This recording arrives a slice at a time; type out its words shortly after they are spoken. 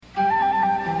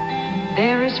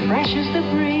They're as fresh as the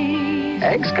breeze.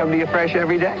 Eggs come to you fresh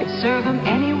every day. Serve them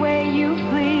any way you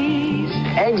please.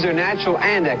 Eggs are natural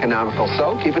and economical,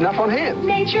 so keep enough on hand.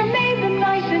 Nature made them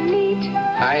nice and neat.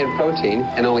 High in protein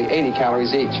and only 80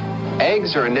 calories each.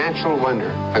 Eggs are a natural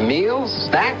wonder. For meals,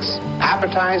 snacks,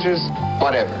 appetizers,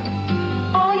 whatever.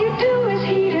 All you do is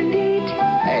heat and eat.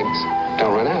 Eggs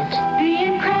don't run out. The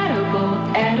incredible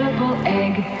edible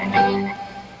egg.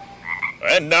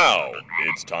 And now,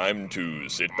 it's time to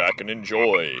sit back and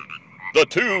enjoy the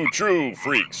Two True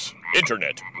Freaks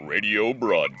Internet Radio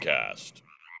Broadcast.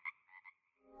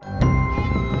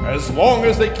 As long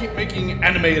as they keep making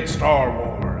animated Star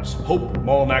Wars, Hope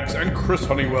Molnax and Chris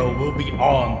Honeywell will be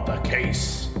on the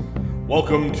case.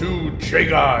 Welcome to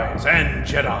J-Guys and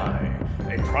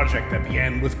Jedi, a project that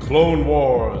began with Clone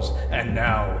Wars and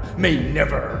now may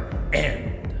never end.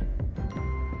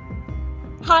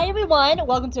 Hi everyone,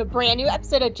 welcome to a brand new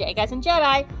episode of J-Guys and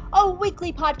Jedi, a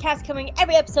weekly podcast covering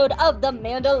every episode of The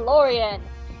Mandalorian.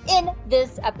 In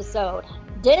this episode,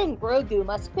 Din and Grogu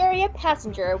must ferry a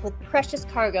passenger with precious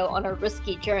cargo on a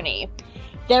risky journey.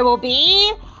 There will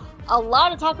be a lot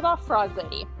to talk about Frog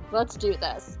Lady. Let's do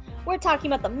this. We're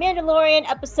talking about The Mandalorian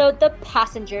episode, The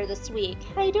Passenger, this week.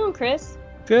 How you doing, Chris?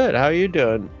 Good, how are you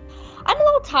doing? I'm a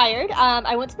little tired.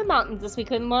 I went to the mountains this week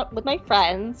with my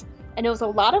friends, and it was a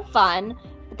lot of fun.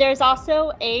 But there's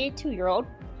also a 2-year-old,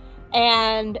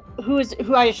 and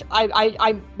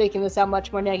I'm making this sound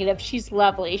much more negative. She's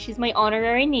lovely. She's my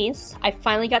honorary niece. I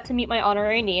finally got to meet my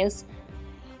honorary niece,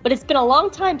 but it's been a long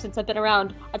time since I've been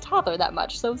around a toddler that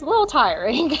much, so it's a little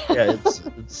tiring. Yeah,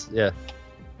 it's yeah.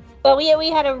 But we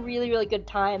had a really, really good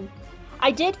time.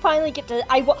 I did finally get to.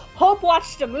 Hope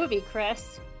watched a movie,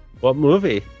 Chris. What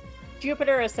movie?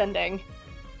 Jupiter Ascending.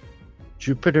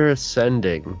 Jupiter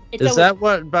Ascending. It's Is that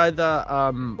what by the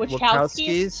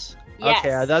Wachowskis? Yes.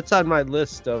 Okay, that's on my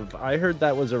list of. I heard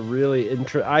that was a really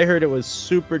I heard it was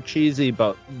super cheesy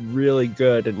but really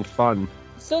good and fun.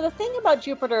 So the thing about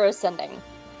Jupiter Ascending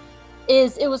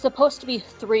is it was supposed to be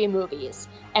 3 movies,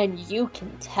 and you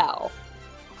can tell.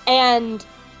 And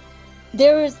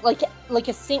there was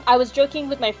I was joking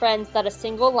with my friends that a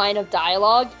single line of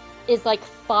dialogue is like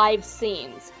 5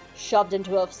 scenes shoved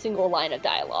into a single line of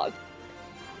dialogue.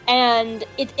 And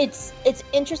it's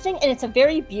interesting, and it's a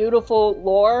very beautiful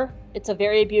lore. It's a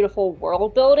very beautiful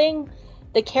world building.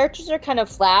 The characters are kind of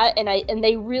flat, and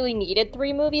they really needed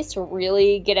 3 movies to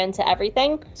really get into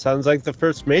everything. Sounds like the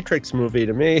first Matrix movie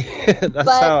to me.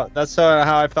 That's how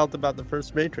I felt about the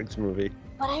first Matrix movie.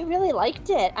 But I really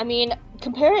liked it. I mean,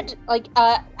 compare it,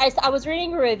 I was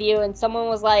reading a review, and someone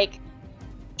was like,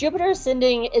 Jupiter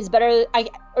Ascending is better.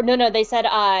 They said,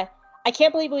 I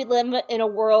can't believe we live in a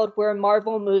world where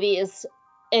Marvel movies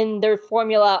in their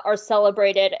formula are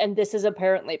celebrated, and this is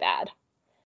apparently bad.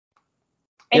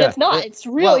 And it's not. It's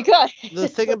really good. The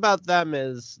thing about them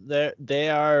is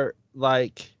they are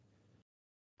like,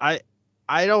 I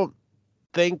don't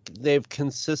think they've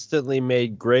consistently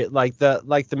made great like the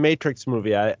Matrix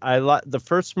movie. The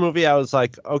first movie I was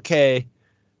like, okay,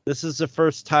 this is the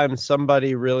first time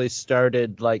somebody really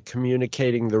started like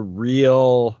communicating the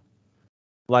real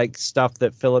like stuff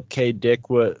that Philip K. Dick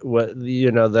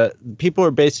that people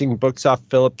were basing books off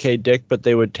Philip K. Dick, but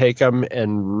they would take them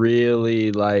and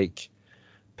really like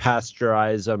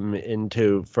pasteurize them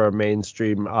for a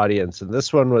mainstream audience. And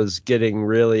this one was getting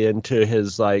really into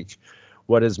his like,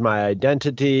 what is my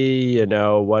identity?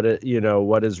 What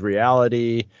is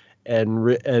reality? And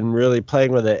really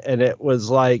playing with it. And it was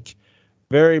like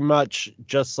very much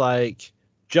just like.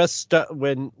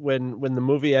 When the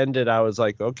movie ended, I was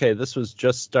like, okay, this was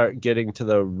just start getting to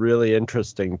the really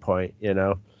interesting point,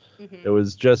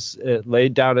 Mm-hmm. It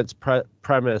laid down its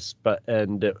premise, but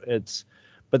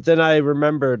then I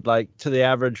remembered, like, to the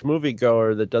average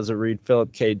moviegoer that doesn't read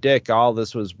Philip K. Dick, all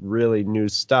this was really new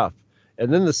stuff.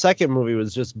 And then the second movie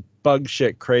was just bug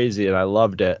shit crazy, and I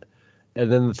loved it.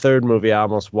 And then the third movie, I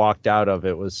almost walked out of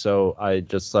it. I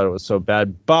just thought it was so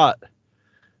bad, but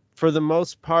for the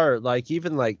most part, like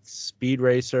even like Speed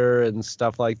Racer and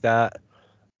stuff like that,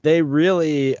 they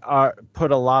really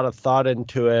put a lot of thought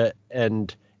into it,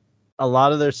 and a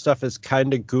lot of their stuff is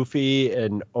kind of goofy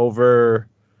and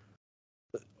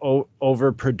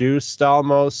overproduced,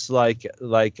 almost like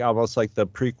the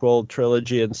prequel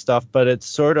trilogy and stuff. But it's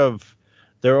sort of,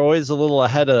 they're always a little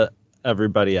ahead of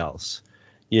everybody else.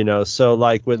 So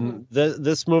like when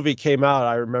this movie came out,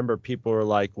 I remember people were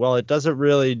like, well, it doesn't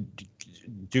really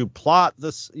do plot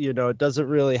it doesn't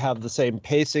really have the same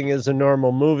pacing as a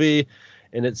normal movie,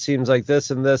 and it seems like this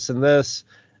and this and this,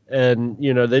 and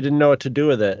they didn't know what to do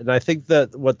with it. And I think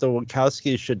that what the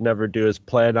Wachowskis should never do is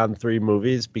plan on 3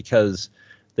 movies, because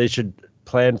they should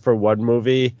plan for one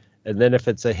movie and then if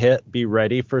it's a hit, be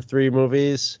ready for 3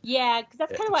 movies. Yeah, because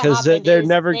that's kind of what Because happened. they is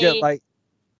never get like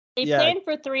They yeah. planned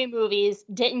for 3 movies,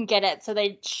 didn't get it, so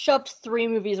they shoved 3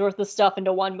 movies worth of stuff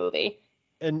into 1 movie.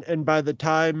 And by the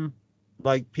time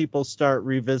like people start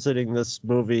revisiting this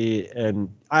movie, and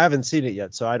I haven't seen it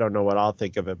yet, so I don't know what I'll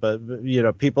think of it, but you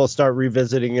know, people start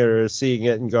revisiting it or seeing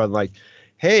it and going like,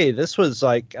 hey, this was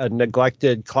like a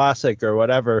neglected classic or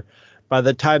whatever. By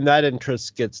the time that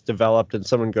interest gets developed and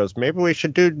someone goes, maybe we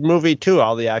should do movie 2,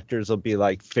 all the actors will be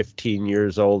like 15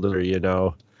 years older, you know,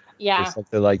 or Yeah.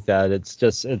 something like that. It's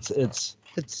just it's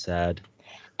sad.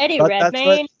 Eddie But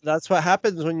Redmayne. that's what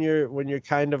happens when you're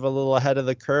kind of a little ahead of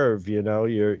the curve, you know.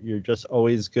 You're just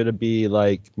always going to be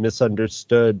like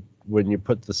misunderstood when you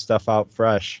put the stuff out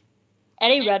fresh.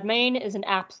 Eddie Redmayne is an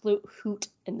absolute hoot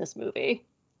in this movie.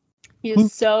 He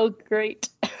is so great.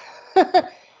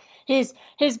 His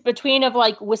between of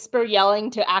like whisper yelling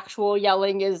to actual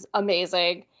yelling is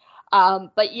amazing.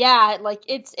 But yeah, like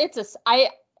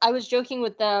I was joking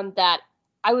with them that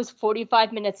I was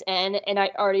 45 minutes in and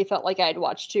I already felt like I had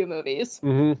watched 2 movies.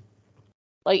 Mm-hmm.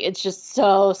 Like it's just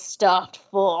so stuffed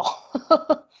full.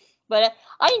 But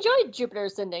I enjoyed Jupiter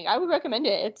Ascending. I would recommend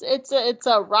it. It's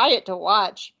a riot to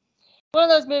watch. One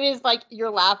of those movies like you're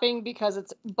laughing because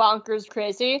it's bonkers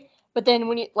crazy, but then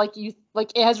when you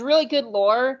it has really good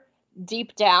lore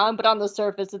deep down, but on the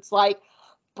surface it's like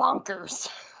bonkers.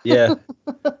 Yeah.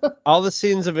 All the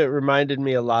scenes of it reminded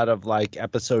me a lot of like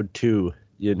episode 2,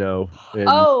 you know, and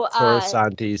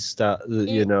Coruscante's stuff,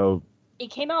 you know.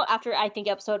 It came out after I think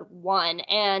episode 1,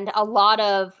 and a lot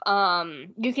of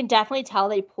you can definitely tell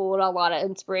they pulled a lot of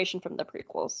inspiration from the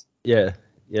prequels. Yeah.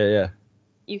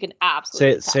 You can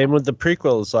absolutely tell. Same with the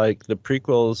prequels. Like the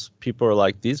prequels, people are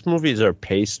like, these movies are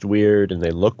paced weird and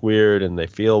they look weird and they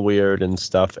feel weird and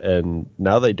stuff, and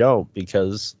now they don't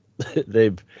because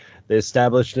they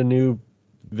established a new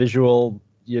visual,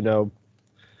 you know,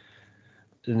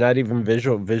 not even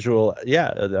visual,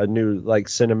 yeah, a new like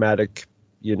cinematic,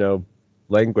 you know,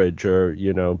 language or,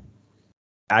 you know,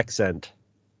 accent.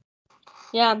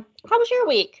 Yeah. How was your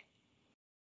week?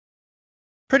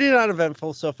 Pretty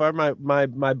uneventful so far.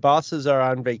 My bosses are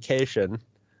on vacation,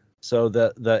 so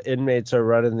the inmates are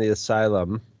running the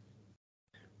asylum,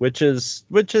 which is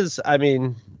I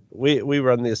mean, we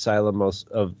run the asylum most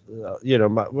of you know,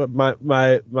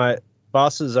 my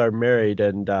bosses are married,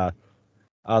 and the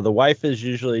wife is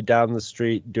usually down the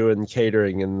street doing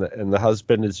catering, and the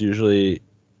husband is usually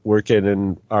working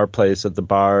in our place at the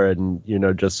bar and, you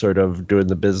know, just sort of doing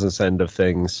the business end of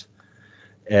things.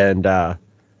 And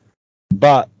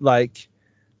but like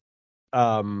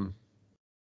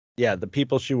yeah, the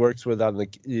people she works with on the,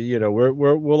 you know,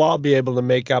 we'll all be able to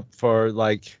make up for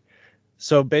like,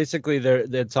 so basically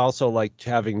it's also like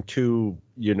having 2,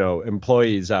 you know,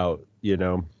 employees out, you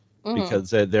know, because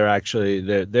they're actually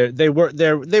they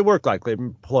work like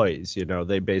employees, you know.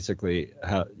 They basically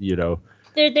you know,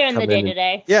 they're in the day to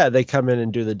day. Yeah, they come in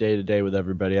and do the day to day with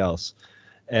everybody else,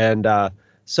 and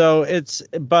so it's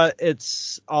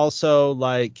also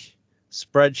like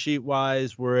spreadsheet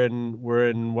wise, we're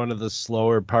in one of the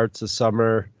slower parts of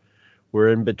summer. We're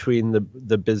in between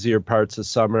the busier parts of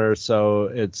summer, so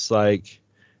it's like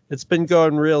it's been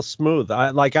going real smooth.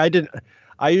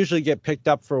 I usually get picked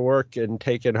up for work and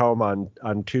taken home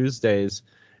on Tuesdays.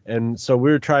 And so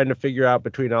we were trying to figure out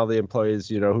between all the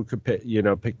employees, you know, who could pick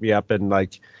me up. And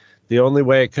like the only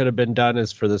way it could have been done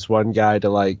is for this one guy to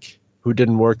like, who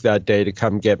didn't work that day, to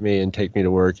come get me and take me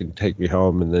to work and take me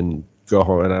home and then go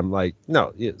home. And I'm like,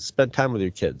 no, spend time with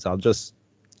your kids. I'll just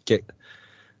get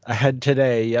ahead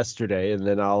yesterday, and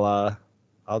then I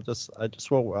just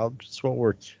won't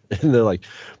work. And they're like,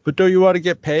 but don't you want to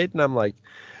get paid? And I'm like,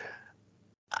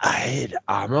 I'd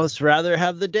almost rather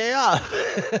have the day off.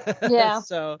 Yeah.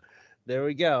 So there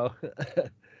we go.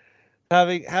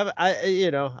 I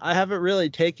haven't really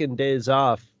taken days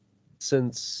off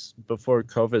since before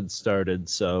COVID started.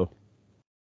 So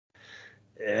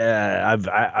yeah,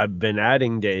 I've been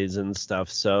adding days and stuff.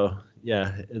 So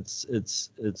yeah,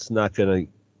 it's not gonna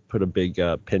put a big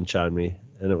pinch on me.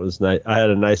 And it was nice. I had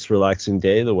a nice relaxing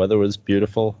day. The weather was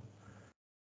beautiful.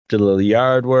 Did a little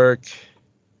yard work.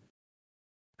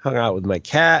 Hung out with my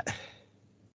cat.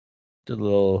 Did a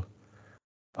little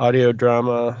audio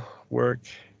drama work.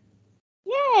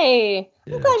 Yay!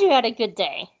 Yeah. I'm glad you had a good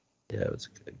day. Yeah, it was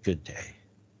a good day.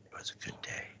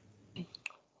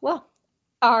 Well,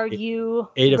 are you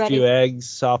Ate ready? a few eggs,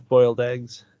 soft-boiled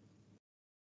eggs.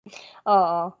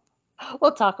 Oh,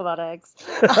 we'll talk about eggs.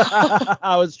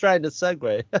 I was trying to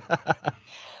segue.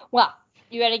 Well,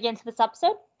 you ready to get into this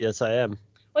episode? Yes, I am.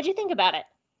 What'd you think about it?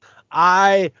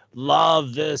 I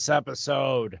love this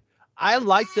episode. I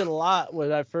liked it a lot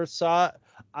when I first saw it.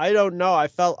 I don't know. I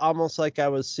felt almost like I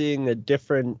was seeing a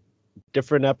different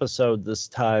episode this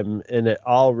time, and it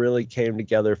all really came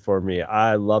together for me.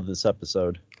 I love this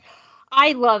episode.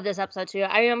 I love this episode too.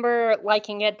 I remember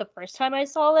liking it the first time I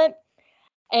saw it,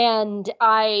 and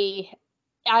I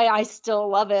still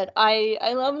love it.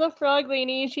 I love the frog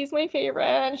lady. She's my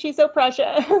favorite. She's so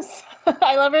precious.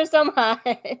 I love her so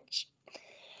much.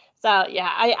 So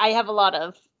yeah, I have a lot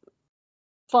of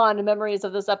fond memories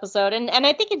of this episode, and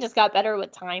I think it just got better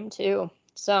with time too.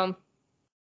 So,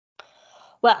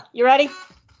 well, you ready?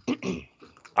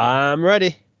 I'm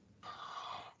ready.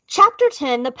 Chapter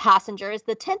 10, The Passenger, is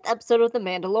the 10th episode of The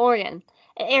Mandalorian.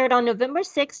 It aired on November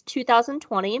 6,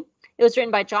 2020. It was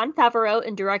written by Jon Favreau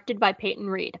and directed by Peyton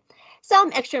Reed.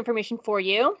 Some extra information for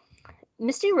you.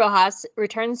 Misty Rojas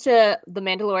returns to The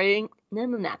Mandalorian.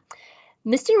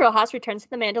 Misty Rojas returns to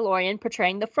The Mandalorian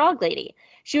portraying the Frog Lady.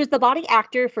 She was the body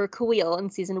actor for Kuiil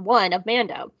in Season 1 of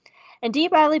Mando. And D.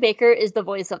 Bradley Baker is the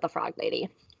voice of the Frog Lady.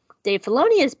 Dave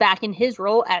Filoni is back in his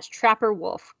role as Trapper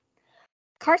Wolf.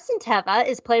 Carson Teva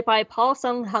is played by Paul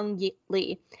Sung-Hung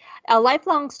Lee. A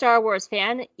lifelong Star Wars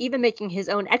fan, even making his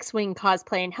own X-Wing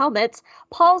cosplay and helmets,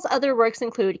 Paul's other works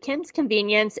include Kim's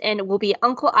Convenience and will be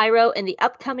Uncle Iroh in the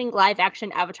upcoming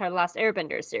live-action Avatar The Last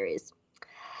Airbender series.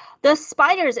 The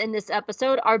spiders in this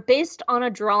episode are based on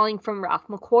a drawing from Ralph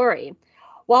McQuarrie.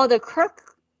 While the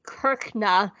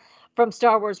Krykna from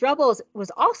Star Wars Rebels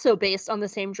was also based on the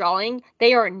same drawing,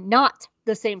 they are not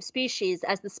the same species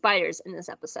as the spiders in this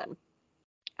episode.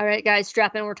 All right, guys,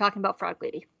 strap in. We're talking about Frog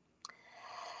Lady.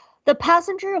 The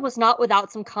Passenger was not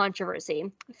without some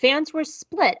controversy. Fans were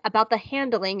split about the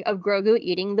handling of Grogu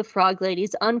eating the Frog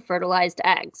Lady's unfertilized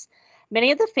eggs.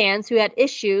 Many of the fans who had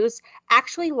issues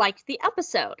actually liked the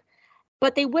episode,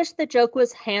 but they wished the joke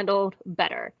was handled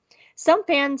better. Some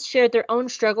fans shared their own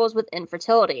struggles with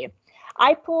infertility.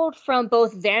 I pulled from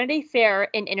both Vanity Fair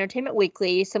and Entertainment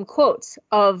Weekly some quotes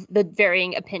of the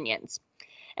varying opinions,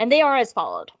 and they are as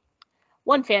followed.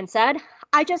 One fan said,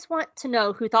 "I just want to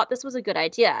know who thought this was a good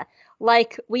idea.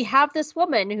 Like, we have this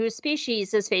woman whose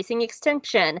species is facing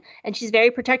extinction, and she's very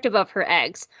protective of her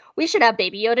eggs. We should have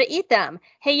Baby Yoda eat them.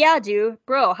 Hey, yeah, dude,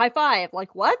 bro, high five.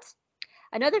 Like, what?"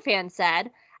 Another fan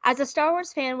said, "As a Star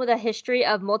Wars fan with a history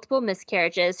of multiple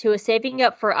miscarriages who is saving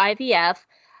up for IVF,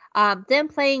 them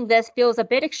playing this feels a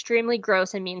bit extremely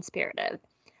gross and mean-spirited."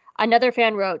 Another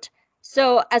fan wrote,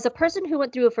 "So, as a person who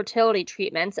went through fertility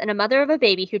treatments and a mother of a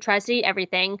baby who tries to eat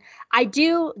everything, I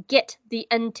do get the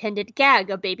intended gag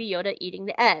of Baby Yoda eating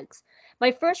the eggs.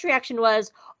 My first reaction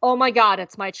was, oh my god,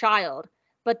 it's my child.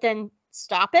 But then,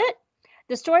 stop it?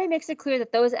 The story makes it clear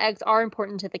that those eggs are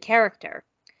important to the character."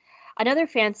 Another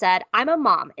fan said, "I'm a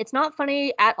mom. It's not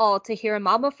funny at all to hear a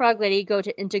Mama Frog Lady go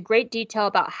into great detail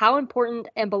about how important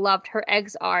and beloved her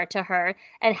eggs are to her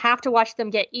and have to watch them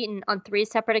get eaten on 3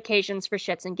 separate occasions for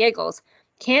shits and giggles.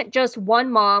 Can't just one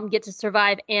mom get to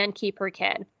survive and keep her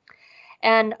kid."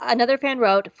 And another fan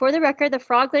wrote, "For the record, the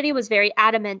Frog Lady was very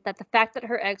adamant that the fact that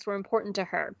her eggs were important to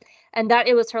her, and that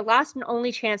it was her last and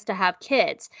only chance to have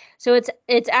kids. So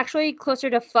it's actually closer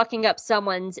to fucking up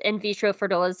someone's in vitro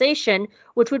fertilization,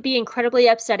 which would be incredibly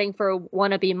upsetting for a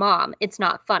wannabe mom. It's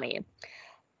not funny."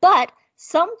 But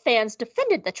some fans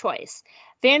defended the choice.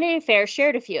 Vanity Fair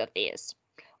shared a few of these.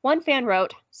 One fan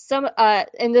wrote,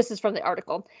 and this is from the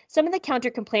article, "Some of the counter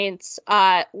complaints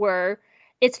were,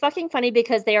 it's fucking funny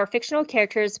because they are fictional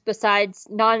characters beside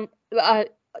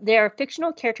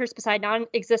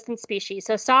non-existent species,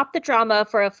 so stop the drama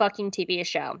for a fucking TV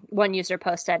show," one user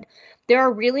posted. There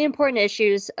are really important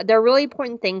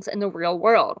things in the real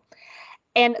world."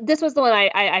 And this was the one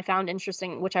I found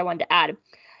interesting, which I wanted to add.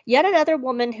 Yet another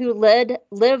woman who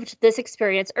lived this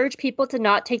experience urged people to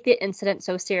not take the incident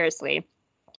so seriously.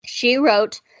 She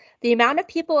wrote, "The amount of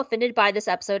people offended by this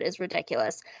episode is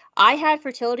ridiculous. I had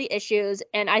fertility issues,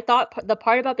 and I thought the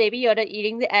part about Baby Yoda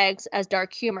eating the eggs as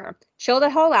dark humor. Chill the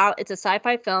hell out. It's a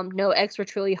sci-fi film. No eggs were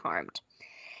truly harmed."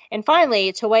 And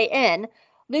finally, to weigh in,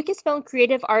 Lucasfilm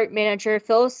creative art manager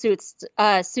Phil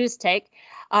Szustak,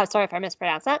 sorry if I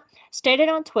mispronounced that, stated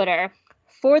on Twitter,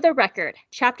 "For the record,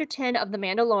 Chapter 10 of The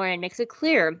Mandalorian makes it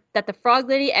clear that the Frog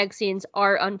Lady egg scenes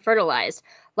are unfertilized,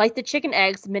 like the chicken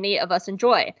eggs many of us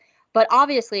enjoy. But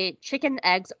obviously, chicken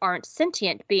eggs aren't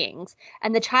sentient beings,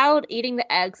 and the child eating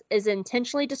the eggs is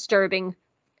intentionally disturbing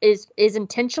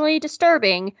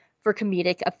for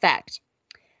comedic effect."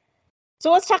 So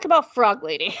let's talk about Frog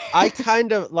Lady. I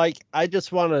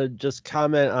just want to just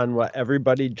comment on what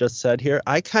everybody just said here.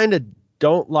 I kind of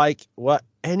don't like what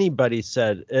anybody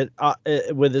said,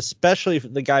 with especially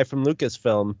the guy from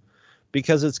Lucasfilm,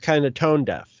 because it's kind of tone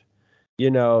deaf.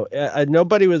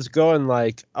 Nobody was going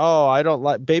like, oh, I don't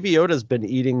like Baby Yoda's been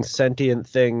eating sentient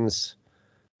things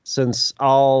since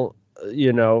all through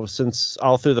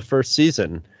the first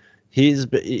season. He's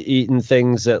been eating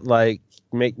things that like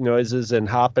make noises and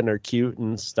hop and are cute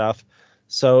and stuff.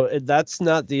 So that's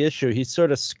not the issue. He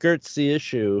sort of skirts the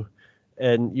issue,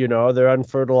 and they're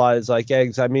unfertilized like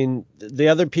eggs. I mean, the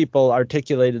other people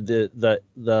articulated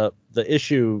the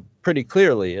issue pretty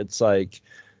clearly. It's like,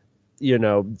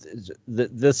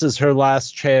 this is her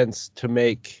last chance to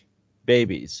make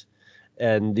babies,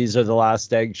 and these are the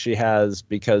last eggs she has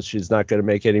because she's not going to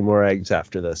make any more eggs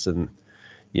after this. And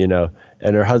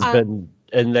and her husband,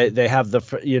 and they have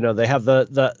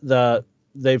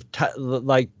they've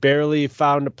like barely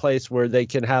found a place where they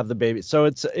can have the baby. So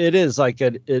it is like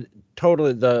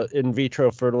totally the in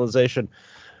vitro fertilization.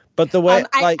 But the way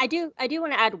I do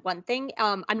want to add one thing.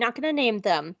 I'm not going to name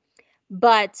them,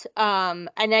 but and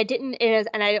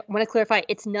I want to clarify,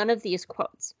 it's none of these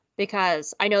quotes,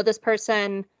 because I know this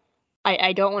person.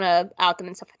 I don't want to out them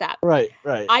and stuff like that. Right.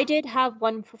 I did have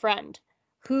one friend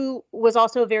who was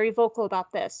also very vocal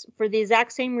about this for the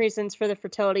exact same reasons for the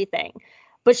fertility thing.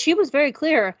 But she was very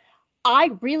clear. I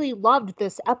really loved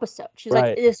this episode. She's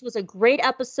like, this was a great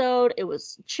episode. It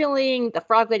was chilling. The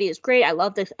Frog Lady is great. I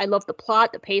love this. I love the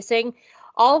plot, the pacing.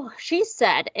 All she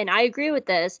said, and I agree with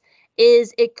this,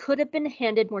 is it could have been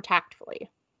handled more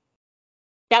tactfully.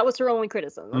 That was her only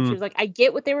criticism. She was like, I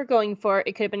get what they were going for.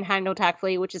 It could have been handled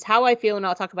tactfully, which is how I feel, and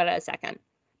I'll talk about it in a second.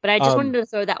 But I just wanted to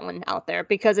throw that one out there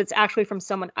because it's actually from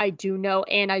someone I do know,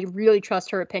 and I really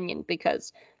trust her opinion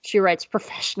because she writes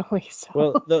professionally. So.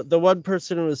 Well, the one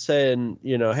person was saying,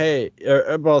 hey,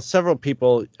 several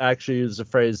people actually use the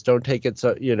phrase, don't take it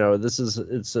so,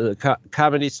 it's a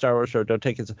comedy Star Wars show, don't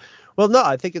take it so. Well, no,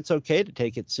 I think it's okay to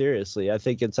take it seriously. I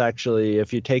think it's actually,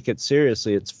 if you take it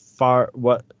seriously, it's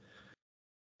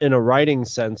in a writing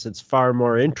sense, it's far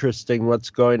more interesting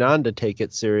what's going on to take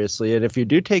it seriously. And if you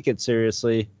do take it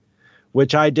seriously,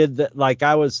 which I did,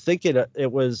 I was thinking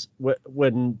it was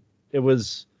when it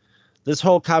was, this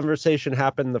whole conversation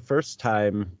happened the first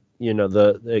time,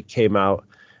 it came out.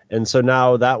 And so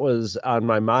now that was on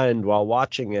my mind while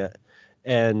watching it,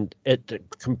 and it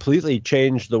completely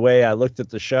changed the way I looked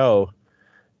at the show.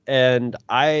 And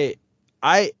I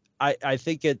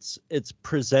think it's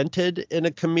presented in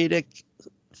a comedic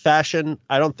fashion.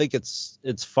 I don't think it's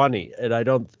funny,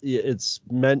 and it's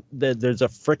meant that there's a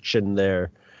friction there,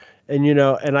 and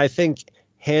and I think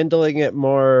handling it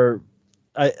more,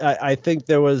 I think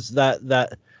there was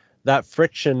that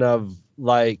friction of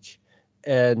like,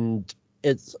 and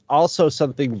it's also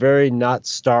something very not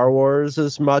Star Wars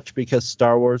as much, because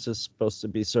Star Wars is supposed to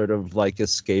be sort of like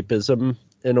escapism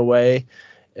in a way,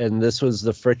 and this was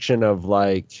the friction of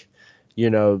like,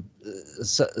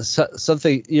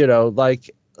 something, like,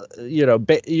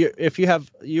 if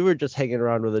you were just hanging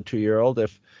around with a 2-year-old,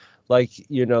 if like,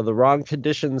 the wrong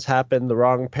conditions happen, the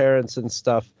wrong parents and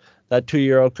stuff, that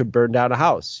 2-year-old could burn down a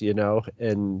house,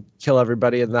 and kill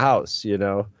everybody in the house,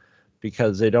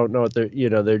 because they don't know what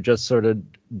they're just sort of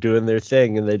doing their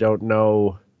thing, and they don't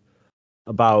know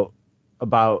about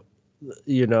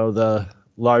the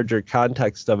larger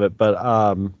context of it. But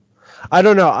I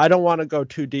don't know. I don't want to go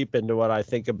too deep into what I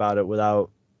think about it without,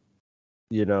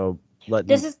 letting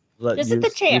this is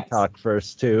the chance. You talk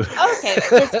first too. Okay,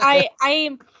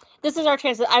 this is our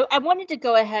chance. I wanted to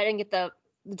go ahead and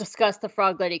discuss the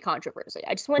Frog Lady controversy.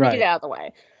 I just wanted to get it out of the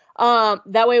way.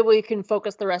 That way we can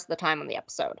focus the rest of the time on the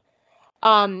episode.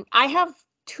 I have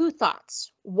two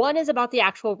thoughts. One is about the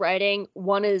actual writing.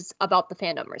 One is about the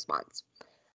fandom response.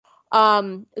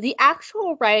 The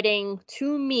actual writing,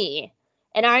 to me,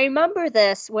 and I remember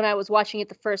this when I was watching it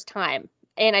the first time,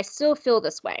 and I still feel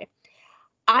this way.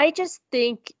 I just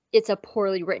think it's a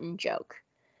poorly written joke.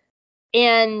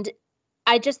 And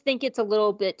I just think it's a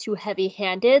little bit too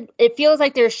heavy-handed. It feels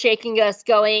like they're shaking us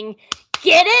going,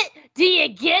 get it? Do you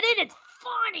get it? It's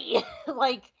funny.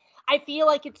 Like, I feel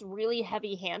like it's really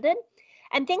heavy-handed.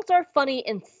 And things are funny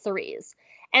in threes.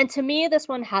 And to me, this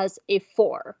one has a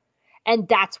 4. And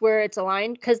that's where it's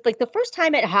aligned. Because, like, the first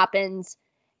time it happens,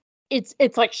 it's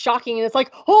like shocking. And it's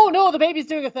like, oh, no, the baby's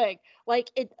doing a thing. Like,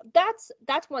 that's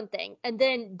one thing. And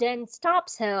then Den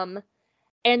stops him.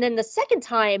 And then the second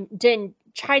time, Den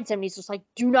chides him. And he's just like,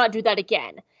 do not do that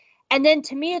again. And then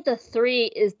to me, the 3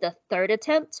 is the third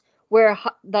attempt, where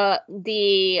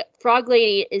the Frog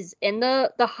Lady is in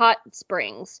the hot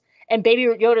springs. And Baby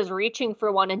Yoda's reaching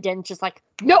for one. And Den's just like,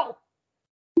 no.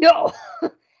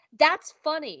 That's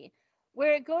funny.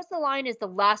 Where it goes the line is the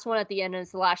last one at the end, and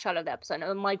it's the last shot of the episode. And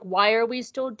I'm like, why are we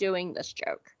still doing this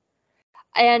joke?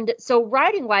 And so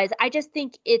writing wise, I just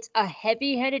think it's a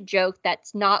heavy-handed joke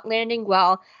that's not landing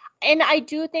well. And I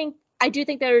do think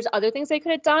there's other things they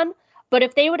could have done. But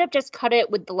if they would have just cut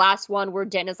it with the last one where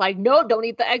Din is like, no, don't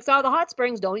eat the eggs out of the hot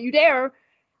springs, don't you dare.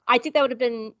 I think that would have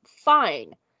been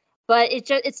fine. But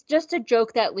it's just a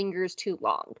joke that lingers too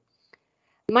long.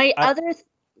 Go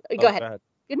ahead.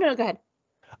 No, go ahead.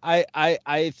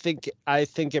 I think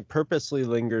it purposely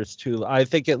lingers too. I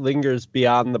think it lingers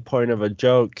beyond the point of a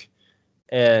joke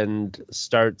and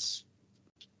starts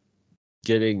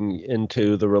getting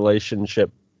into the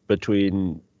relationship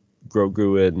between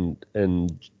Grogu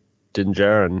and Din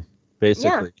Djarin,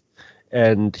 basically. Yeah.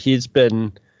 And he's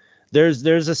been there's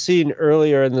a scene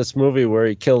earlier in this movie where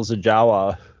he kills a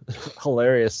Jawa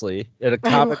hilariously in a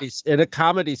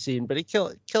comedy scene, but he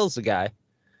kills the guy.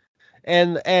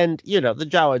 And you know, the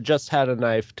Jawa just had a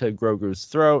knife to Grogu's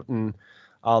throat and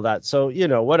all that. So, you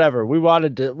know, whatever. We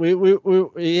wanted to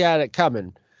we had it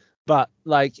coming. But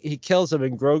like he kills him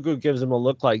and Grogu gives him a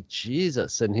look like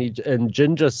Jesus, and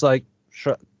Jin just like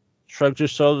shrugs his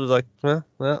shoulders like,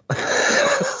 well.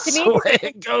 That's the way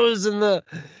it goes in the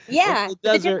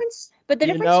desert. The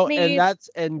difference to me,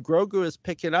 and Grogu is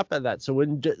picking up on that. So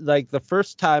when like the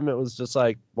first time it was just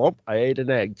like, well, I ate an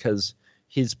egg because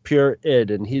he's pure id,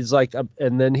 and he's like,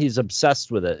 and then he's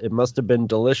obsessed with it. It must have been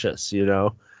delicious, you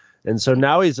know. And so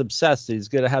now he's obsessed. He's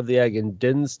gonna have the egg, and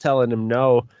Din's telling him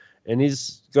no, and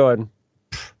he's going,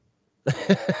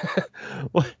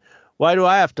 why do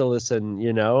I have to listen?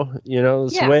 You know,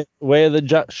 it's way of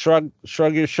the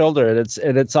shrug your shoulder,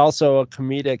 and it's also a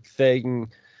comedic thing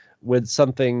with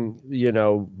something, you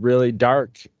know, really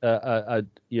dark.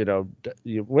 You know,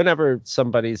 whenever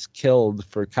somebody's killed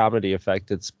for comedy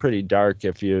effect, it's pretty dark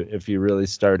if you really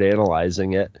start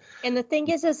analyzing it. And the thing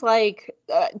is like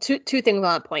two things on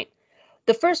that point.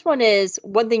 The first one is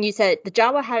one thing you said, the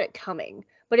Jawa had it coming,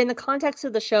 but in the context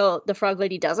of the show, the Frog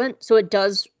Lady doesn't, so it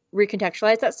does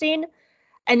recontextualize that scene.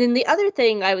 And then the other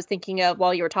thing I was thinking of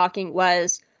while you were talking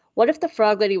was, what if the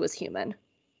Frog Lady was human?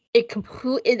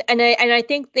 And I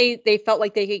think they felt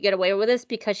like they could get away with this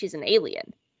because she's an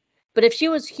alien. But if she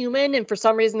was human, and for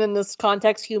some reason in this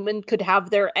context, human could have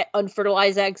their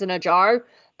unfertilized eggs in a jar,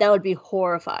 that would be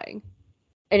horrifying.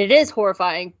 And it is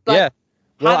horrifying. But yeah.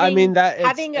 Well,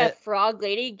 having a frog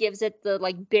lady gives it the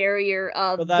like barrier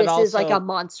of is like a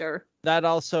monster. That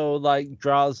also like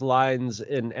draws lines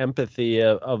in empathy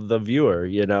of the viewer,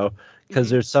 you know, because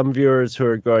there's some viewers who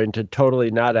are going to totally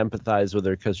not empathize with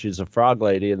her because she's a frog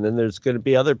lady, and then there's going to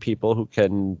be other people who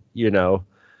can, you know,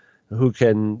 who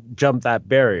can jump that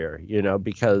barrier, you know,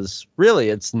 because really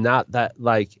it's not that,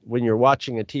 like when you're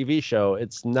watching a TV show,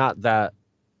 it's not that,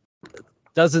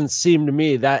 doesn't seem to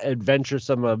me that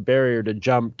adventuresome a barrier to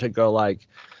jump to go like,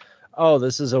 oh,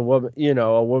 this is a woman, you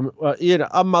know,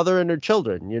 a mother and her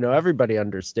children, you know, everybody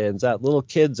understands that. Little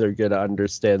kids are going to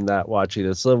understand that watching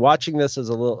this. So watching this as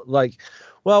a little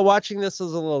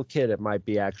kid, it might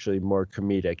be actually more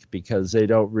comedic because they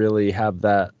don't really have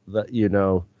that you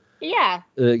know,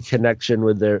 connection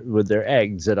with their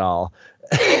eggs at all.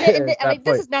 And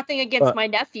this is nothing against my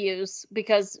nephews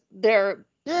because they're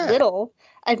little.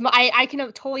 I can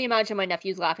totally imagine my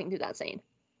nephews laughing through that scene.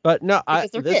 But no,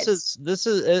 this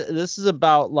is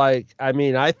about, like, I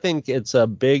mean, I think it's a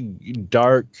big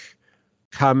dark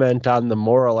comment on the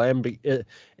moral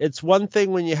it's one thing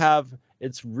when you have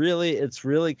it's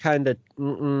really kind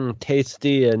of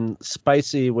tasty and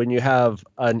spicy when you have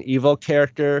an evil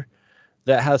character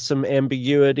that has some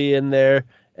ambiguity in there,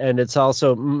 and it's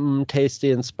also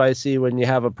tasty and spicy when you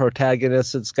have a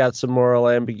protagonist that's got some moral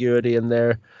ambiguity in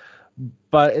there.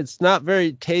 But it's not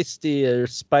very tasty or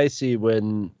spicy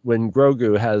when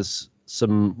Grogu has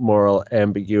some moral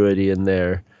ambiguity in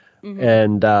there,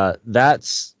 and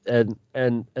that's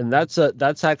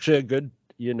actually a good,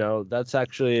 you know, that's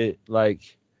actually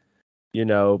like, you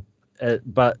know,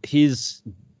 but he's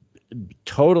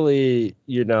totally,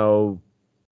 you know,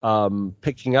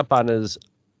 picking up on his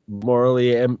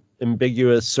morally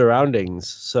ambiguous surroundings.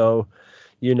 So,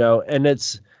 you know, and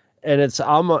it's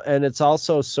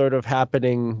also sort of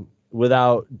happening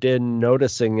without Din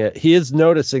noticing it. He is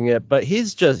noticing it, but he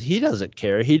doesn't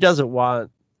care. He doesn't want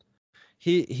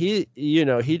he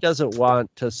doesn't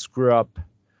want to screw up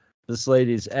this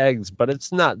lady's eggs, but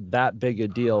it's not that big a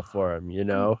deal for him, you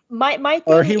know. My thing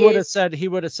or he would have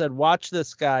said, watch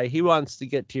this guy. He wants to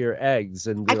get to your eggs,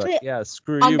 and be like, yeah,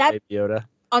 screw you, Baby Yoda.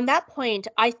 On that point,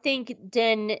 I think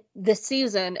Din this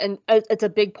season, and it's a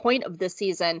big point of this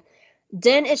season,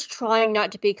 Din is trying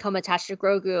not to become attached to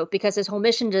Grogu because his whole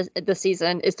mission this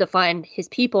season is to find his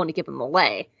people and to give them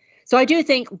away. So I do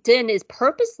think Din is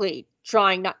purposely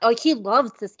trying not, like, he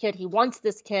loves this kid, he wants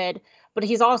this kid, But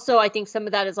he's also, I think some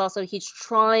of that is also he's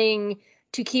trying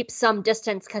to keep some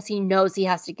distance because he knows he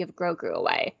has to give Grogu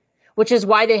away. Which is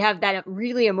why they have that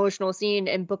really emotional scene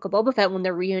in Book of Boba Fett when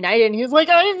they're reunited and he's like,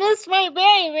 I miss my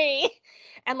baby.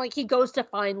 And like he goes to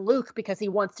find Luke because he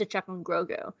wants to check on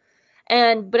Grogu.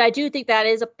 But I do think that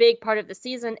is a big part of the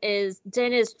season is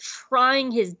Din is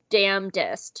trying his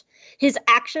damnedest. His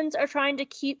actions are trying to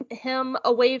keep him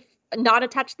away, not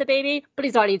attached to the baby, but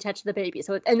he's already attached to the baby.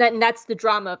 So and that's the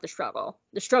drama of the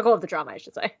struggle of the drama, I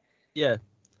should say. Yeah.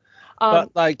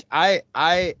 But like I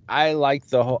like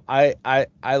the whole I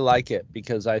like it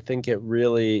because I think it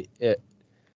really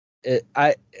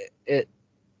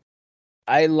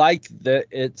I like that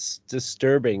it's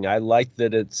disturbing. I like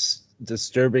that it's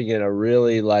disturbing in a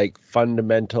really like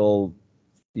fundamental,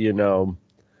 you know,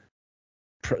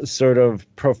 sort of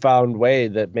profound way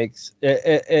that makes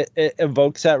it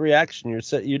evokes that reaction.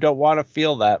 You don't want to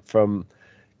feel that from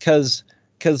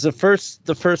because the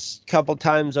first couple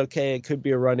times, okay, it could be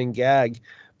a running gag,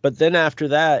 but then after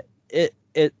that, it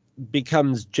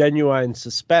becomes genuine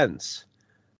suspense.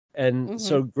 And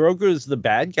so Grogu's the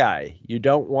bad guy. You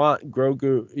don't want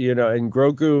Grogu, you know, and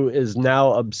Grogu is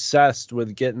now obsessed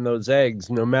with getting those eggs,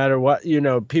 no matter what, you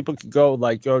know, people could go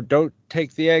like, oh, don't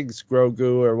take the eggs,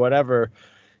 Grogu, or whatever.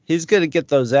 He's going to get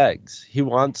those eggs. He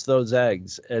wants those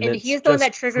eggs. And he's the one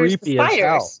that triggers the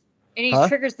spiders. And he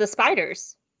triggers the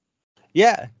spiders.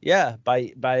 Yeah,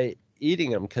 by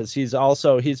eating them, because he's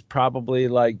probably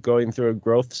like going through a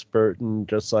growth spurt and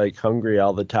just like hungry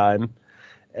all the time,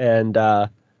 and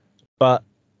but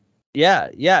yeah,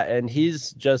 and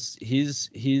he's just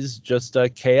a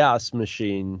chaos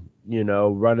machine, you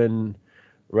know,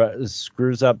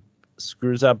 screws up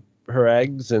her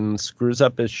eggs and screws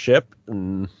up his ship,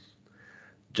 and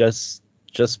just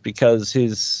because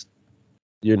he's,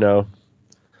 you know,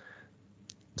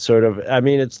 sort of, I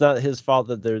mean, it's not his fault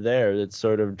that they're there. It's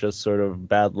sort of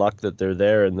bad luck that they're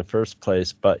there in the first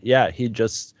place. But yeah, he's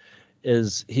just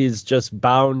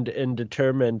bound and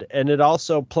determined. And it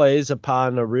also plays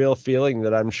upon a real feeling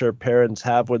that I'm sure parents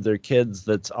have with their kids.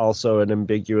 That's also an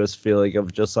ambiguous feeling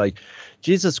of just like,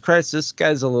 Jesus Christ, this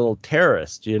guy's a little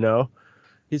terrorist, you know?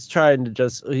 He's trying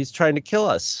to kill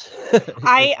us.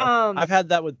 I've had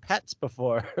that with pets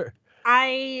before.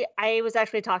 I was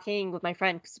actually talking with my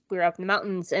friend because we were up in the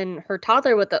mountains and her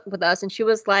toddler with us, and she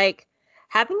was like,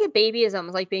 having a baby is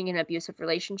almost like being in an abusive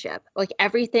relationship. Like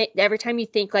every time you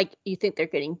think they're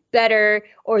getting better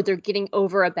or they're getting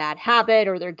over a bad habit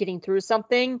or they're getting through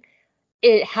something,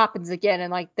 it happens again,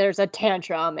 and like there's a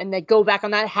tantrum and they go back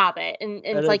on that habit, and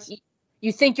it's like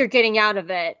you think you're getting out of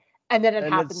it, and then it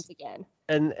happens again.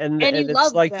 And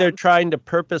it's like they're trying to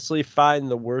purposely find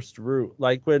the worst route.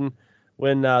 Like when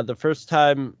the first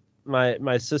time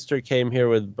my sister came here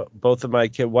with both of my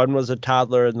kids, one was a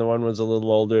toddler and the one was a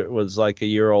little older. It was like a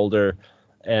year older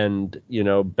and, you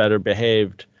know, better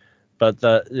behaved. But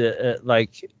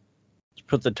like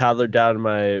put the toddler down, and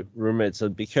my roommate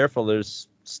said, be careful, there's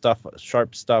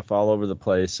sharp stuff all over the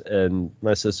place. And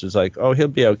my sister's like, oh, he'll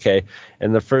be okay.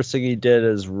 And the first thing he did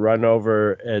is run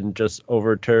over and just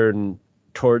overturn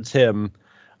towards him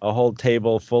a whole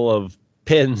table full of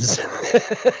pins.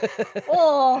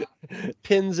 Oh.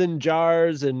 Pins in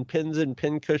jars and pins in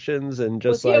pin cushions, and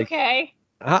just was he like, okay?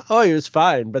 Oh, he was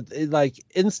fine, but like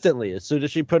instantly, as soon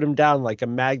as she put him down, like a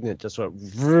magnet just went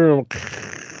vroom,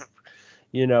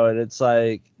 you know, and it's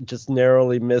like just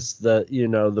narrowly missed the, you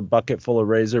know, the bucket full of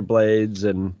razor blades,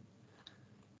 and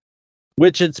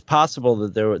which it's possible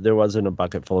that there wasn't a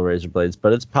bucket full of razor blades,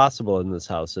 but it's possible in this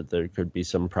house that there could be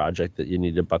some project that you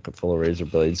need a bucket full of razor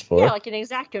blades for. Yeah, like an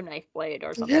X-Acto knife blade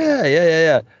or something.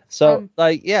 Yeah. So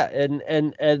like, yeah, and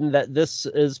that this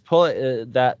is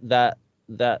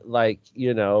that like,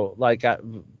 you know, like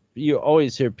you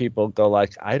always hear people go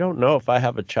like, I don't know if I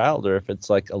have a child or if it's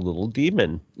like a little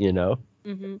demon, you know.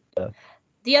 Mm-hmm.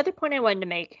 The other point I wanted to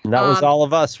make. And that was all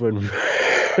of us when we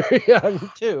were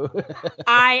young too.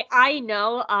 I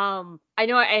know. I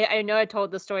know I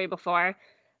told the story before,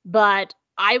 but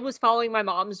I was following my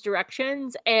mom's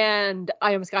directions and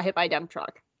I almost got hit by a dump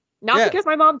truck. Not because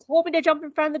my mom told me to jump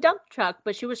in front of the dump truck,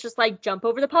 but she was just like, jump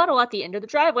over the puddle at the end of the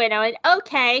driveway. And I went,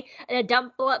 okay. And a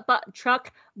dump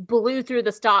truck blew through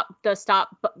the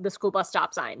school bus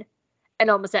stop sign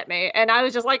and almost hit me. And I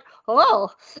was just like,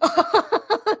 oh,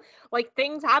 like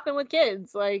things happen with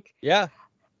kids. Like, yeah.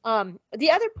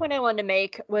 The other point I wanted to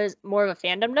make was more of a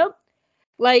fandom note.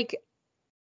 Like,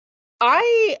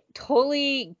 I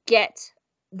totally get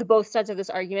the both sides of this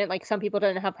argument. Like, some people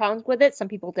didn't have problems with it. Some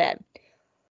people did.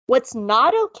 What's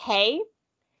not okay,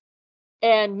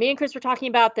 and me and Chris were talking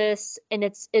about this, and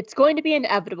it's going to be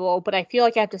inevitable, but I feel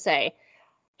like I have to say,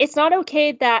 it's not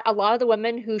okay that a lot of the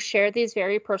women who share these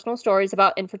very personal stories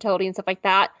about infertility and stuff like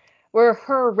that were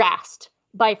harassed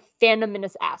by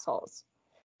fandominous assholes.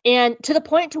 And to the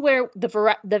point to where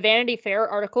the Vanity Fair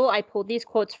article I pulled these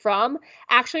quotes from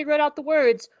actually wrote out the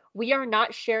words, "We are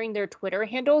not sharing their Twitter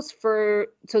handles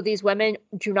so these women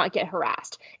do not get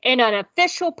harassed." In an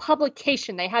official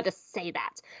publication, they had to say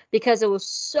that because it was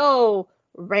so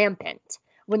rampant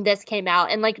when this came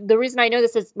out. And like, the reason I know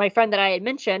this is my friend that I had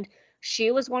mentioned,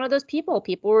 she was one of those people.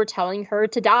 People were telling her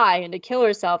to die and to kill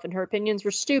herself, and her opinions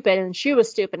were stupid, and she was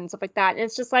stupid and stuff like that. And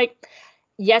it's just like,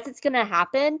 yes, it's gonna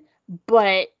happen,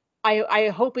 but I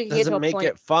hope we can get to a point. Doesn't make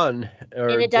it fun,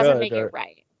 and it doesn't make it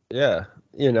right. Yeah,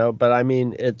 but I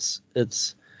mean, it's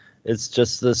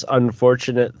just this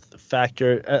unfortunate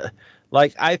factor.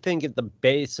 Like, I think at the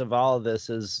base of all of this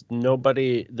is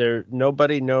nobody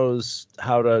knows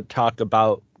how to talk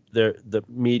about the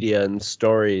media and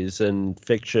stories and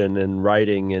fiction and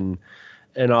writing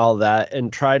and all that,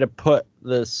 and try to put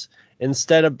this,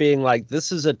 instead of being like,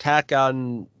 this is attack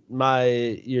on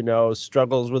my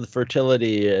struggles with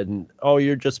fertility and, oh,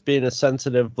 you're just being a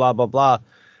sensitive blah blah blah.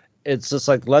 It's just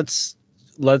like, let's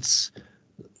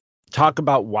talk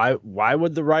about why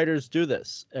would the writers do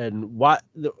this, and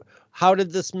how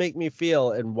did this make me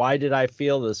feel, and why did I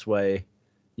feel this way,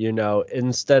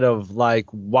 instead of like,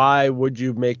 why would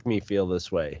you make me feel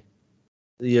this way,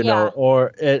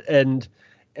 or and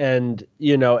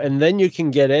then you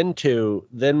can get into,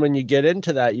 when you get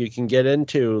into that, you can get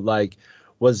into like,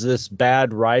 was this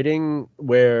bad writing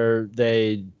where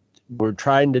they were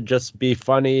trying to just be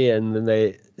funny and then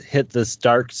they hit this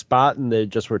dark spot and they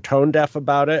just were tone deaf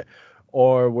about it?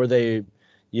 Or were they,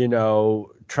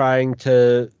 trying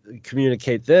to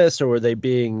communicate this, or were they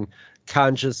being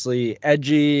consciously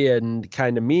edgy and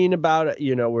kind of mean about it?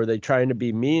 Were they trying to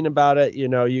be mean about it?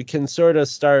 You can sort of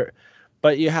start,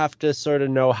 but you have to sort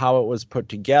of know how it was put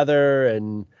together,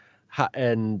 and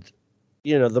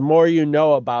the more you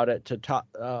know about it, to talk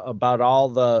about all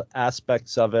the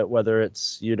aspects of it, whether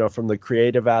it's, from the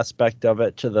creative aspect of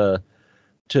it to the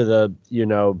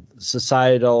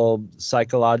societal,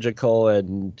 psychological,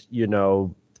 and,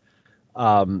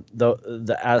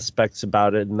 the aspects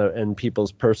about it, and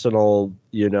people's personal,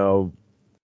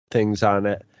 things on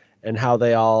it, and how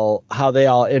they all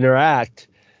interact.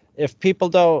 If people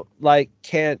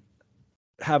can't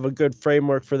have a good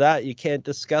framework for that, you can't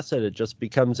discuss it. It just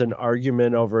becomes an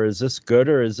argument over, is this good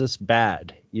or is this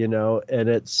bad? And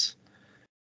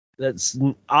that's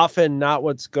often not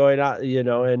what's going on,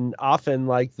 and often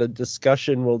like the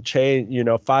discussion will change,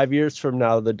 5 years from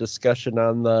now, the discussion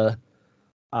on the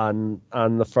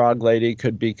frog lady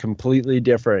could be completely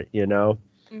different,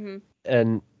 Mm-hmm.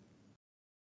 And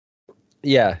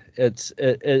yeah, it's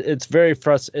very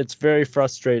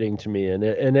frustrating to me, and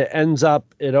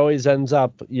it always ends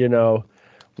up,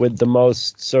 with the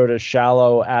most sort of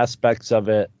shallow aspects of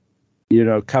it,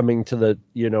 coming to the,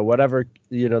 whatever,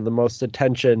 the most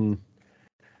attention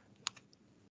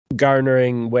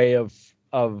garnering way of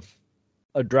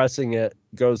addressing it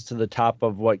goes to the top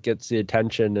of what gets the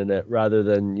attention in it, rather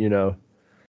than,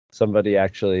 somebody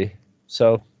actually.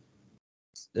 So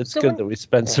it's good that we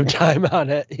spent some time on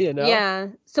it, Yeah.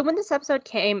 So when this episode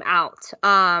came out,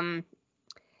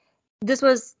 this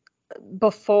was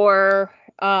before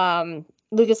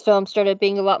Lucasfilm started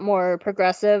being a lot more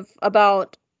progressive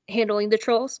about handling the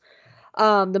trolls.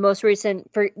 The most recent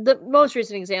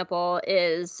example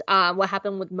is what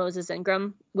happened with Moses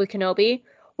Ingram with Kenobi,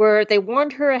 where they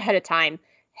warned her ahead of time,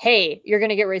 hey, you're going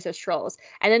to get racist trolls.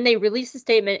 And then they released a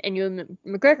statement, and Ewan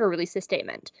McGregor released a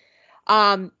statement.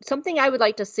 Something I would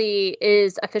like to see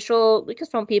is official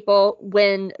Lucasfilm people,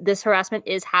 when this harassment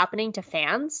is happening to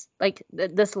fans, like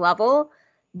this level,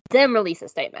 them release a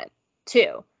statement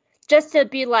too. Just to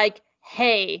be like,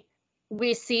 hey,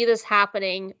 we see this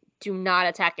happening, do not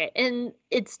attack it. And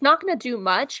it's not going to do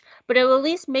much, but it will at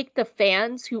least make the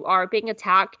fans who are being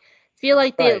attacked feel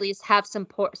like they at least have some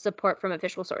support from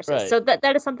official sources. Right. So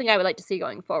that is something I would like to see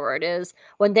going forward, is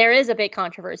when there is a big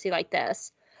controversy like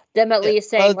this, them at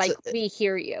least saying, we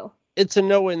hear you. It's a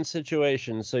no-win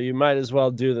situation, so you might as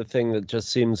well do the thing that just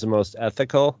seems the most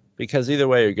ethical, because either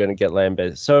way you're going to get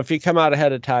lambasted. So if you come out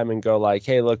ahead of time and go like,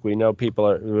 hey, look, we know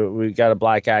we got a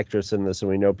black actress in this, and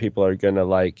we know people are going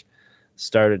to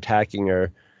start attacking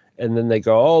her, and then they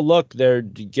go, oh, look, they're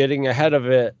getting ahead of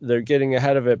it. They're getting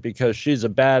ahead of it because she's a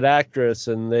bad actress,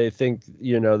 and they think,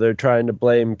 they're trying to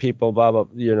blame people, blah, blah,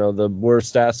 the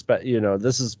worst aspect,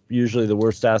 this is usually the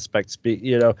worst aspect,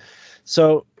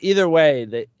 So either way,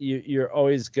 that you're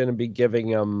always going to be giving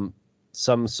them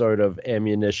some sort of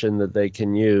ammunition that they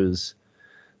can use.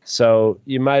 So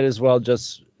you might as well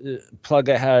just, plug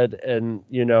ahead, and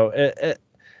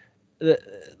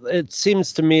it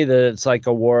seems to me that it's like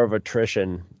a war of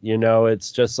attrition.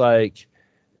 It's just like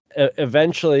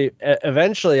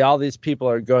eventually all these people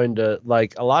are going to,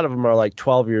 like, a lot of them are like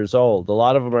 12 years old. A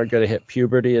lot of them are going to hit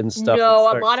puberty and stuff.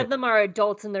 No, a lot of them are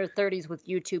adults in their 30s with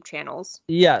YouTube channels.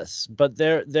 Yes, but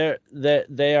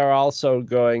they are also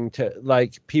going to,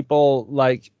 like, people,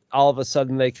 like, all of a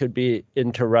sudden they could be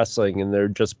into wrestling and they're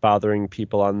just bothering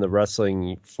people on the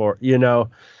wrestling for,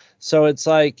 so it's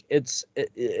like, it's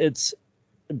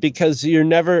because you're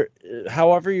never,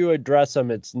 however you address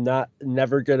them, it's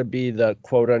never going to be the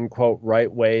quote unquote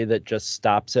right way that just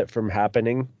stops it from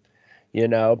happening,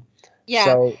 Yeah.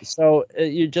 So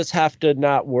you just have to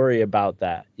not worry about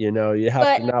that. You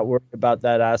have to not worry about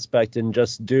that aspect and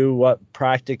just do what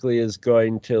practically is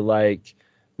going to, like,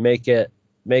 make it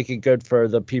good for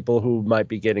the people who might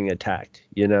be getting attacked,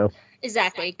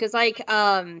 Exactly, because, like,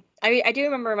 I do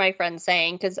remember my friend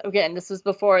saying, because, again, this was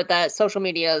before the social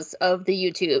medias of the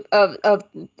YouTube,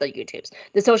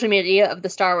 the social media of the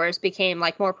Star Wars became,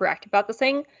 like, more proactive about this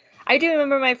thing. I do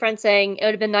remember my friend saying it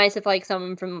would have been nice if, like,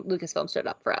 someone from Lucasfilm stood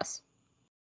up for us.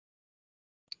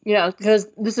 Because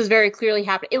this is very clearly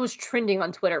happening. It was trending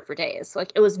on Twitter for days.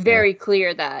 Like, it was very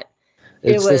clear that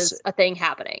it was a thing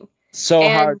happening.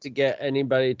 Hard to get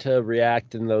anybody to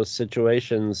react in those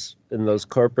situations, in those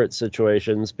corporate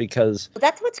situations, because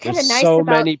that's what's kind of nice so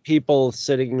about... many people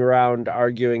sitting around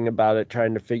arguing about it,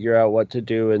 trying to figure out what to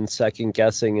do and second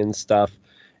guessing and stuff.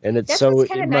 And it's so much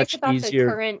nice about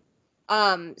easier.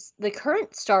 The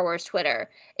current Star Wars Twitter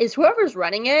is whoever's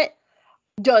running it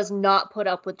does not put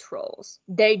up with trolls.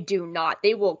 They do not.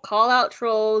 They will call out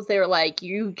trolls. They're like,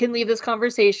 you can leave this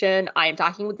conversation. I am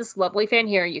talking with this lovely fan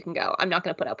here. You can go. I'm not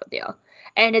going to put up with you.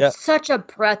 And it's such a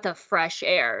breath of fresh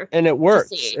air. And it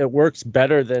works. It works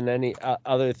better than any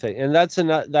other thing. And that's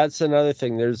another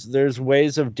thing. There's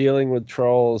ways of dealing with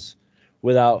trolls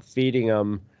without feeding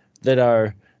them that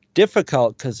are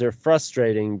difficult because they're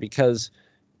frustrating, because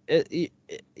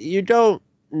you're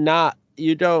not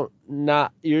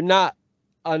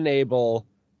unable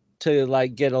to,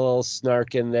 like, get a little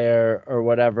snark in there or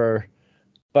whatever,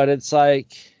 but it's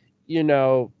like,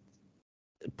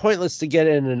 pointless to get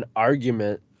in an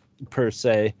argument per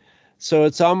se. So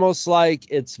it's almost like,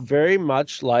 it's very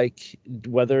much like,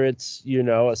 whether it's, a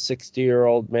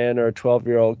 60-year-old man or a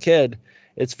 12-year-old kid,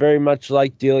 it's very much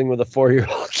like dealing with a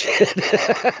 4-year-old kid.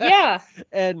 Yeah.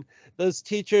 And those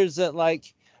teachers that,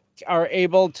 like, are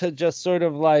able to just sort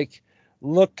of, like,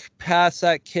 look past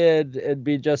that kid and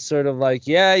be just sort of like,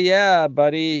 yeah,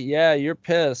 buddy, yeah, you're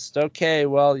pissed. Okay,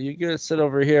 well, you're gonna sit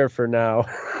over here for now.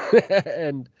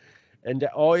 and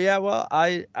oh yeah, well,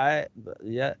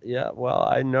 well,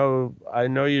 I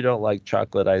know you don't like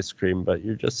chocolate ice cream, but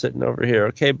you're just sitting over here.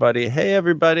 Okay, buddy. Hey,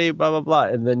 everybody, blah blah blah,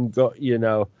 and then go.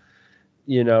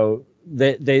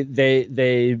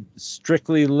 They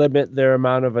strictly limit their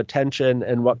amount of attention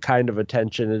and what kind of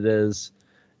attention it is,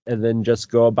 and then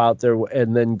just go about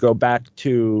and then go back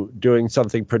to doing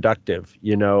something productive,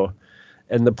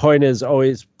 And the point is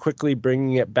always quickly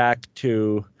bringing it back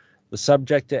to the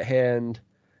subject at hand,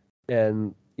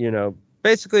 and,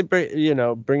 basically,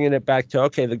 bringing it back to,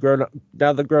 okay, the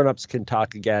grown-ups can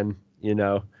talk again,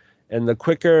 and the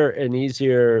quicker and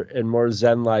easier and more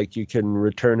Zen-like you can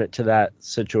return it to that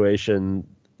situation,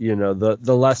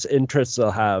 the less interest they'll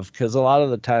have, because a lot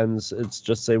of the times it's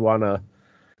just they want to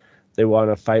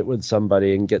fight with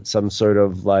somebody and get some sort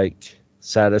of, like,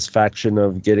 satisfaction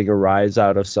of getting a rise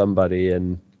out of somebody,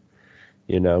 and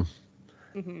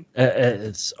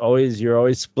it's always, you're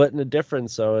always splitting a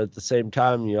difference. So at the same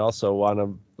time, you also want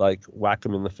to, like, whack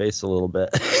them in the face a little bit.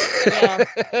 Yeah.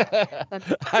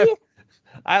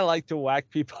 I like to whack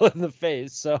people in the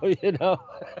face, so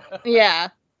Yeah.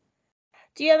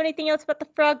 Do you have anything else about the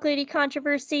Frog Lady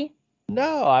controversy?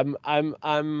 No, I'm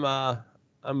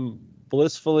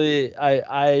blissfully,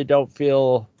 I don't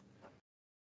feel,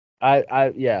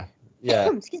 yeah.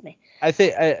 Excuse me. I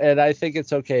think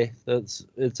it's okay.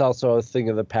 It's also a thing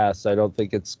of the past. I don't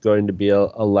think it's going to be a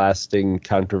lasting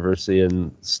controversy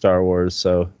in Star Wars.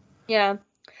 So yeah.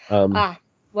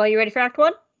 Well, you ready for Act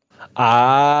 1?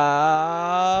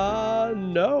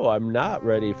 No, I'm not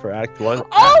ready for Act 1.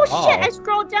 Oh shit! I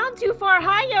scrolled down too far.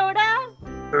 Hi, Yoda.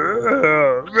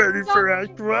 Ready for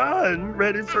Act 1.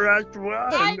 Ready for Act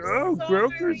 1. Oh,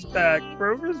 Groker's back.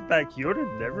 Groker's back.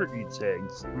 Yoda never eats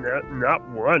eggs. Not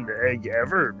one egg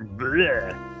ever.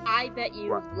 Blech. I bet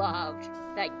you loved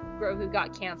that Grogu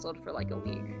got canceled for like a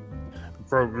week.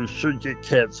 Grogu should get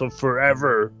canceled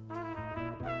forever.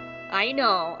 I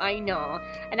know.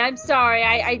 And I'm sorry,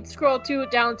 I scrolled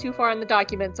down too far in the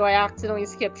document, so I accidentally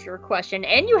skipped your question.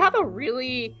 And you have a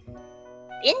really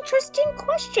interesting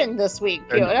question this week,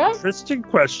 Yoda. An interesting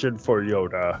question for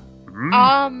Yoda.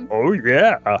 Oh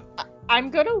yeah. I'm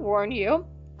gonna warn you,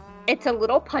 it's a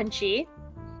little punchy.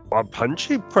 A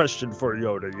punchy question for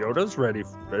Yoda. Yoda's ready.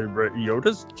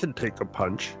 Yoda can take a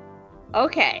punch.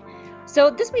 Okay. So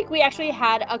this week we actually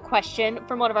had a question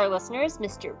from one of our listeners,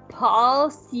 Mr. Paul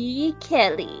C.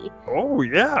 Kelly. Oh,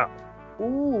 yeah.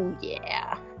 Ooh,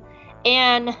 yeah.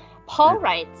 And Paul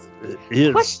writes...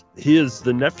 He is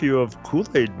the nephew of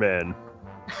Kool-Aid Man.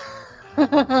 Really?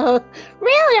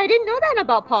 I didn't know that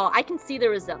about Paul. I can see the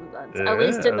resemblance, at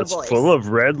least in the voice. Full of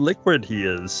red liquid he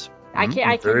is. I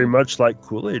can very much like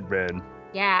Kool-Aid Man.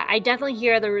 Yeah, I definitely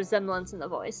hear the resemblance in the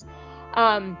voice.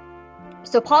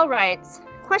 So Paul writes...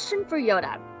 Question for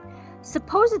Yoda.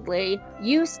 Supposedly,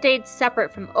 you stayed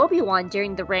separate from Obi-Wan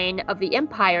during the reign of the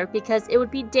Empire because it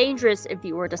would be dangerous if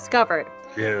you were discovered.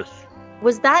 Yes.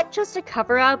 Was that just a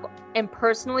cover-up, and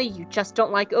personally you just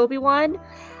don't like Obi-Wan?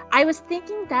 I was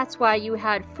thinking that's why you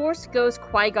had Force Ghost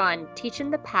Qui-Gon teach him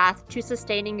the path to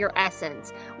sustaining your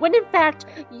essence, when in fact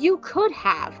you could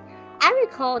have. I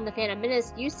recall in The Phantom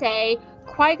Menace you say,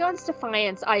 Qui-Gon's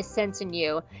defiance I sense in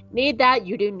you. Need that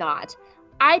you do not.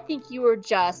 I think you were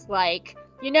just like,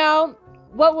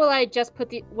 what would just put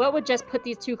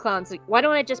these two clowns? Why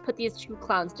don't I just put these two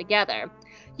clowns together?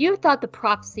 You thought the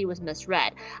prophecy was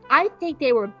misread. I think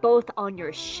they were both on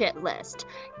your shit list.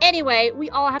 Anyway,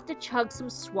 we all have to chug some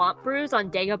swamp brews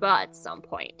on Dagobah at some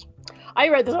point. I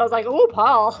read this and I was like, ooh,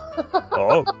 Paul.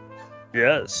 Oh,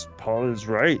 yes, Paul is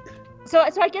right. So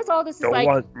I guess all this is Don't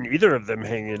want neither of them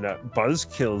hanging out.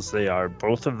 Buzzkills they are,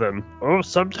 both of them. Oh,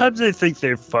 sometimes they think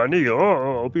they're funny.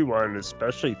 Oh, Obi-Wan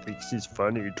especially thinks he's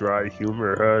funny. Dry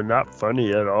humor. Not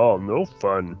funny at all. No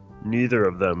fun. Neither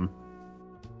of them.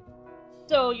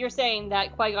 So you're saying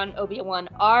that Qui-Gon and Obi-Wan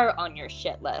are on your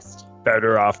shit list?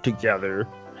 Better off together,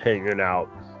 hanging out.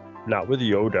 Not with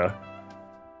Yoda.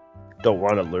 Don't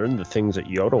want to learn the things that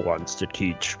Yoda wants to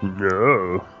teach.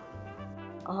 No.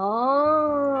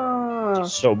 Oh.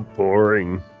 So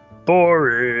boring.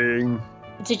 Boring.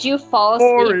 Did you fall asleep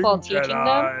boring while teaching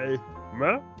Jedi. them?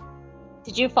 Huh?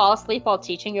 Did you fall asleep while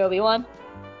teaching Obi-Wan?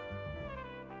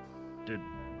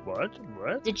 What?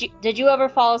 What? Did you ever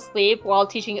fall asleep while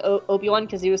teaching Obi-Wan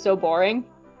because he was so boring?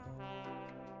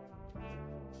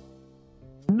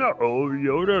 No,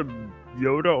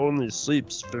 Yoda only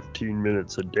sleeps 15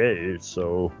 minutes a day,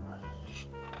 so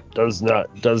does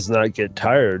not get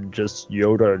tired. Just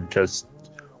Yoda just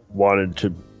wanted to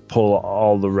pull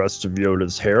all the rest of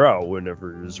Yoda's hair out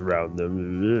whenever he was around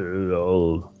them.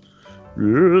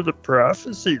 The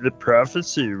prophecy. Oh,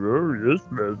 yes,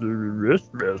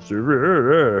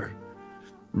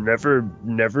 master.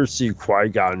 Never see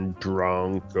Qui-Gon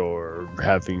drunk or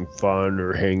having fun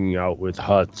or hanging out with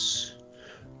Hutts.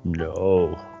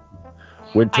 No.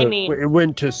 Went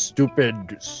to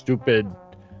stupid,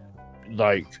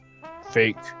 like,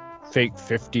 fake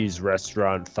 50s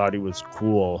restaurant, thought he was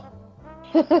cool.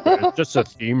 It's just a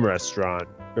theme restaurant.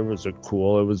 It was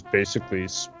basically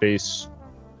space.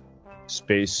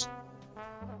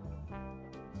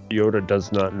 Yoda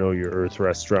does not know your Earth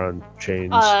restaurant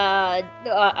chains.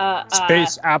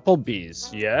 Space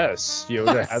Applebee's, yes.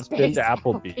 Yoda has been to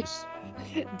Applebee's.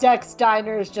 Dex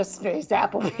Diner is just Space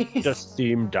Applebee's. Just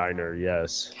theme diner,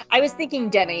 yes. I was thinking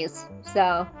Denny's,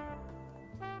 so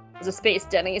it was a Space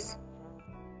Denny's.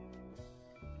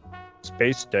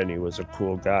 Space Denny was a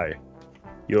cool guy.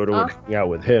 Yoda would hang out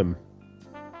with him.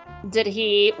 Did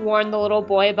he warn the little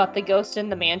boy about the ghost in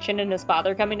the mansion and his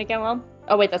father coming to kill him?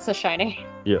 Oh wait, that's The Shining.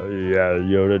 Yeah,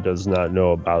 Yoda does not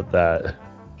know about that.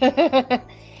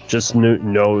 Just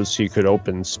knows he could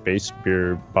open space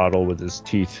beer bottle with his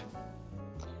teeth.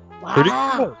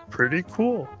 Wow. Pretty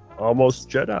cool. Almost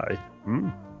Jedi.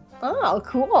 Oh,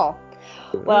 cool.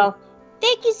 Well,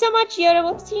 thank you so much, Yoda.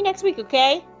 We'll see you next week,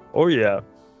 okay? Oh, yeah.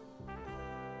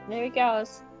 There he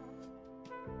goes.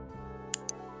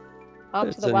 Up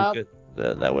to the wild.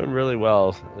 That went really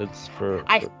well. It's for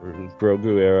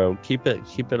Grogu arrow. Keep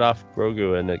it off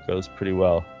Grogu, and it goes pretty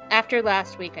well. After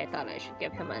last week, I thought I should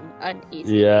give him an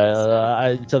easy.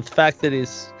 Yeah, the fact that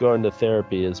he's going to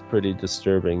therapy is pretty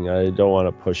disturbing. I don't want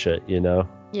to push it,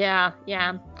 Yeah.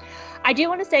 I do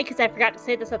want to say, because I forgot to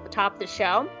say this at the top of the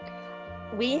show,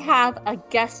 we have a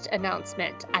guest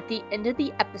announcement at the end of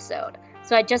the episode.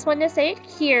 So I just wanted to say it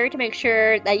here to make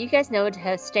sure that you guys know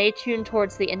to stay tuned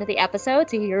towards the end of the episode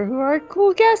to hear who our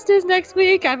cool guest is next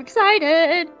week. I'm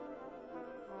excited.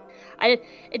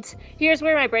 Here's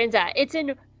where my brain's at. It's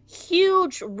in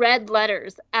huge red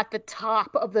letters at the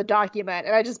top of the document,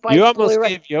 and I just You almost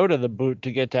gave Yoda the boot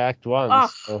to get to Act 1. Oh,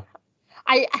 so.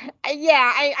 I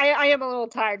am a little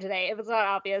tired today. If it's not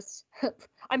obvious,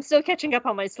 I'm still catching up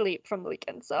on my sleep from the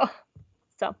weekend. So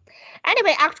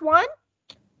anyway, Act 1.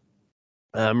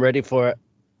 I'm ready for it.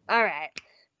 All right.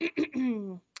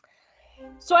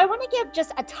 So I want to give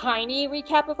just a tiny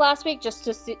recap of last week, just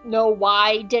to know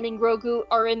why Din and Grogu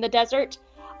are in the desert.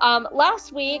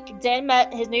 Last week, Din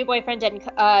met his new boyfriend, Din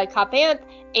Cobb Vanth,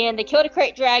 and they killed a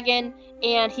crate dragon,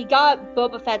 and he got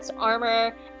Boba Fett's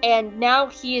armor, and now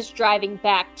he is driving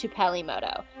back to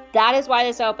Pelimoto. That is why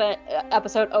this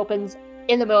episode opens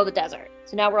in the middle of the desert.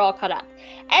 So now we're all caught up.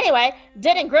 Anyway,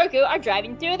 Din and Grogu are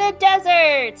driving through the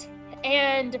desert,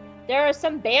 and there are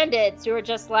some bandits who are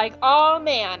just like, oh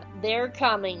man, they're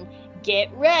coming.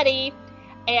 Get ready.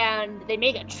 And they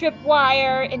make a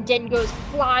tripwire, and Din goes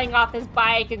flying off his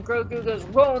bike, and Grogu goes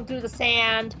rolling through the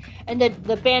sand, and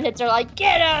the bandits are like,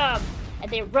 get him! And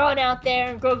they run out there,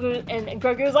 and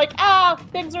Grogu's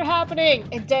like, things are happening!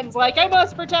 And Din's like, I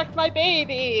must protect my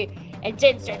baby! And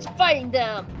Din starts fighting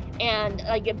them, and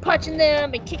like punching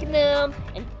them, and kicking them,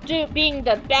 and being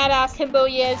the badass himbo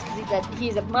he is, because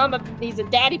he's a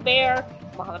daddy bear,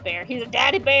 he's a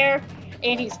daddy bear,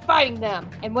 and he's fighting them.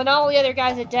 And when all the other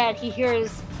guys are dead, he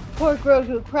hears poor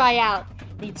Grogu cry out.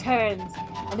 And he turns,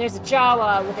 and there's a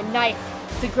Jawa with a knife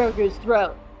to Grogu's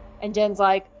throat. And Din's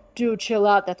like, dude, chill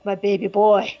out, that's my baby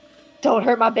boy. Don't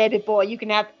hurt my baby boy. You can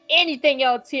have anything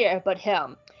else here but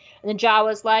him. And then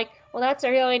Jawa's like, well, that's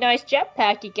a really nice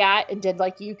jetpack you got. And Din's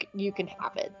like, you can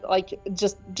have it. Like,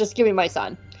 just give me my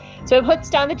son. So he puts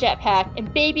down the jetpack,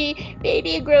 and baby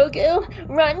Grogu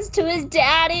runs to his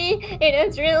daddy, and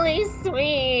it's really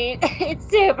sweet. It's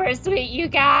super sweet, you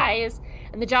guys.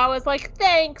 And the Jawa's like,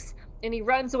 thanks. And he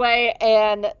runs away,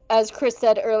 and as Chris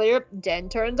said earlier, Din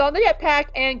turns on the jetpack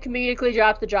and comedically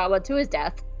drops the Jawa to his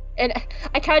death. And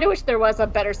I kind of wish there was a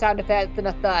better sound effect than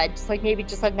a thud. Just like maybe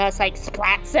just like nice like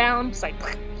splat sound. Just like,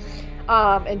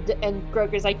 and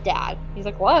Grogu's like, Dad. He's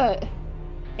like, what?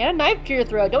 You had a knife to your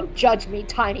throat. Don't judge me,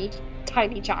 tiny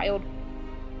child.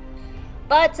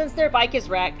 But since their bike is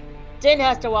wrecked, Din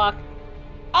has to walk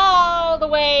all the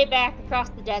way back across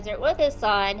the desert with his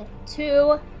son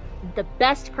to the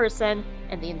best person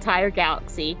in the entire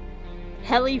galaxy,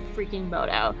 Peli freaking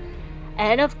Moto.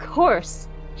 And of course,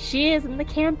 she is in the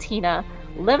cantina,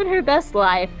 living her best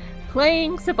life,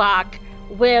 playing sabacc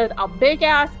with a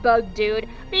big-ass bug dude,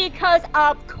 because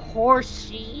of course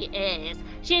she is.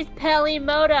 She's Peli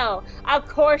Moto. Of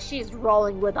course she's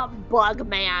rolling with a bug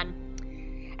man.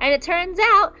 And it turns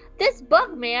out, this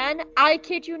bug man, I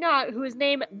kid you not, who is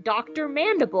named Dr.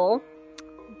 Mandible,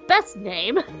 best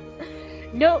name,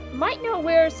 might know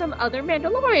where some other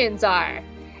Mandalorians are.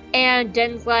 And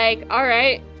Din's like,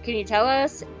 alright, can you tell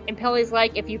us? And Peli's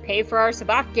like, if you pay for our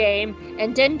sabacc game.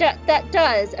 And Din that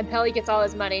does, and Peli gets all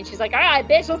his money. And she's like, alright,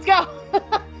 bitch, let's go.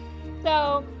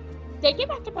 So they get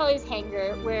back to Peli's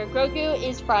hangar, where Grogu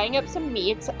is frying up some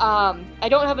meat. I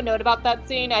don't have a note about that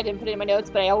scene. I didn't put it in my notes,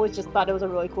 but I always just thought it was a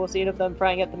really cool scene of them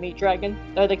frying up the meat dragon,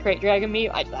 or the crate dragon meat.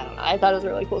 I don't know. I thought it was a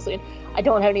really cool scene. I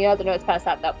don't have any other notes past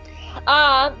that, though.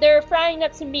 They're frying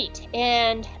up some meat,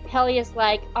 and Peli is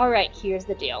like, alright, here's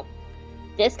the deal.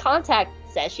 This contact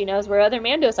says she knows where other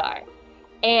Mandos are,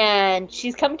 and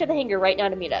she's coming to the hangar right now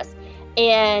to meet us.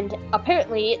 And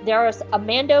apparently there's a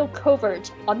Mando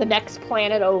covert on the next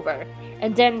planet over.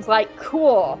 And Din's like,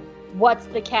 cool, what's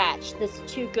the catch? This is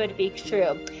too good to be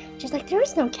true. She's like,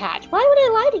 there's no catch. Why would I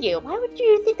lie to you? Why would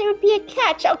you think there would be a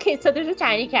catch? Okay, so there's a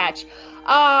tiny catch.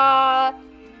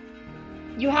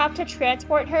 You have to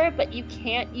transport her, but you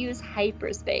can't use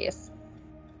hyperspace.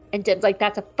 And Din's like,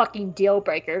 that's a fucking deal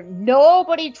breaker.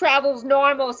 Nobody travels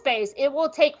normal space. It will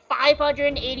take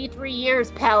 583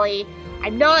 years, Peli.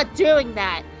 I'm not doing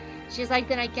that. She's like,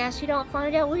 then I guess you don't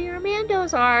find out where your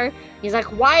Mandos are. He's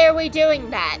like, why are we doing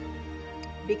that?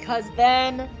 Because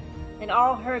then, in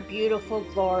all her beautiful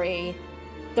glory,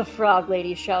 the Frog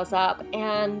Lady shows up.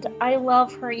 And I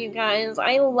love her, you guys.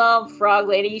 I love Frog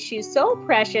Lady. She's so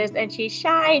precious, and she's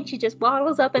shy, and she just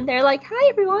waddles up in there like, hi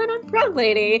everyone, I'm Frog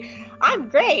Lady. I'm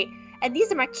great, and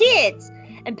these are my kids.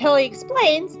 And Peli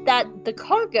explains that the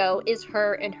cargo is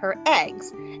her and her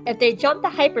eggs. If they jump to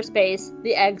hyperspace,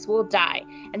 the eggs will die.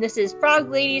 And this is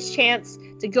Frog Lady's chance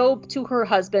to go to her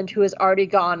husband, who has already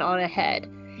gone on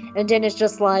ahead. And Din is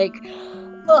just like,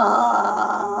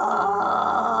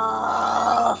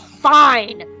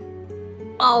 fine,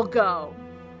 I'll go.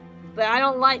 But I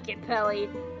don't like it, Peli.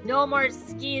 No more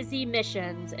skeezy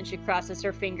missions. And she crosses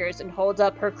her fingers and holds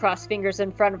up her crossed fingers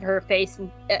in front of her face,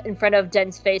 in front of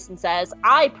Den's face, and says,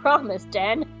 I promise,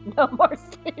 Den. No more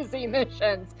sleazy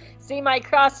missions. See my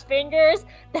crossed fingers?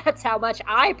 That's how much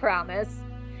I promise.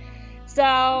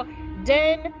 So,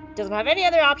 Din doesn't have any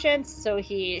other options, so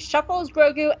he shuffles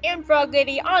Grogu and Frog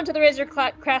Lady onto the Razor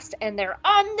Crest, and they're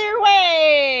on their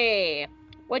way!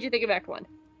 What'd you think of Act 1?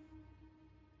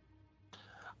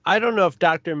 I don't know if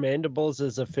Dr. Mandibles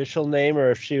is official name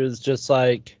or if she was just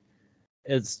like,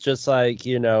 it's just like,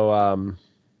 you know,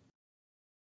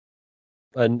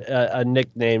 a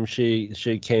nickname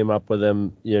she came up with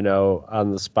him, you know,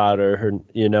 on the spot, or her,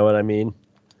 you know what I mean?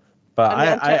 But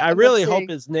I really hope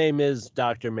his name is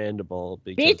Dr. Mandible.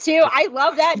 Because me too. I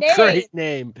love that name. Great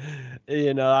name.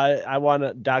 You know, I want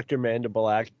a Dr. Mandible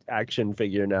action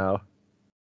figure now.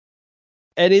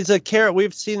 And he's a carrot.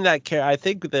 We've seen that carrot. I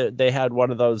think that they had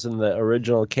one of those in the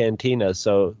original Cantina.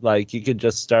 So, like, you could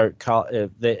just start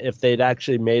if they'd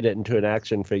actually made it into an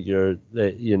action figure.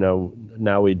 That, you know,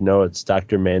 now we'd know it's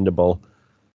Dr. Mandible.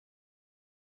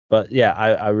 But yeah,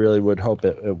 I really would hope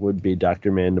it would be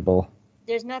Dr. Mandible.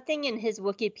 There's nothing in his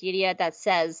Wikipedia that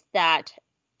says that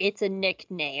it's a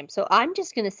nickname. So I'm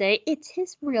just going to say it's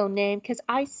his real name because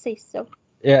I say so.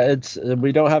 Yeah,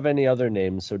 we don't have any other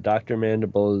names, so Dr.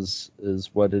 Mandible is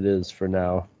what it is for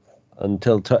now,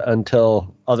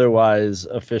 until otherwise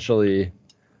officially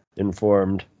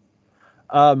informed.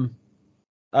 All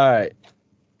right.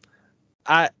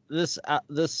 This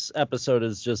episode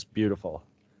is just beautiful.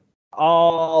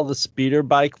 All the speeder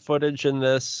bike footage in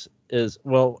this is,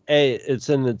 well, it's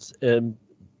in its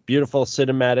beautiful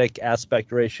cinematic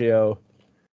aspect ratio.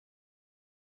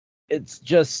 It's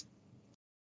just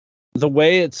the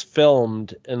way it's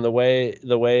filmed and the way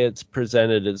it's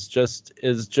presented is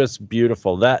just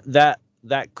beautiful. That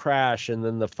crash and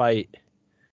then the fight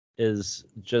is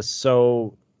just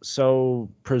so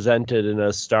presented in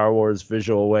a Star Wars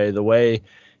visual way. The way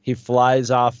he flies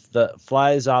off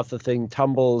the thing,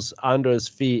 tumbles onto his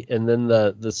feet, and then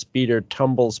the speeder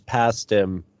tumbles past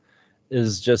him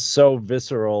is just so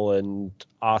visceral and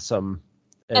awesome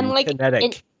and like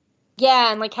kinetic.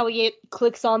 Yeah, and like how he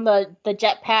clicks on the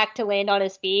jetpack to land on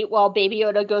his feet while Baby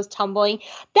Yoda goes tumbling.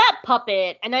 That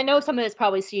puppet, and I know some of it's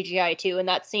probably CGI too in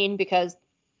that scene because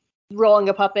rolling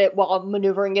a puppet while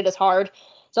maneuvering it is hard.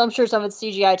 So I'm sure some of it's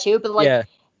CGI too, but like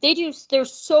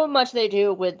there's so much they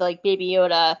do with like Baby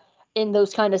Yoda in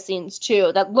those kind of scenes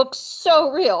too that looks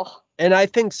so real. And I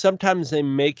think sometimes they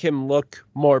make him look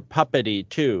more puppety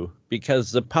too,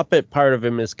 because the puppet part of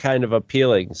him is kind of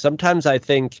appealing. Sometimes I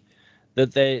think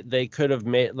that they could have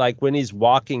made, like when he's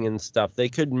walking and stuff, they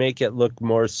could make it look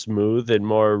more smooth and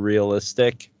more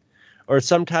realistic. Or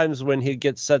sometimes when he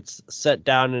gets set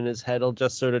down and his head will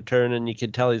just sort of turn and you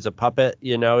can tell he's a puppet,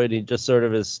 you know, and he just sort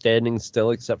of is standing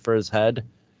still except for his head,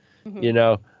 you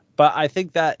know. But I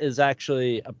think that is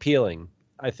actually appealing.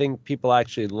 I think people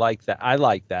actually like that. I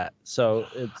like that. So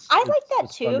I like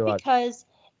that too, because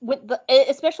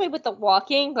especially with the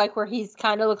walking, like where he's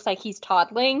kind of looks like he's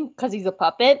toddling because he's a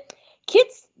puppet.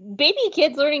 Baby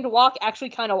kids learning to walk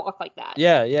actually kind of walk like that.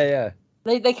 Yeah.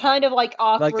 They kind of like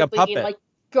awkwardly like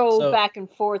go back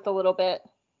and forth a little bit.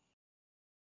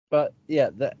 But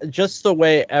yeah, just the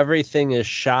way everything is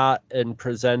shot and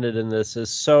presented in this is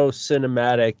so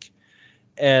cinematic.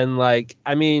 And like,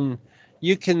 I mean,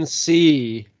 you can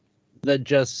see the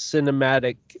just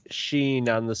cinematic sheen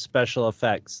on the special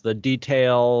effects, the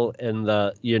detail and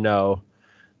the, you know,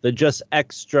 the just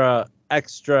extra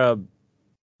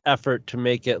effort to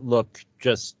make it look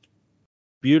just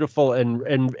beautiful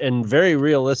and very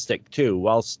realistic too,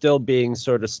 while still being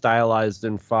sort of stylized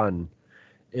and fun.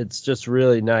 It's just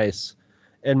really nice.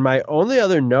 And my only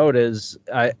other note is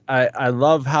I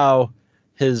love how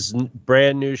his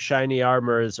brand new shiny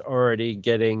armor is already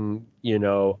getting, you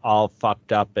know, all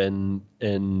fucked up and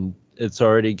it's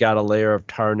already got a layer of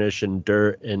tarnish and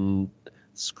dirt and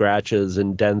scratches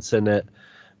and dents in it.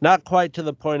 Not quite to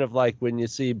the point of like when you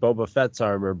see Boba Fett's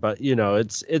armor, but you know,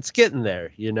 it's getting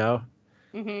there, you know.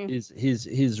 Mm-hmm.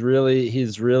 He's really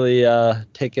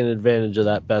taking advantage of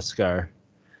that Beskar.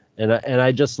 And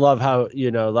I just love how,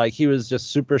 you know, like he was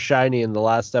just super shiny in the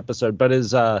last episode, but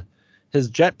his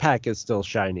jetpack is still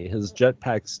shiny. His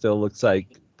jetpack still looks like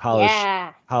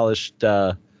polished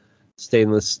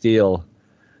stainless steel.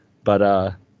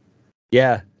 But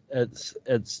yeah,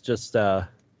 it's just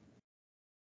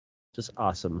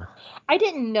awesome. I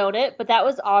didn't note it, but that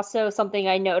was also something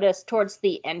I noticed towards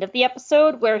the end of the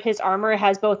episode where his armor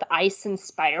has both ice and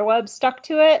spiderweb stuck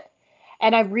to it.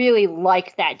 And I really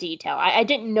liked that detail. I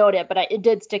didn't note it, but it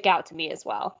did stick out to me as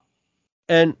well.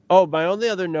 And, my only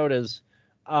other note is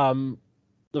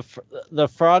the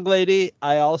frog lady,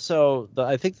 I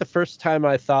think the first time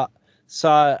I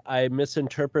saw it, I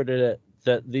misinterpreted it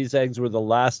that these eggs were the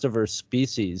last of her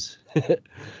species.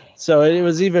 So it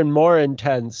was even more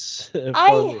intense for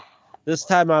me. This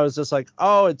time I was just like,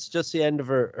 oh, it's just the end of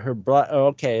her blood. Oh,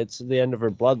 okay, it's the end of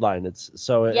her bloodline. It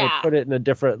put it in a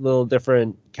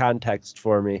different context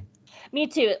for me. Me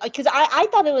too, because I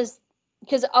thought it was,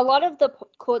 because a lot of the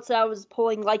quotes that I was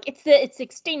pulling, like, it's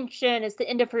extinction, it's the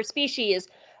end of her species.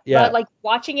 Yeah. But like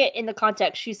watching it in the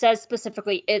context, she says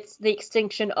specifically it's the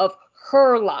extinction of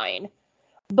her line.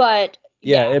 But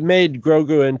yeah, it made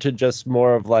Grogu into just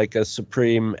more of like a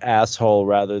supreme asshole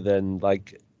rather than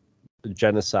like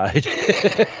genocide.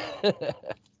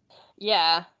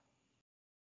 Yeah.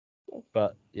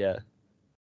 But yeah.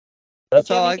 That's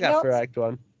Do you all have I anything got for else? Act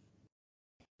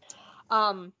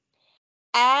 1.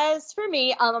 As for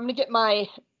me, I'm gonna get my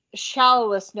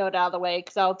shallowest note out of the way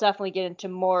because I'll definitely get into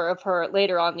more of her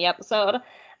later on in the episode.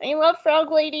 I love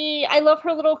Frog Lady. I love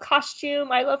her little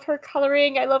costume. I love her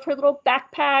coloring. I love her little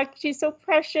backpack. She's so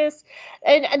precious,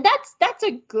 and that's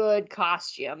a good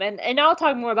costume. And I'll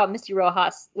talk more about Misty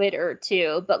Rojas later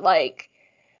too. But like,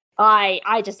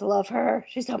 I just love her.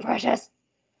 She's so precious.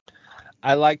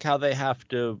 I like how they have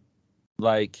to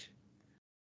like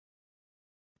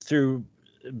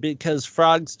because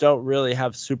frogs don't really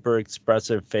have super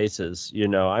expressive faces, you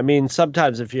know. I mean,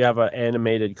 sometimes if you have an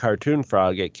animated cartoon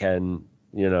frog, it can,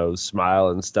 you know, smile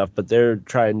and stuff, but they're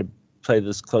trying to play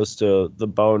this close to the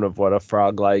bone of what a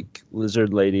frog-like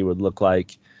lizard lady would look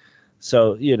like.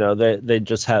 So, you know, they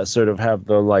just have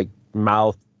the like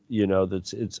mouth, you know,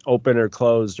 it's open or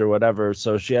closed or whatever.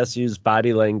 So she has to use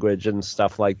body language and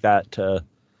stuff like that to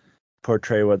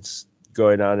portray what's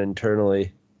going on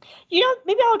internally. You know,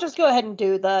 maybe I'll just go ahead and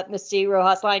do the Misty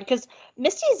Rojas line, because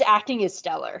Misty's acting is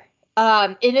stellar.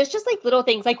 And it's just like little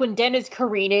things, like when Den is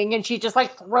careening and she just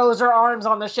like throws her arms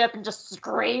on the ship and just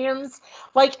screams.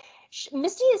 Like,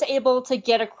 Misty is able to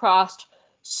get across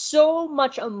so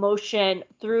much emotion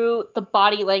through the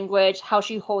body language, how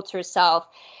she holds herself.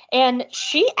 And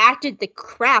she acted the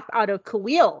crap out of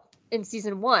Kawil in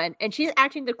season 1, and she's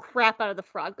acting the crap out of the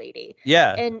Frog Lady.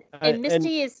 Yeah. And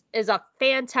Misty is a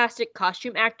fantastic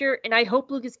costume actor, and I hope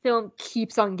Lucasfilm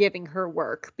keeps on giving her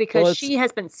work, because she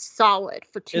has been solid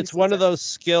for 2 seasons. It's one of those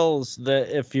skills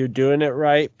that if you're doing it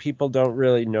right, people don't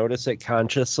really notice it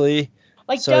consciously.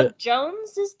 Like Doug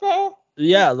Jones is the...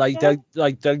 Yeah, like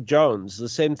Doug Jones, the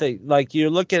same thing. Like, you're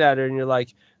looking at her and you're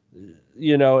like,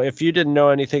 you know, if you didn't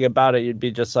know anything about it, you'd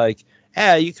be just like,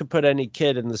 yeah, you could put any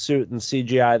kid in the suit and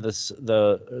CGI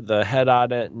the head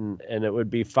on it, and it would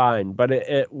be fine. But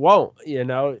it won't, you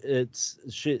know.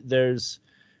 There's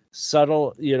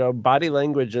subtle, you know, body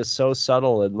language is so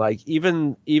subtle, and like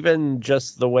even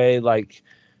just the way like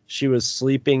she was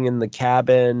sleeping in the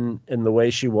cabin and the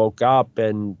way she woke up,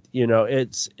 and you know,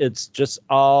 it's just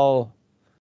all.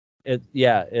 It's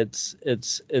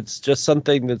just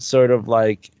something that's sort of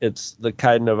like, it's the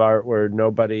kind of art where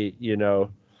nobody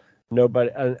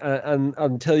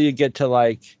until you get to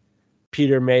like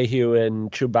Peter Mayhew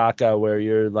and Chewbacca, where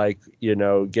you're like, you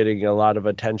know, getting a lot of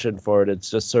attention for it.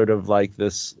 It's just sort of like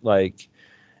this, like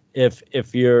if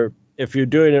you're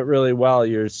doing it really well,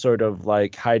 you're sort of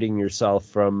like hiding yourself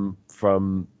from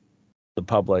the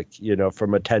public, you know,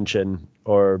 from attention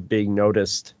or being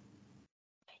noticed.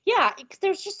 Yeah, because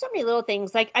there's just so many little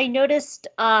things. Like, I noticed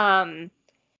her,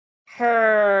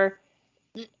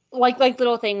 like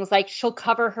little things, like she'll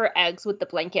cover her eggs with the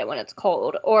blanket when it's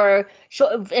cold, or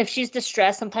if she's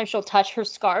distressed, sometimes she'll touch her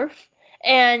scarf,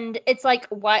 and it's like,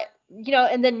 what, you know,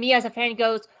 and then me as a fan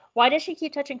goes, why does she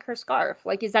keep touching her scarf?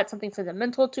 Like, is that something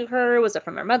sentimental to her? Was it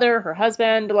from her mother, her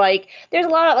husband? Like, there's a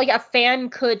lot of, like, a fan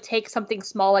could take something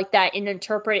small like that and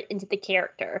interpret it into the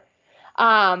character.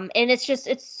 And it's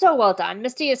so well done.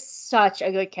 Misty is such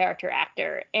a good character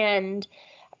actor, and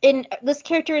this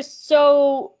character is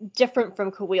so different from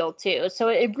Kawil too. So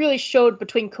it really showed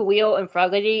between Kawil and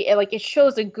Frog Lady. It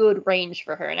shows a good range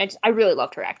for her, and I really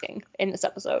loved her acting in this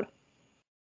episode.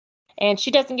 And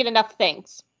she doesn't get enough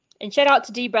thanks. And shout out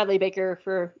to D. Bradley Baker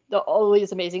for all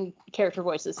these amazing character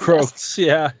voices. Croaks,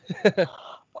 yeah.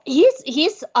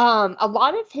 he's a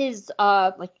lot of his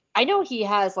I know he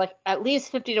has like at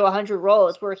least 50 to 100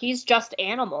 roles where he's just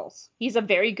animals. He's a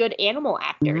very good animal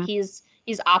actor. Mm-hmm. He's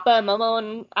Appa and Momo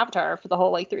and Avatar for the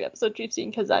whole 3 episodes you've seen,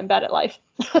 because I'm bad at life.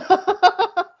 So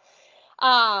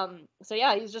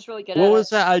yeah, he's just really good at it. What was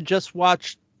that? I just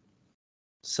watched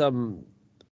some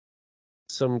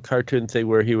cartoon thing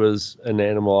where he was an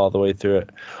animal all the way through it.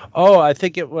 Oh, I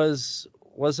think it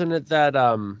wasn't it that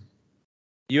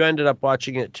you ended up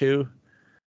watching it too?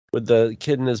 With the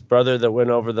kid and his brother that went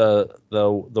over the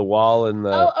wall and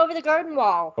the over the garden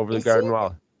wall. Over the garden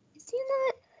wall. You seen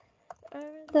that?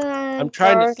 I'm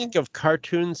trying to think of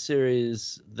cartoon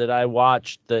series that I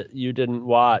watched that you didn't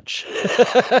watch.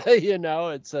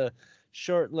 It's a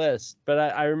short list, but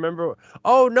I remember.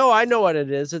 Oh no, I know what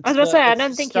it is. It's I was gonna say, I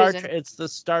don't think it's the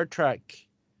Star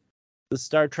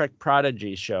Trek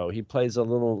Prodigy show. He plays a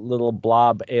little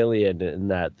blob alien in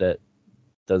that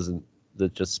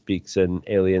just speaks in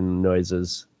alien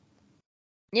noises.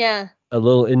 Yeah. A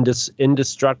little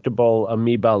indestructible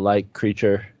amoeba-like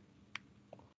creature.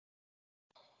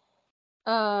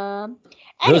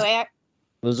 Anyway,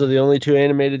 those are the only two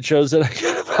animated shows that I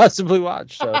could possibly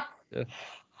watch. So, yeah.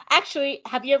 Actually,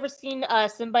 have you ever seen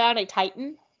Symbiotic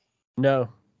Titan? No.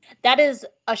 That is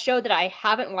a show that I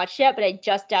haven't watched yet, but I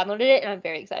just downloaded it, and I'm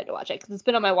very excited to watch it because it's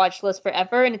been on my watch list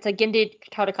forever, and it's a Genndy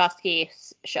Tartakovsky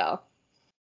show.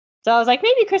 So I was like,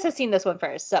 maybe Chris has seen this one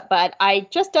first, but I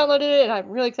just downloaded it, and I'm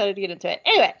really excited to get into it.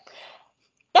 Anyway,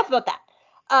 that's about that.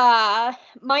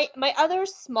 My other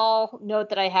small note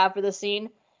that I have for the scene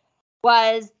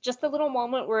was just the little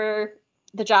moment where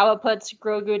the Jawa puts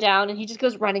Grogu down, and he just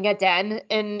goes running at Den,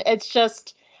 and it's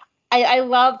just... I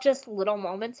love just little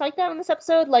moments like that in this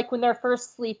episode. Like when they're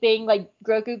first sleeping, like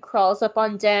Grogu crawls up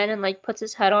on Den and like puts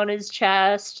his head on his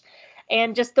chest.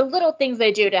 And just the little things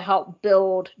they do to help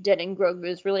build Den and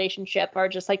Grogu's relationship are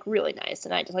just like really nice.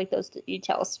 And I just like those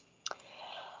details.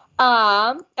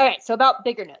 All right, so about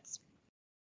bigger notes.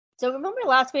 So remember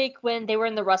last week when they were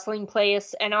in the wrestling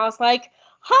place and I was like,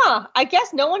 I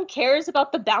guess no one cares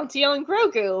about the bounty on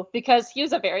Grogu because he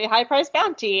was a very high-priced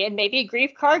bounty, and maybe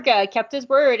Greef Karga kept his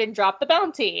word and dropped the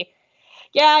bounty.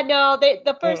 Yeah, no,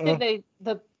 the first thing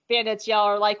the bandits yell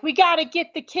are like, we gotta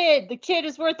get the kid. The kid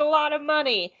is worth a lot of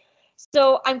money.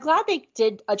 So I'm glad they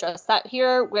did address that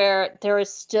here, where there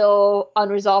is still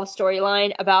unresolved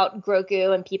storyline about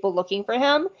Grogu and people looking for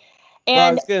him. And well,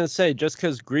 I was gonna say, just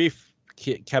because Greef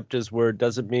kept his word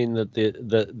doesn't mean that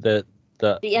the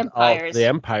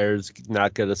Empire's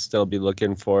not going to still be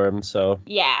looking for him. So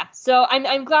yeah, so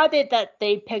I'm glad that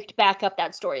they picked back up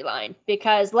that storyline,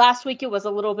 because last week it was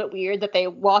a little bit weird that they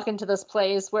walk into this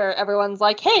place where everyone's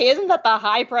like, hey, isn't that the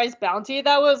high price bounty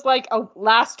that was like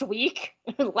last week?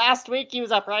 Last week he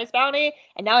was a price bounty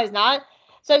and now he's not.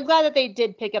 So I'm glad that they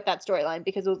did pick up that storyline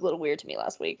because it was a little weird to me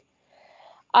last week.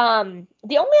 The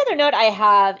only other note I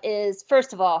have is,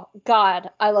 first of all,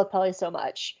 God, I love Peli so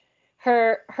much.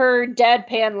 Her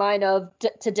deadpan line of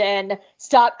to Den,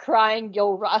 stop crying,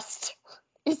 you'll rust,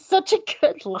 is such a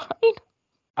good line.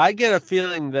 I get a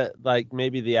feeling that like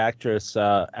maybe the actress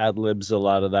ad-libs a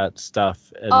lot of that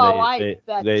stuff, and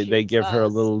they give her a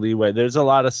little leeway. There's a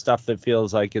lot of stuff that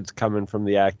feels like it's coming from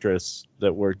the actress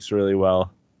that works really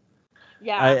well.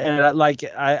 Yeah,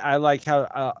 I like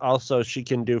how also she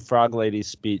can do Frog Lady's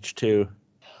speech too.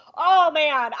 Oh,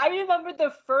 man, I remember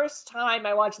the first time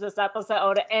I watched this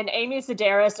episode and Amy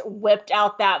Sedaris whipped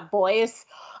out that voice.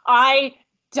 I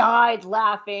died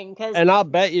laughing. And I'll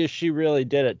bet you she really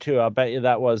did it, too. I'll bet you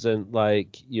that wasn't,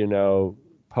 like,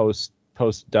 post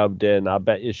dubbed in. I'll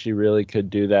bet you she really could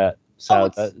do that. So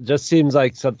that just seems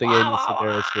like something Amy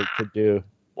Sedaris could do.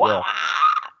 Wow. Yeah.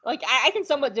 Like, I can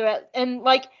somewhat do it. And,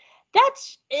 like,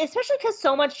 that's especially because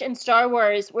so much in Star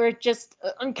Wars we're just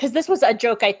because this was a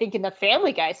joke I think in the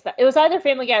Family Guy it was either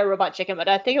Family Guy or Robot Chicken, but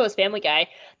I think it was Family Guy.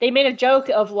 They made a joke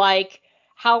of like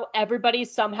how everybody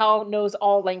somehow knows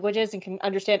all languages and can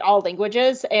understand all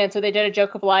languages, and so they did a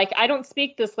joke of like, I don't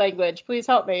speak this language, please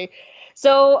help me.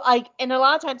 So like, and a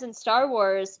lot of times in Star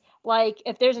Wars, like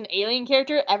if there's an alien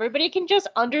character, everybody can just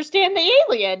understand the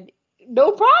alien,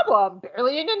 no problem,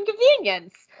 barely an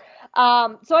inconvenience.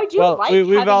 So I do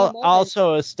we've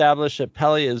also established that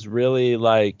Peli is really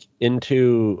like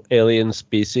into alien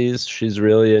species. She's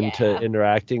really into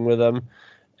interacting with them.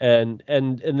 And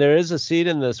there is a scene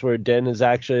in this where Den is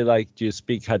actually like, do you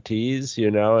speak Huttese,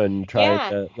 and trying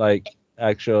to like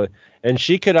actually, and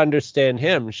she could understand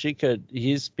him.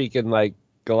 He's speaking like,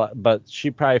 but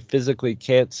she probably physically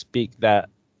can't speak that,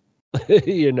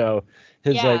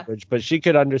 his language, but she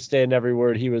could understand every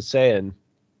word he was saying.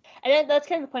 And then that's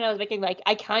kind of the point I was making. Like,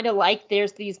 I kind of like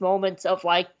there's these moments of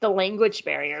like the language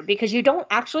barrier because you don't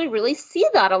actually really see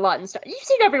that a lot in Star. You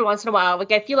see it every once in a while.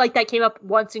 Like, I feel like that came up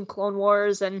once in Clone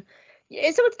Wars, and so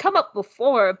it's come up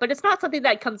before, but it's not something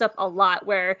that comes up a lot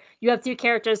where you have two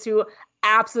characters who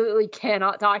absolutely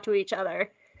cannot talk to each other.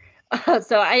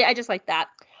 So I just like that.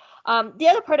 The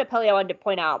other part of Peli I wanted to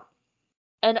point out,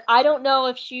 and I don't know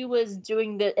if she was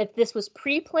if this was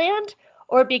pre-planned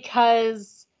or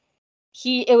because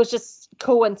it was just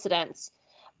coincidence,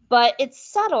 but it's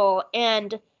subtle.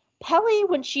 And Peli,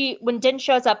 when Den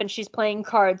shows up and she's playing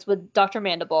cards with Dr.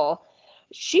 Mandible,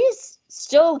 she's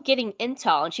still getting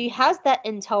intel, and she has that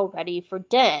intel ready for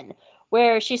Den.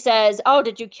 where she says, "Oh,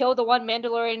 did you kill the one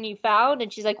Mandalorian you found?"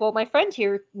 And she's like, "Well, my friend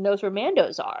here knows where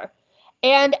Mandos are."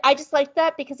 And I just like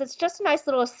that because it's just a nice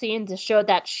little scene to show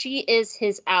that she is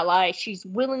his ally. She's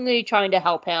willingly trying to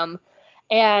help him.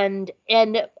 And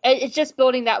it's just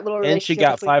building that little relationship. And she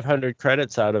got 500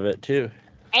 credits out of it, too.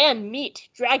 And meat.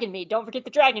 Dragon meat. Don't forget the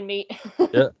dragon meat.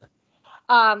 Yeah.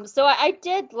 So I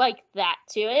did like that,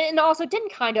 too. And also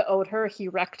didn't kind of owe her. He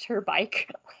wrecked her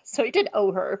bike. So he did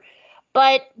owe her.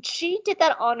 But she did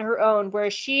that on her own,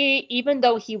 where she, even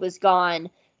though he was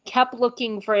gone, kept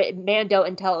looking for Mando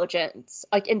intelligence,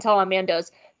 like intel on Mandos,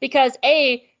 because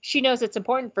A, she knows it's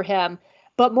important for him,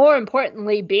 but more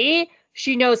importantly, B,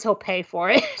 she knows he'll pay for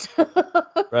it.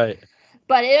 Right.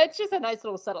 But it's just a nice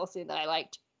little subtle scene that I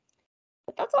liked.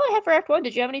 But that's all I have for Act 1.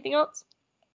 Did you have anything else?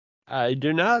 I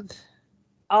do not.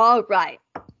 All right.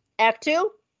 Act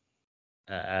 2?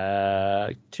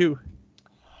 Act 2.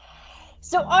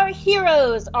 So our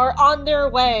heroes are on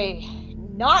their way.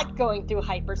 Not going through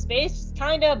hyperspace, just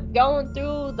kind of going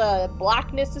through the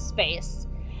blackness of space.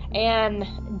 And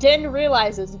Din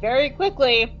realizes very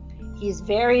quickly he's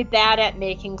very bad at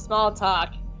making small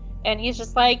talk. And he's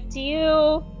just like, "Do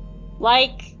you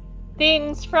like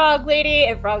things, Frog Lady?"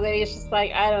 And Frog Lady is just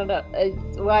like, "I don't know.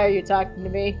 Why are you talking to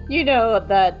me? You know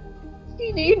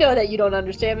that you don't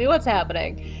understand me. What's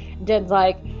happening?" Din's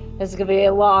like, "This is going to be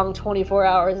a long 24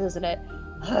 hours, isn't it?"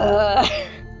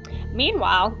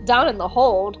 Meanwhile, down in the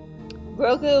hold,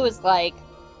 Grogu is like,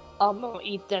 "I'm gonna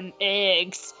eat them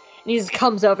eggs." And he just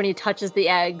comes over and he touches the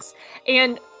eggs.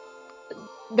 And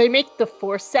they make the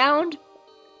Force sound.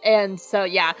 And so,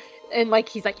 yeah. And like,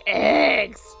 he's like,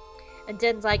 "Eggs." And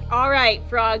Din's like, "All right,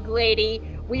 Frog Lady,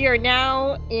 we are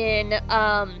now in,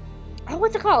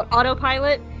 what's it called?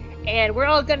 Autopilot. And we're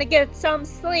all gonna get some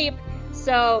sleep.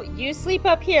 So you sleep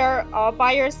up here all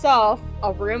by yourself,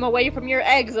 a room away from your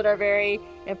eggs that are very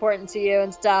important to you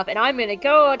and stuff, and I'm gonna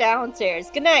go downstairs.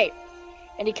 Good night."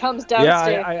 And he comes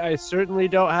downstairs. Yeah, I certainly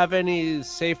don't have any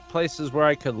safe places where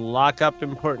I could lock up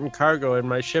important cargo in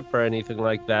my ship or anything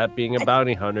like that, being a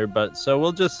bounty hunter, but so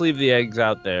we'll just leave the eggs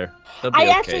out there. They'll be okay.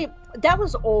 Actually, that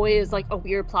was always like a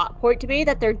weird plot point to me,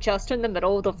 that they're just in the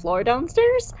middle of the floor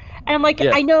downstairs. And I'm like,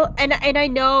 yeah. I know, and I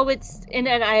know it's, and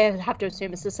I have to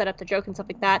assume it's to set up the joke and stuff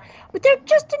like that, but they're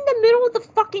just in the middle of the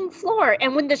fucking floor.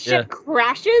 And when the ship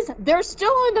crashes, they're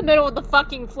still in the middle of the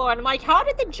fucking floor. And I'm like, how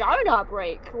did the jar not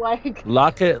break? Like,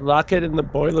 lock it in the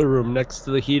boiler room next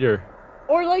to the heater.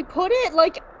 Or, like, put it,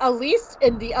 like, at least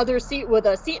in the other seat with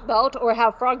a seatbelt, or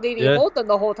have Frog Lady hold them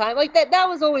the whole time. Like, that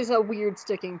was always a weird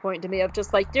sticking point to me, of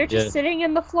just, like, they're just sitting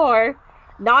in the floor,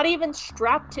 not even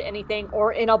strapped to anything,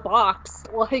 or in a box.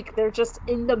 Like, they're just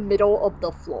in the middle of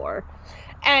the floor.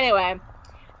 Anyway,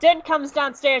 Din comes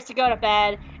downstairs to go to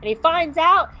bed, and he finds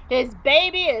out his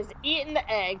baby is eating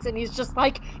the eggs, and he's just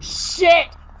like, "Shit!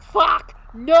 Fuck!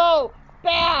 No!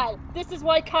 Bad! This is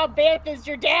why Cobb Vanth is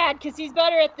your dad, because he's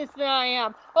better at this than I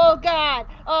am. Oh God!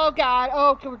 Oh God! Oh,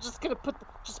 okay, we're just gonna put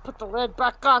the lid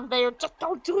back on there. Just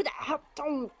don't do that.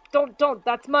 Don't.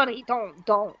 That's money. Don't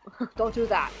do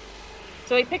that."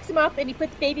 So he picks him up and he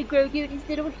puts baby Grogu in his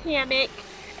little hammock,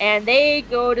 and they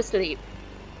go to sleep.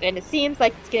 And it seems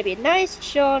like it's gonna be a nice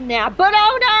chill nap. But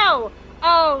oh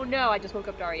no! I just woke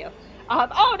up Dario.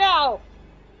 Oh no!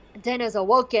 Din is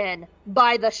awoken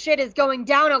by the "shit is going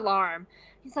down" alarm.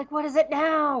 He's like, "What is it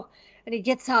now?" And he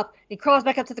gets up, he crawls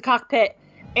back up to the cockpit,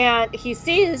 and he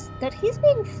sees that he's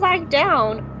being flagged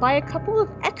down by a couple of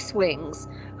X-Wings,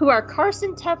 who are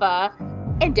Carson Teva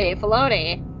and Dave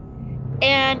Filoni.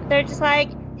 And they're just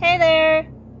like, "Hey there,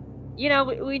 you know,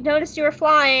 we noticed you were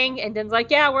flying." And Din's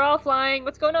like, "Yeah, we're all flying.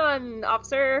 What's going on,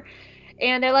 officer?"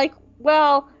 And they're like,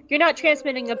 "Well, you're not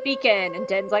transmitting a beacon." And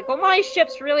Din's like, "Well, my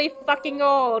ship's really fucking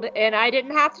old, and I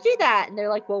didn't have to do that." And they're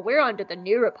like, "Well, we're under the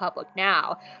New Republic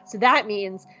now, so that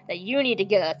means that you need to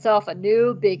get yourself a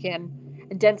new beacon."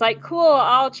 And Din's like, "Cool,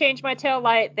 I'll change my tail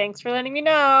light. Thanks for letting me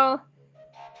know."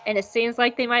 And it seems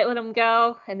like they might let him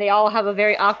go, and they all have a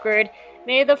very awkward,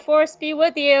 "May the Force be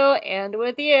with you, and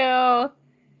with you."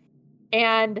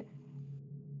 And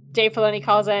Dave Filoni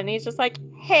calls in, and he's just like,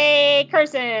 "Hey,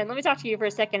 Carson, let me talk to you for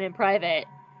a second in private."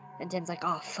 And Din's like,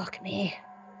 "Oh, fuck me."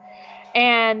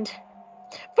 And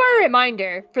for a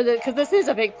reminder, because this is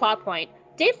a big plot point,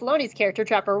 Dave Filoni's character,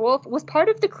 Trapper Wolf, was part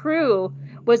of the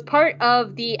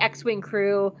X-Wing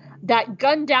crew that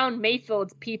gunned down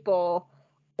Mayfield's people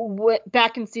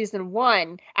back in season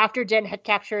 1, after Din had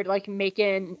captured, like,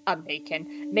 Mayfield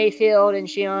and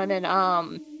Xion and,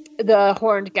 the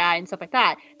Horned guy and stuff like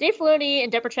that. Dave Filoni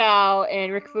and Deborah Chow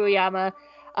and Rick Fuyama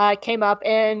came up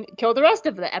and killed the rest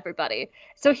of everybody.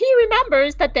 So he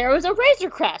remembers that there was a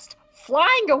Razor Crest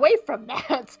flying away from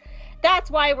that.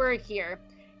 that's why we're here.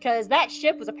 Because that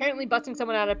ship was apparently busting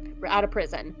someone out of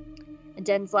prison. And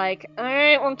Den's like, all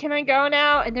right, well, can I go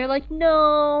now? And they're like,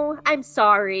 no, I'm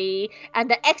sorry. And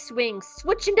the X-Wings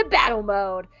switch into battle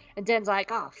mode. And Den's like,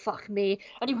 oh, fuck me.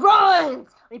 And he runs!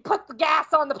 And he puts the gas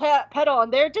on the pedal,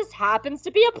 and there just happens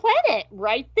to be a planet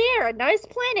right there. A nice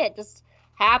planet just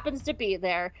happens to be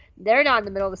there. They're not in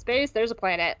the middle of the space. There's a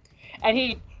planet. And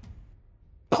he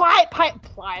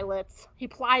pilots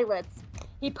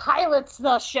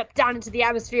the ship down into the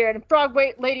atmosphere, and the Frog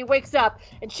Lady wakes up,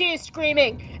 and she is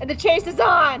screaming, and the chase is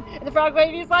on, and the Frog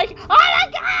Lady is like, oh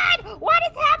my god, what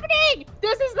is happening?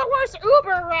 This is the worst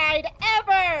Uber ride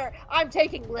ever! I'm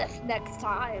taking Lyft next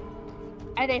time.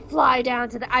 And they fly down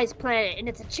to the ice planet, and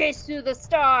it's a chase through the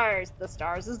stars. The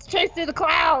stars is a chase through the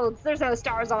clouds. There's no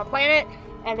stars on the planet.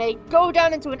 And they go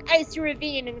down into an icy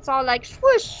ravine, and it's all like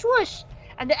swoosh, swoosh.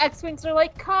 And the X-Wings are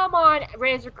like, come on,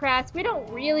 Razor Crest, we don't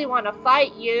really want to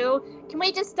fight you. Can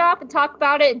we just stop and talk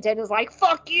about it? And Den is like,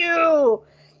 fuck you!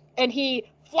 And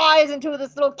he flies into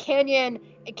this little canyon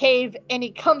cave, and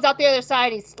he comes out the other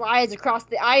side, he slides across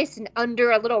the ice and under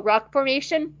a little rock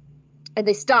formation, and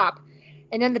they stop.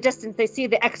 And in the distance, they see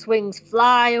the X-Wings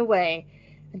fly away.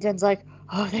 And Den's like,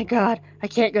 oh, thank God, I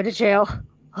can't go to jail.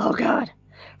 Oh, God.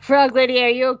 Frog Lady, are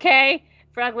you okay?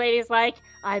 Frog Lady's like,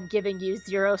 I'm giving you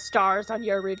 0 stars on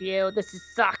your review. This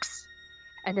sucks.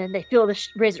 And then they feel the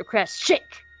Razor Crest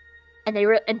shake. And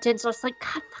Den's just like,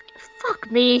 God,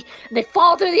 fuck me. And they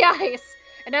fall through the ice.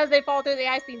 And as they fall through the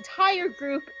ice, the entire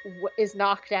group is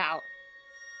knocked out.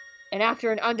 And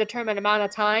after an undetermined amount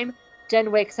of time,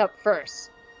 Den wakes up first.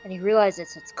 And he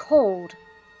realizes it's cold.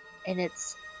 And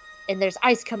there's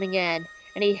ice coming in.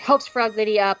 And he helps Frog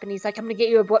Lady up. And he's like, I'm going to get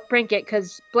you a blanket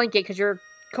because you're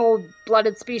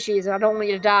cold-blooded species, and I don't want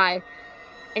you to die.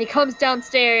 And he comes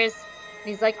downstairs, and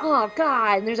he's like, oh,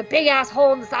 God, and there's a big-ass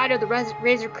hole in the side of the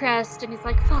Razor Crest, and he's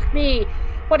like, fuck me,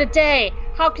 what a day.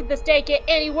 How could this day get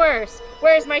any worse?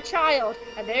 Where's my child?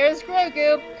 And there's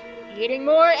Grogu, eating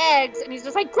more eggs, and he's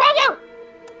just like, Grogu,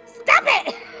 stop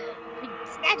it! He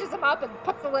snatches him up and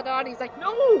puts the lid on, and he's like,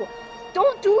 no,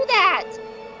 don't do that.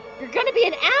 You're gonna be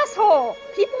an asshole.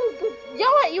 People will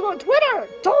yell at you on Twitter.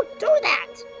 Don't do that.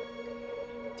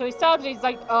 So he stops and he's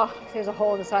like, oh, there's a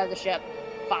hole in the side of the ship.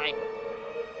 Fine.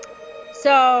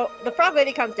 So the Frog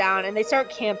Lady comes down and they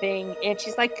start camping, and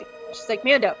she's like,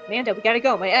 Mando, we gotta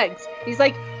go, my eggs. He's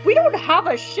like, we don't have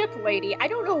a ship, lady. I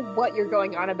don't know what you're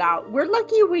going on about. We're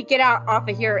lucky we get off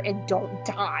of here and don't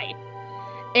die.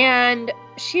 And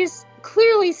she's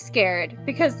clearly scared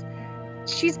because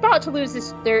she's about to lose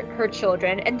her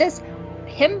children, and this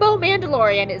himbo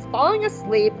Mandalorian is falling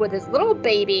asleep with his little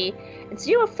baby. And so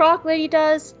you know what Frog Lady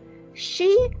does?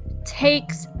 She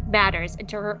takes matters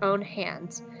into her own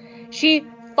hands. She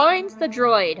finds the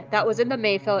droid that was in the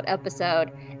Mayfield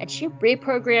episode, and she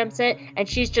reprograms it, and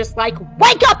she's just like,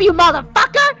 wake up, you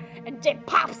motherfucker! And it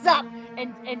pops up,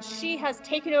 and she has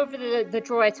taken over the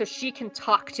droid so she can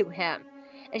talk to him.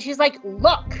 And she's like,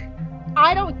 look,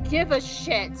 I don't give a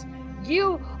shit.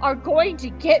 You are going to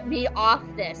get me off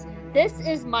this. This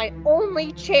is my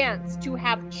only chance to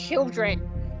have children.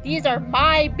 These are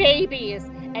my babies,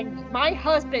 and my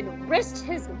husband risked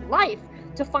his life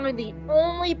to find the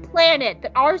only planet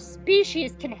that our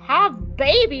species can have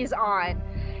babies on.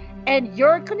 And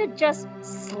you're gonna just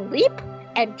sleep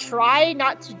and try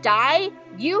not to die?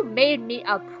 You made me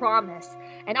a promise,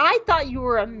 and I thought you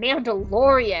were a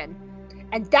Mandalorian.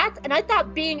 And I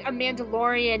thought being a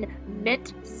Mandalorian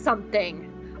meant something.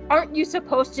 Aren't you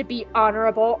supposed to be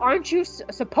honorable? Aren't you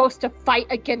supposed to fight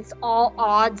against all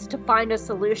odds to find a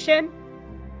solution?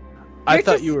 I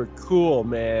thought you were cool,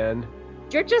 man.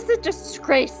 You're just a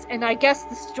disgrace, and I guess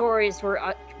the stories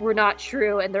were not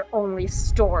true, and they're only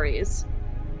stories.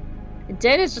 And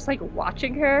Den is just like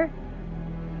watching her.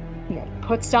 He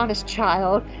puts down his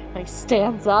child, and he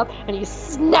stands up, and he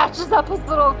snatches up his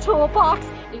little toolbox,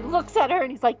 and he looks at her,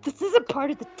 and he's like, this isn't part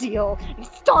of the deal. And he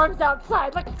storms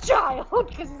outside like a child,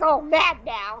 because he's all mad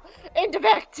now. Into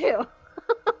Act 2.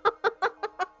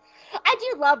 I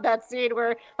do love that scene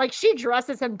where, like, she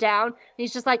dresses him down, and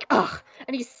he's just like, ugh,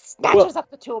 and he snatches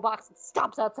up the toolbox and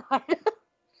stomps outside.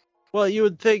 Well, you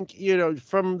would think, you know,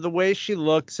 from the way she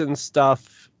looks and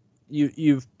stuff,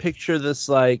 you picture this,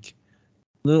 like,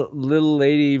 little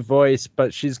lady voice,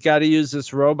 but she's got to use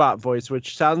this robot voice,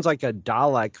 which sounds like a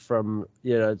Dalek from,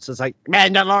 you know, it's just like,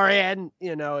 Mandalorian,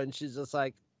 you know, and she's just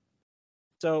like,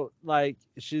 so, like,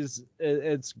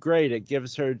 it's great. It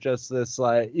gives her just this,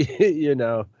 like, you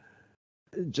know,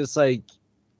 just, like,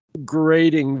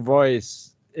 grating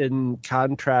voice in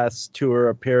contrast to her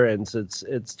appearance.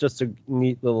 It's just a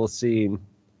neat little scene.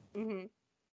 Mm-hmm.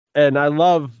 And I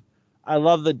love I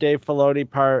love the Dave Filoni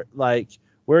part, like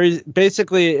where he's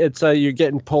basically it's you're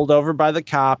getting pulled over by the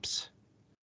cops,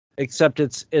 except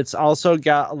it's also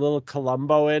got a little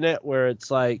Columbo in it where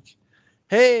it's like,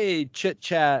 hey, chit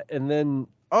chat, and then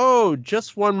oh,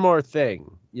 just one more thing,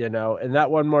 and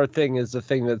that one more thing is the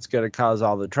thing that's going to cause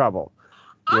all the trouble,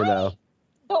 The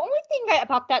only thing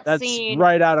about that That's scene,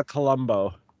 right out of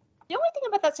Columbo. the only thing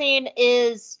about that scene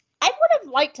is I would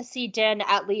have liked to see Den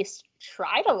at least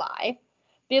try to lie,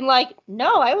 being like,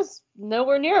 "No, I was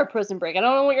nowhere near a prison break. I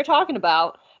don't know what you're talking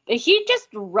about." But he just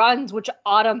runs, which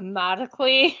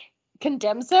automatically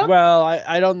condemns him. Well,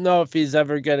 I don't know if he's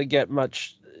ever going to get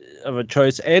much of a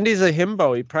choice. Andy's a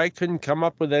himbo. He probably couldn't come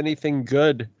up with anything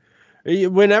good.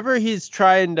 Whenever he's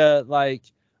trying to, like,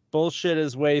 bullshit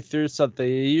his way through something,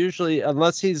 he usually,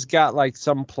 unless he's got, like,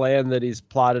 some plan that he's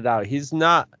plotted out, he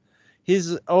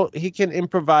can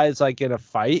improvise, like, in a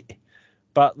fight.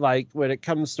 But, like, when it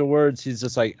comes to words, he's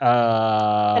just like,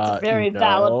 That's a very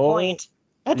valid point.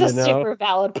 That's a super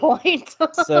valid point.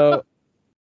 So,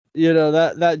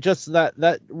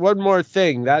 that one more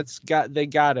thing they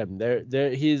got him.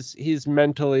 He's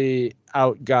mentally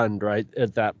outgunned right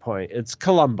at that point. It's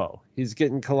Columbo. He's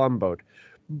getting Columboed.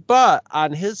 But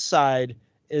on his side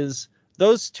is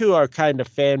those two are kind of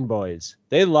fanboys.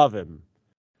 They love him.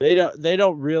 They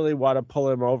don't really want to pull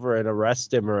him over and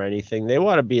arrest him or anything. They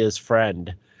want to be his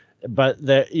friend. But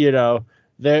they're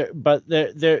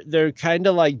kind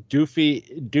of like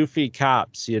doofy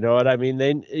cops, you know what I mean?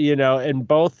 They, and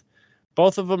both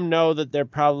of them know that they're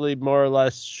probably more or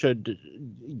less should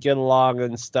get along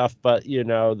and stuff, but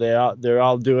they're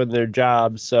all doing their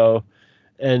job. So,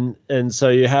 and so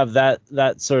you have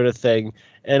that sort of thing.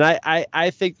 And I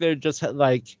think they're just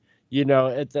like,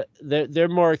 they're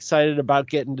more excited about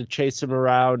getting to chase him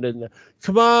around and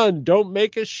come on, don't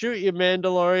make us shoot you,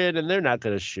 Mandalorian. And they're not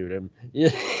going to shoot him.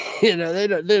 They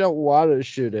don't want to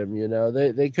shoot him.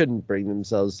 They couldn't bring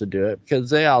themselves to do it because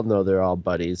they all know they're all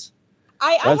buddies.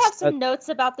 I have some notes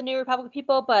about the New Republic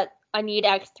people, but I need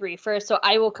Act 3 first, so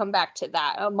I will come back to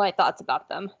that. My thoughts about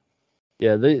them.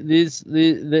 Yeah, these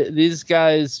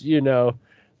guys,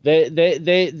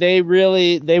 they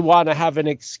really want to have an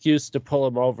excuse to pull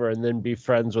him over and then be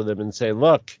friends with him and say,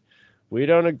 look, we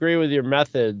don't agree with your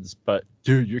methods, but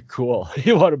dude, you're cool.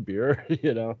 You want a beer?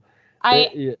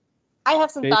 I have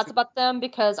some thoughts about them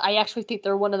because I actually think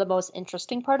they're one of the most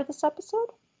interesting part of this episode.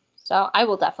 So I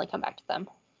will definitely come back to them.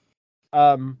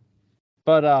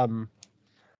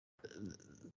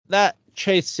 That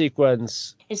chase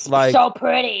sequence is so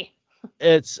pretty.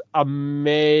 It's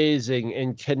amazing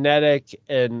and kinetic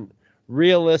and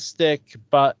realistic,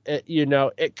 but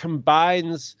it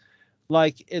combines,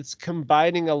 like, it's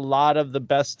combining a lot of the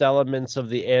best elements of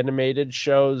the animated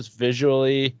shows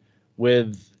visually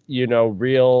with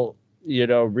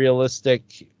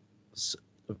realistic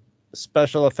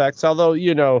special effects.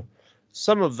 Although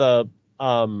some of the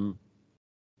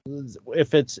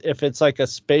if it's like a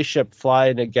spaceship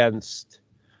flying against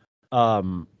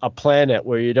a planet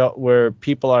where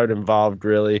people aren't involved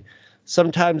really,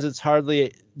 sometimes it's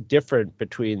hardly different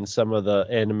between some of the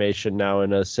animation now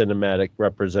and a cinematic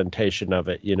representation of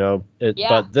it.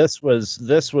 But this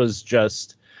was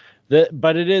just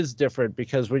but it is different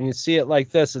because when you see it like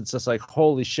this, it's just like,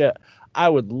 holy shit, I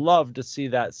would love to see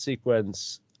that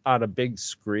sequence on a big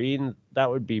screen.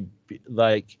 That would be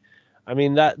like, I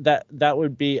mean, that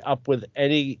would be up with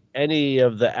any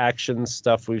of the action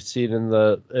stuff we've seen in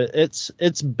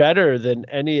it's better than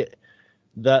any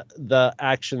the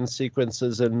action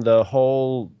sequences in the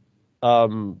whole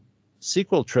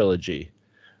sequel trilogy,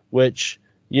 which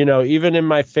even in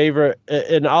my favorite,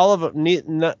 in all of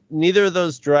them, neither of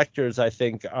those directors I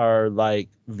think are like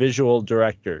visual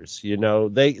directors.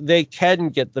 They can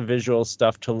get the visual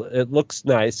stuff it looks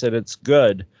nice and it's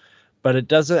good, but it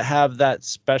doesn't have that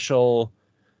special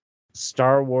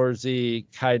Star Wars-y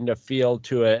kind of feel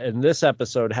to it. And this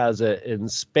episode has it in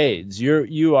spades.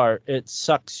 It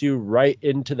sucks you right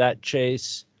into that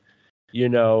chase.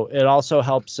 It also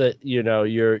helps it,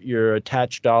 you're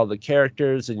attached to all the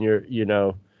characters and you're,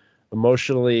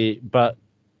 emotionally, but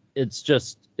it's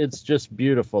just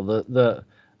beautiful.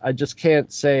 I just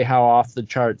can't say how off the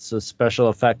charts the special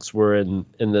effects were in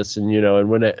this. And, and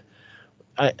when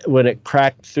it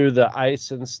cracked through the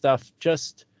ice and stuff,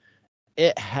 just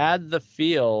it had the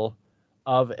feel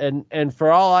of, and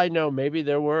for all I know, maybe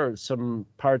there were some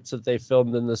parts that they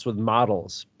filmed in this with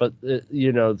models, but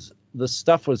the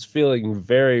stuff was feeling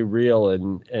very real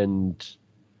and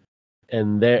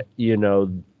there,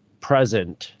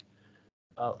 present,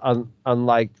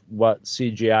 unlike what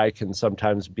CGI can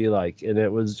sometimes be like. And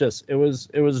it was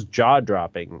jaw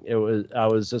dropping. I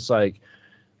was just like,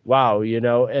 wow,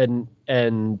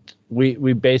 and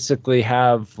we basically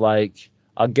have like,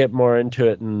 I'll get more into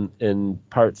it in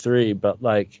part 3, but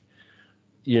like,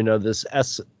 this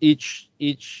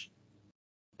each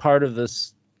part of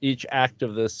this, each act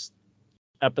of this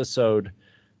episode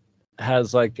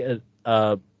has like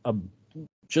a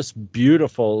just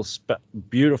beautifully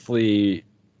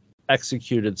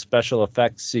executed special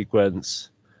effects sequence,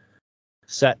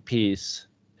 set piece,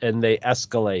 and they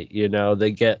escalate.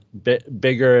 They get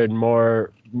bigger and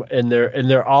more, and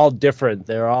they're all different.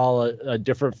 They're all a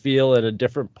different feel and a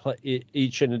different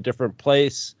each in a different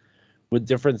place with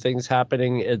different things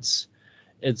happening. It's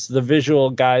the visual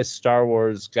guy, Star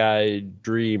Wars guy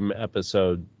dream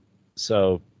episode.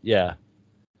 So yeah.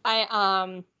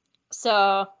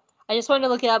 So I just wanted to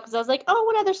look it up because I was like, oh,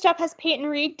 what other stuff has Peyton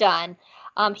Reed done?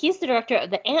 He's the director of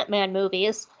the Ant-Man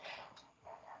movies.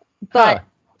 But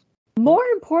more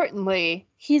importantly,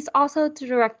 he's also the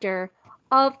director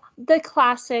of the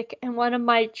classic and one of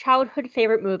my childhood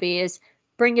favorite movies,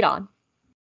 Bring It On.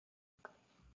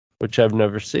 Which I've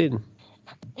never seen.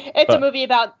 It's a movie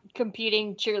about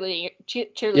competing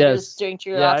cheerleaders doing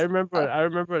cheer Yeah, offs. I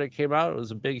remember when it came out. It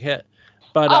was a big hit.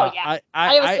 But it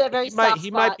was a very soft he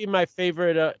spot. might be my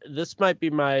favorite. This might be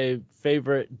my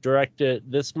favorite directed.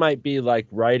 This might be like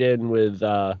right in with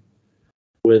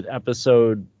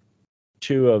episode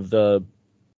 2 of the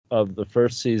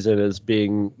first season as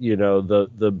being,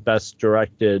 the best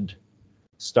directed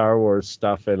Star Wars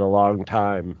stuff in a long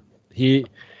time. He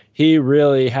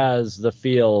really has the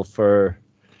feel for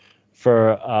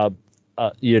how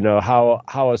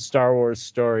a Star Wars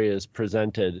story is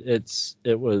presented.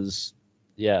 It was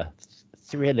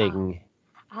thrilling.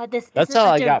 That's all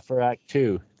I got for Act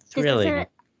 2. Thrilling.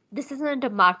 This isn't a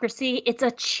democracy, it's a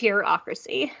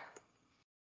cheerocracy.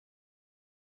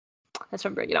 That's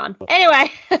from Bring It On.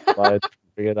 Anyway.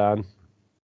 Bring It On.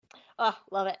 Oh,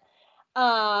 love it.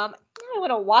 I want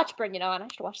to watch Bring It On. I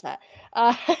should watch that.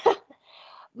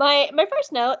 My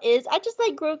first note is I just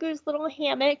like Grogu's little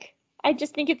hammock. I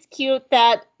just think it's cute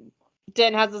that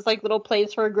Din has this like little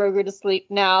place for Grogu to sleep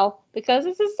now because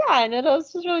it's his son. It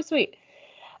was just really sweet.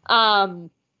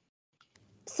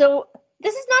 So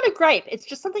this is not a gripe. It's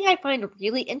just something I find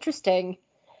really interesting.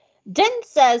 Din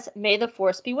says, "May the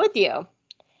Force be with you."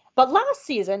 But last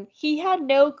season, he had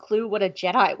no clue what a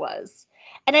Jedi was.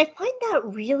 And I find that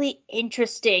really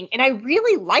interesting. And I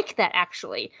really like that,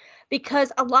 actually.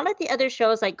 Because a lot of the other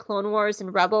shows like Clone Wars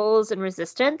and Rebels and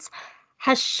Resistance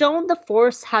has shown the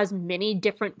Force has many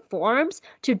different forms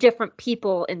to different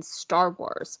people in Star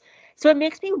Wars. So it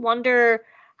makes me wonder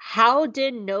how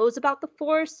Din knows about the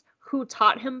Force, who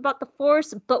taught him about the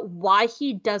Force, but why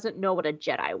he doesn't know what a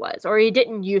Jedi was, or he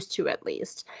didn't used to at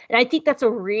least. And I think that's a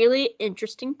really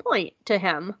interesting point to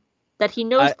him, that he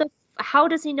knows how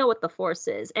does he know what the Force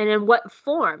is, and in what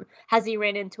form? Has he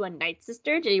ran into a Night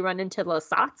Sister? Did he run into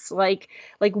Lasats?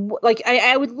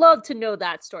 I would love to know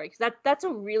that story, because that's a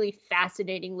really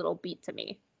fascinating little beat to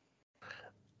me.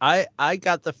 I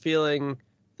got the feeling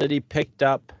that he picked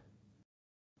up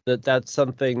that's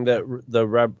something that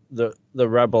the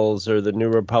rebels or the New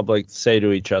Republic say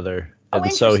to each other,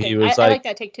 and so he was I like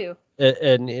that take too.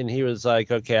 And he was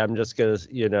like, okay, I'm just gonna,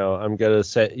 I'm gonna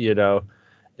say,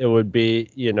 it would be,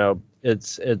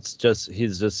 it's just,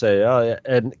 he's just saying, oh yeah,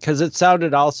 and because it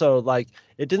sounded also like,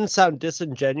 it didn't sound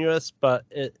disingenuous, but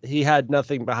he had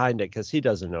nothing behind it because he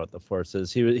doesn't know what the Force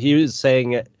is. He was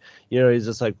saying it, he's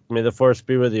just like, may the Force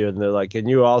be with you, and they're like, and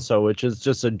you also, which is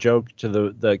just a joke to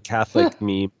the Catholic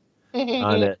meme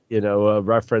on it, a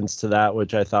reference to that,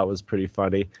 which I thought was pretty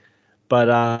funny. But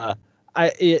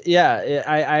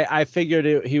I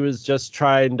figured he was just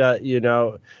trying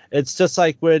to, it's just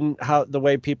like the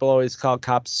way people always call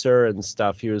cops sir and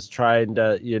stuff. He was trying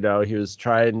to,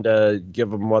 give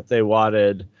them what they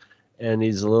wanted, and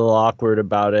he's a little awkward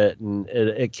about it, and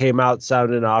it came out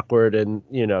sounding awkward, and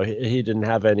he didn't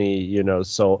have any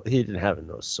soul. He didn't have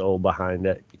no soul behind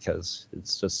it, because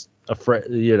it's just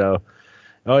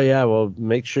oh yeah, well,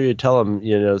 make sure you tell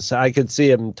him, so I could see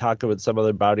him talking with some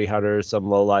other bounty hunter or some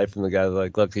low life, and the guy's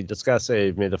like, look, you just gotta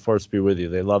say, may the Force be with you.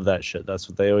 They love that shit. That's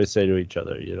what they always say to each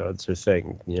other, it's their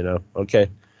thing, okay.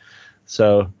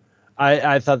 So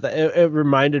I thought that it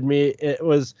reminded me, it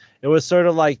was sort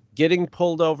of like getting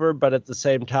pulled over, but at the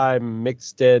same time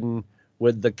mixed in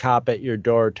with the cop at your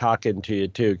door talking to you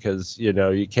too, because,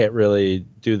 you can't really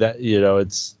do that,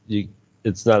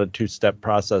 it's not a two-step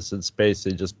process in space.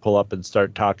 They just pull up and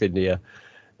start talking to you.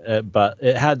 But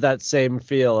it had that same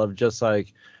feel of just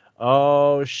like,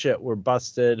 oh shit, we're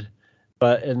busted.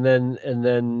 But and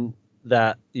then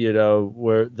that,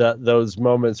 where those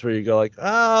moments where you go like,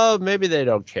 oh, maybe they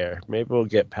don't care. Maybe we'll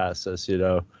get past this,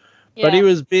 But he Yeah.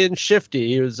 was being shifty.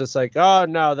 He was just like, "Oh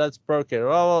no, that's broken.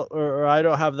 Well, or I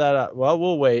don't have that. Well,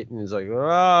 we'll wait." And he's like,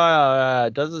 "Oh,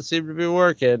 it doesn't seem to be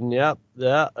working." Yep,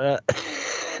 yeah.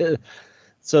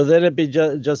 So then it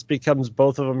just becomes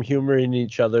both of them humoring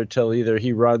each other till either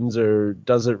he runs or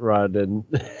doesn't run, and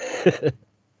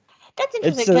That's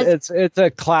interesting because it's a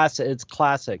classic. It's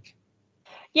classic.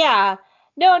 yeah,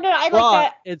 no, I like Well,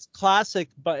 that. it's classic,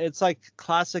 but it's like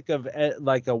classic of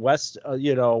like a West,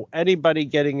 anybody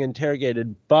getting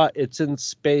interrogated, but it's in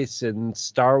space in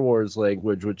Star Wars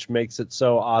language, which makes it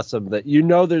so awesome that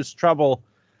there's trouble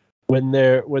when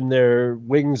their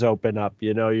wings open up.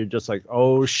 You're just like,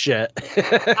 oh shit.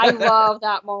 I love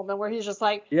that moment where he's just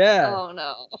like, Yeah. oh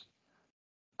no.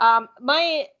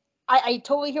 I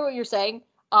totally hear what you're saying.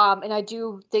 And I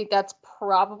do think that's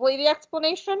probably the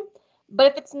explanation. But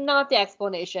if it's not the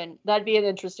explanation, that'd be an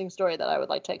interesting story that I would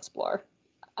like to explore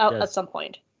at some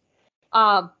point.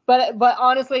 But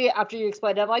honestly, after you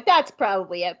explained it, I'm like, that's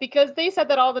probably it. Because they said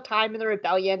that all the time in the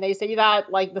rebellion. They say that,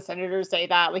 like, the senators say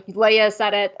that. Like, Leia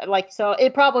said it. Like, so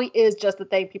it probably is just the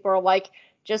thing. People are like,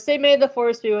 just say, may the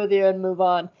force be with you and move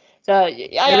on. So,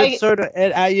 It's sort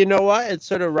of, you know what? It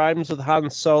sort of rhymes with Han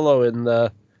Solo in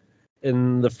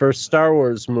the first Star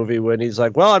Wars movie when he's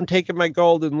like, well, I'm taking my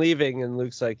gold and leaving. And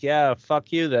Luke's like, yeah,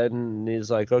 fuck you then. And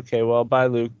he's like, okay, well, bye,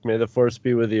 Luke. May the force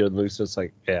be with you. And Luke's just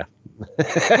like, yeah.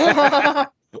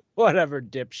 Whatever,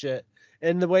 dipshit.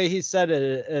 And the way he said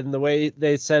it and the way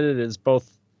they said it is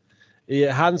both.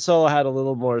 Yeah, Han Solo had a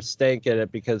little more stank in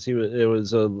it because it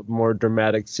was a more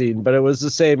dramatic scene. But it was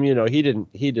the same, he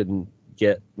didn't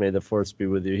get may the force be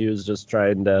with you. He was just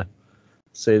trying to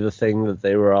say the thing that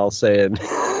they were all saying.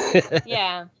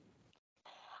 Yeah.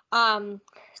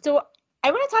 So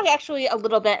I want to talk actually a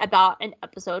little bit about an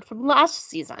episode from last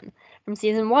season, from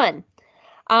season 1.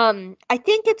 I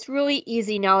think it's really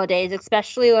easy nowadays,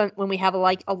 especially when we have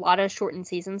a lot of shortened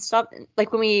season stuff.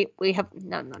 Like when we have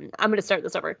no, I'm going to start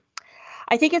this over.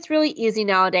 I think it's really easy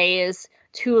nowadays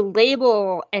to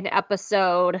label an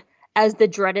episode as the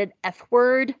dreaded F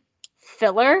word,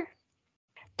 filler.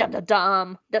 Dum dum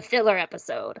dum, the filler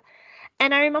episode.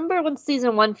 And I remember when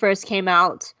season 1 first came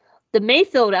out, the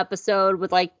Mayfield episode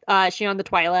with she on the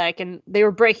Twi'lek and they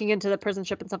were breaking into the prison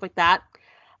ship and stuff like that.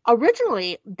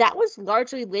 Originally, that was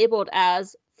largely labeled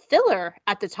as filler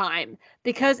at the time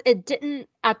because it didn't,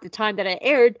 at the time that it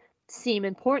aired, seem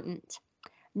important.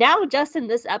 Now, just in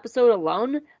this episode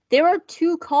alone, there are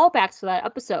 2 callbacks to that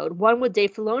episode. One with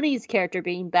Dave Filoni's character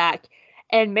being back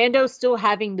and Mando still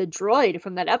having the droid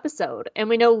from that episode. And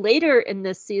we know later in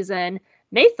this season,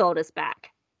 Mayfield is back.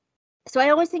 So I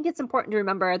always think it's important to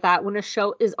remember that when a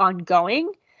show is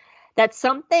ongoing, that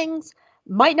some things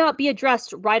might not be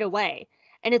addressed right away.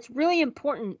 And it's really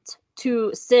important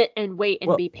to sit and wait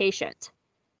and be patient.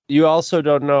 You also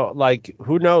don't know,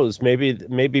 who knows? Maybe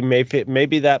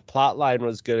that plot line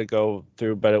was going to go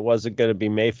through, but it wasn't going to be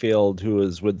Mayfield who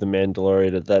was with the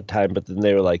Mandalorian at that time. But then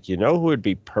they were like, who would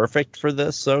be perfect for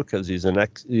this, though? Because he's an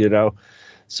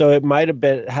So it might have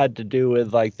had to do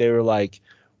with they were like,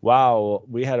 wow,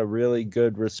 we had a really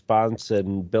good response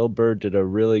and Bill Burr did a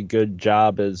really good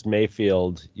job as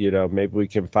Mayfield. Maybe we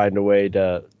can find a way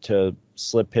to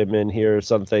slip him in here or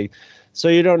something. So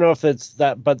you don't know if it's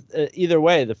that, but either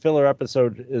way, the filler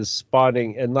episode is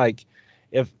spawning. And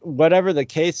if whatever the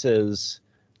case is,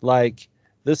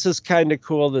 this is kind of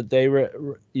cool that they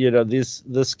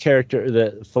this character,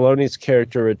 that Filoni's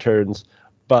character returns,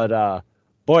 but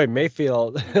boy,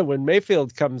 Mayfield, when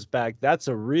Mayfield comes back, that's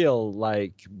a real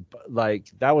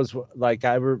that was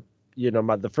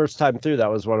the first time through,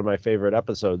 that was one of my favorite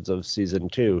episodes of season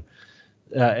 2.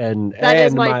 And that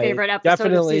is my favorite episode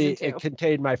definitely of season 2. It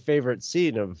contained my favorite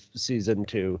scene of season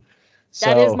 2.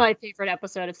 That is my favorite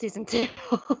episode of season 2.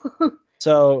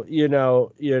 So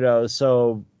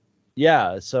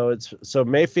so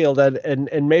Mayfield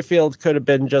and Mayfield could have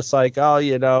been just like,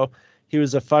 he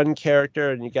was a fun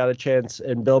character and you got a chance,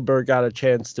 and Bill Burr got a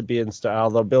chance to be in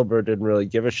although Bill Burr didn't really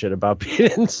give a shit about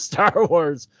being in Star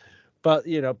Wars. But,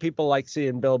 people like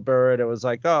seeing Bill Burr, and it was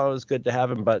like, oh, it was good to have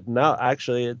him. But no,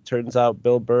 actually, it turns out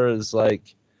Bill Burr is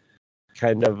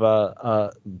kind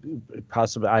of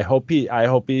possibly. I hope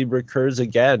he recurs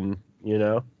again,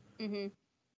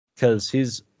 because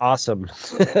he's awesome.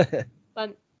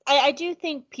 But I do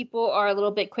think people are a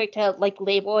little bit quick to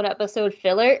label an episode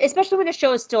filler, especially when a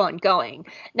show is still ongoing.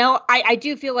 Now, I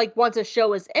do feel like once a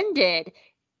show is ended,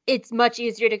 it's much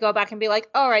easier to go back and be like,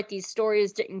 all right, these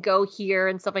stories didn't go here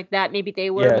and stuff like that. Maybe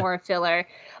they were more filler.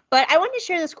 But I wanted to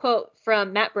share this quote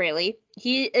from Matt Braley.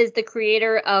 He is the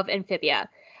creator of Amphibia.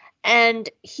 And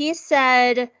he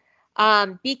said,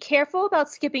 be careful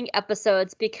about skipping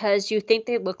episodes because you think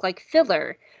they look like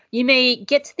filler. You may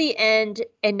get to the end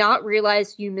and not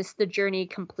realize you missed the journey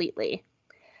completely.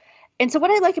 And so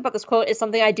what I like about this quote is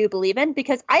something I do believe in,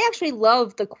 because I actually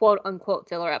love the quote-unquote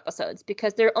filler episodes,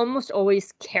 because they're almost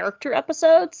always character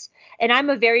episodes. And I'm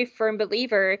a very firm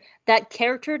believer that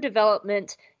character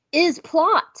development is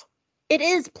plot. It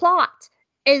is plot.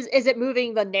 Is it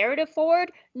moving the narrative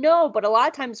forward? No, but a lot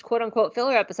of times quote-unquote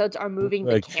filler episodes are moving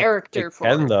the character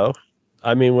forward. Can, though.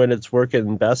 I mean, when it's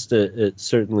working best, it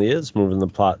certainly is moving the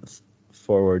plot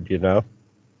forward, you know?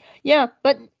 Yeah,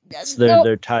 but...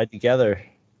 They're tied together.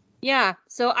 Yeah,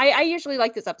 so I usually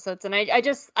like these episodes, and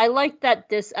I like that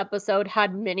this episode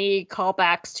had many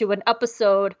callbacks to an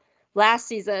episode last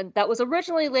season that was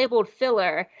originally labeled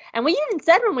filler, and we even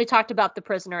said when we talked about the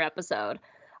Prisoner episode,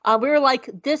 we were like,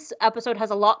 this episode has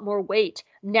a lot more weight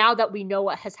now that we know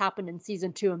what has happened in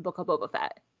season 2 in Book of Boba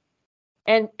Fett.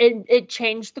 And it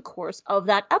changed the course of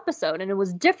that episode, and it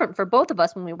was different for both of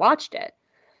us when we watched it.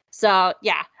 So,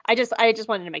 yeah, I just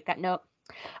wanted to make that note.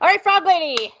 All right, Frog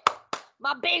Lady!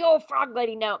 My big old Frog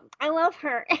Lady note. I love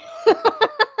her. If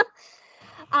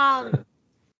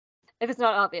it's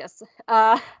not obvious.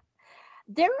 There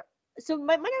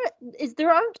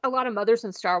aren't a lot of mothers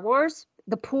in Star Wars.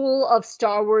 The pool of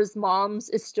Star Wars moms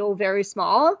is still very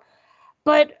small.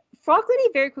 But Frog Lady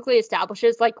very quickly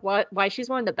establishes why she's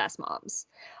one of the best moms.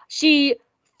 She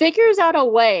figures out a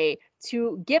way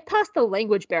to get past the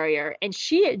language barrier, and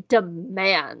she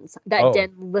demands that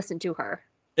Den listen to her.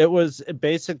 It was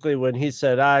basically when he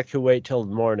said, I could wait till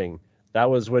the morning. That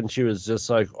was when she was just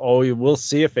like, oh, we'll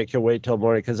see if it can wait till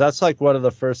morning. Because that's like one of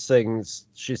the first things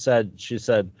she said. She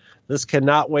said, this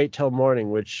cannot wait till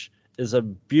morning, which is a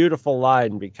beautiful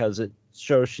line because it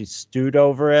shows she stewed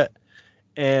over it.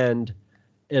 And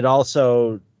it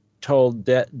also told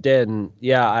Den,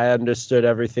 yeah, I understood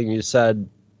everything you said.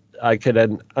 I could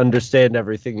understand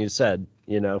everything you said,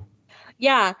 you know?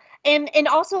 Yeah. And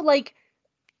also, like,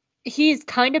 he's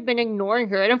kind of been ignoring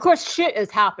her. And of course, shit is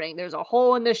happening. There's a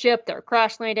hole in the ship. They're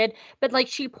crash landed. But like,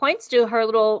 she points to her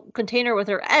little container with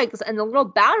her eggs, and the little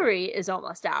battery is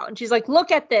almost out. And she's like, look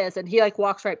at this. And he like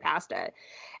walks right past it.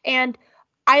 And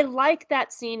I like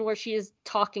that scene where she is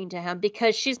talking to him,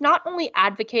 because she's not only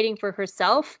advocating for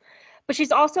herself, but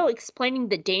she's also explaining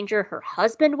the danger her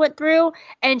husband went through,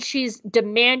 and she's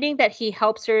demanding that he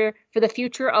helps her for the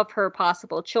future of her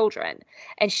possible children.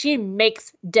 And she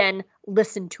makes Den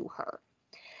listen to her.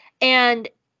 And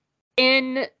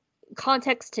in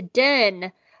context to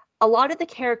Den, a lot of the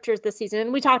characters this season,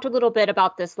 and we talked a little bit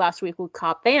about this last week with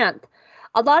Cobb Vanth,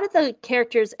 a lot of the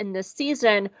characters in this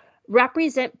season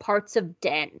represent parts of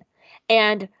Den.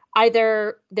 And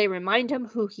either they remind him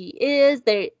who he is,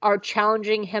 they are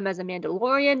challenging him as a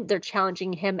Mandalorian, they're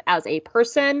challenging him as a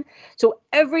person. So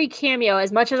every cameo,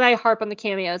 as much as I harp on the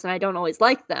cameos and I don't always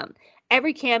like them,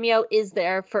 every cameo is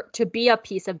there to be a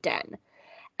piece of Den.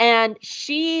 And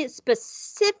she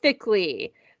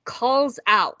specifically calls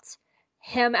out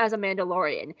him as a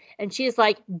Mandalorian. And she's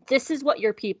like, this is what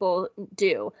your people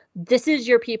do. This is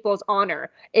your people's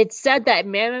honor. It's said that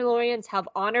Mandalorians have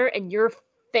honor, and you're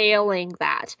failing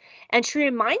that. And she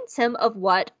reminds him of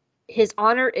what his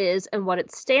honor is and what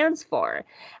it stands for.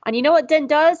 And you know what Den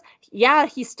does? Yeah,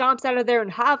 he stomps out of there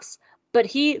and huffs, but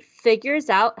he figures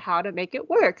out how to make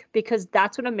it work, because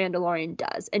that's what a Mandalorian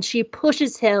does. And she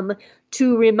pushes him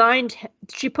to remember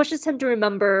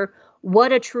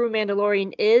what a true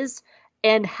Mandalorian is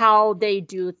and how they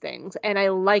do things. And I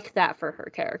like that for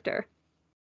her character.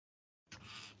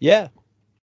 Yeah.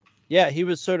 Yeah, he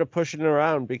was sort of pushing her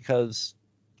around because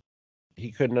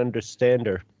he couldn't understand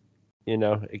her. You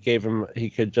know, it gave him,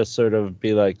 he could just sort of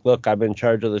be like, look, I'm in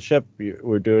charge of the ship.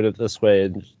 We're doing it this way.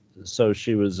 And so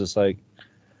she was just like,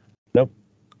 nope,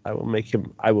 I will make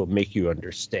you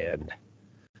understand.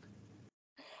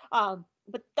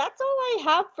 But that's all I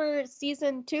have for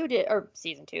season 2,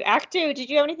 act 2.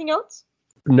 Did you have anything else?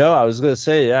 No, I was going to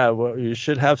say, yeah, well, you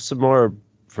should have some more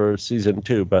for season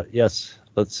 2, but yes,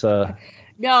 let's,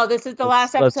 no, this is the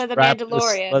last episode of The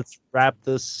Mandalorian. Let's wrap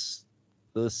this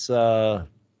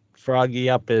Froggy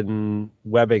up in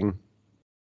webbing.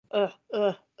 My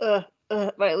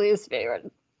least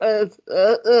favorite.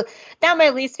 Not my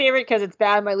least favorite because it's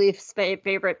bad. My least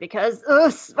favorite because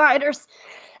spiders.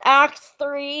 Act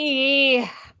 3.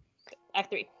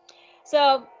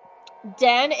 So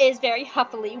Den is very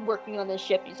huffily working on this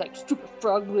ship. He's like, stupid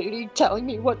frog lady telling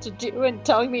me what to do and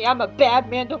telling me I'm a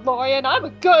bad Mandalorian. I'm a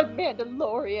good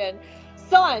Mandalorian.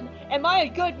 Son, am I a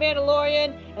good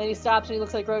Mandalorian? And he stops and he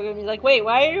looks at Grogu and he's like, wait,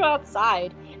 why are you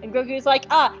outside? And Grogu's like,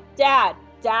 Dad,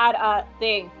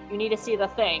 thing. You need to see the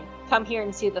thing. Come here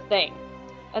and see the thing.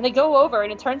 And they go over,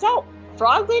 and it turns out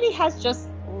Frog Lady has just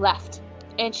left.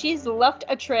 and she's left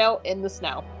a trail in the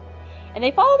snow. And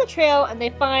they follow the trail, and they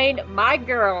find my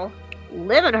girl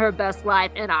living her best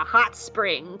life in a hot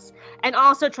springs, and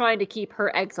also trying to keep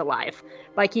her eggs alive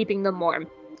by keeping them warm.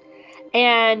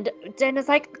 And Den is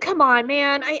like, come on,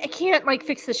 man, I can't, like,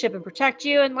 fix the ship and protect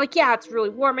you. And, like, yeah, it's really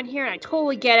warm in here, and I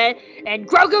totally get it. And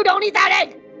Grogu, don't eat that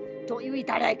egg! Don't you eat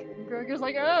that egg! And Grogu's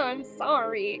like, oh, I'm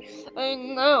sorry. I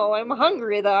know, I'm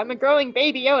hungry, though. I'm a growing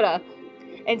baby Yoda.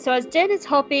 And so as Den is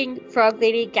helping Frog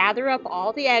Lady gather up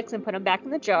all the eggs and put them back in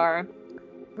the jar,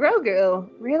 Grogu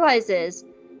realizes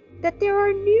that there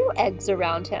are new eggs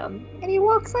around him. And he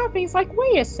walks up and he's like,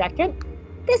 wait a second.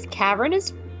 This cavern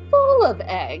is full of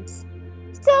eggs.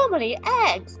 So many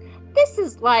eggs. This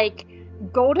is like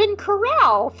Golden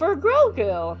Corral for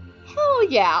Grogu. Hell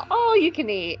yeah, all you can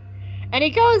eat. And he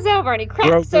goes over and he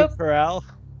cracks open Corral?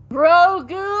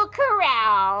 Grogu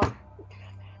Corral.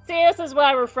 See, this is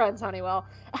why we're friends, Honeywell.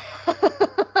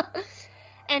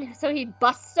 And so he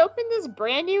busts open this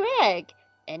brand new egg.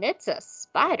 And it's a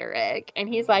spider egg. And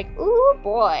he's like, ooh,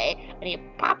 boy. And he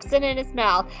pops it in his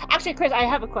mouth. Actually, Chris, I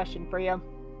have a question for you.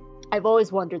 I've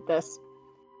always wondered this.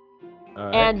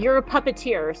 Right. And you're a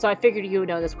puppeteer, so I figured you would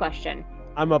know this question.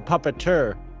 I'm a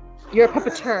puppeteer. You're a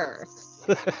puppeteer.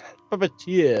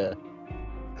 Puppeteer.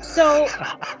 So,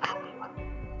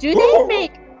 do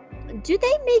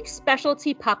they make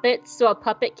specialty puppets so a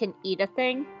puppet can eat a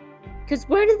thing? Because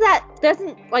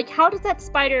how does that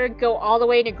spider go all the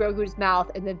way into Grogu's mouth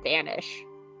and then vanish?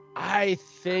 I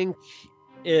think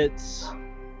it was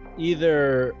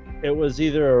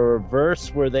either a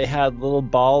reverse where they had little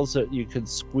balls that you could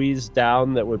squeeze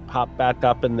down that would pop back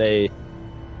up, and they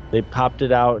popped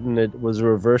it out and it was a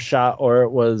reverse shot, or it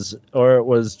was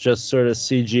just sort of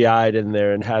CGI'd in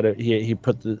there and had it. He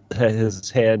put his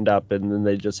hand up and then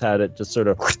they just had it just sort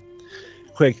of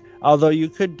quick. Although you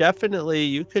could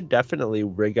definitely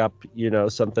rig up,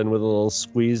 something with a little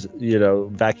squeeze,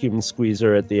 vacuum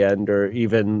squeezer at the end, or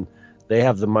even they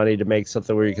have the money to make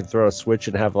something where you can throw a switch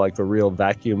and have like a real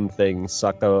vacuum thing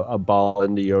suck a ball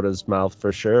into Yoda's mouth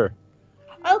for sure.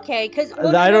 Okay, because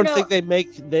I don't think they make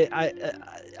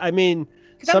I mean,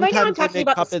 sometimes they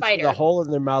make puppets with a hole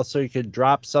in their mouth so you could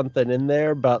drop something in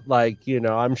there, but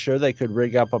I'm sure they could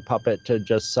rig up a puppet to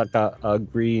just suck a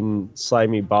green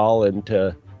slimy ball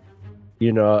into,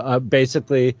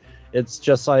 basically it's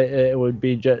just like it would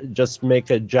be just make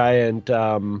a giant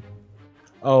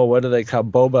what do they call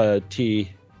boba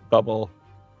tea bubble.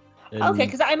 Okay,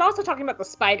 because I'm also talking about the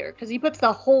spider, because he puts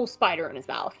the whole spider in his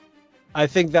mouth. I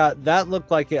think that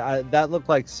looked like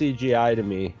CGI to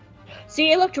me.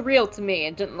 See, it looked real to me.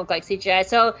 It didn't look like CGI,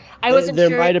 so I wasn't sure.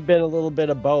 There might have been a little bit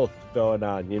of both going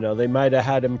on. They might have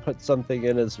had him put something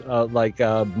in his like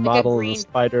a model of the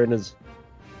spider in his,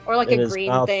 or like a green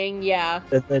mouth. thing, yeah.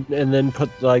 And then put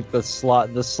like the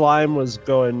slime. The slime was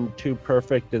going too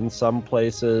perfect in some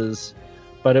places,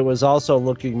 but it was also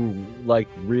looking like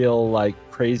real, like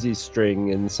crazy string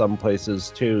in some places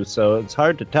too. So it's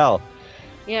hard to tell.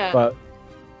 Yeah. But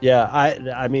yeah,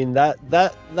 I mean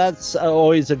that's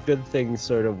always a good thing,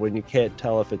 sort of, when you can't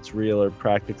tell if it's real or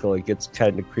practical. It gets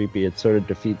kind of creepy. It sort of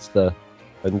defeats the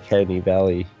uncanny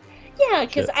valley. Yeah,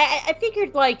 because I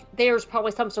figured there's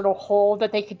probably some sort of hole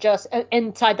that they could just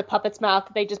inside the puppet's mouth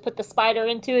that they just put the spider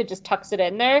into and just tucks it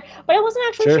in there. But I wasn't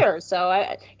actually sure.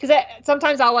 So because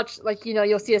sometimes I'll watch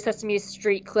you'll see a Sesame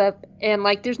Street clip and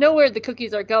there's nowhere the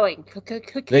cookies are going.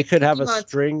 They could have a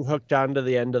string hooked onto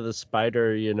the end of the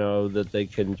spider, that they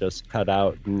can just cut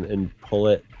out and pull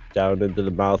it down into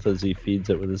the mouth as he feeds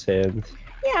it with his hands.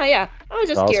 Yeah. I was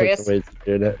just curious. Ways of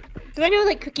doing it. Because I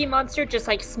know Cookie Monster just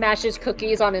smashes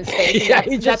cookies on his face. Yeah,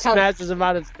 he just smashes them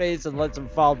on his face and lets them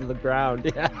fall to the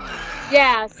ground. Yeah.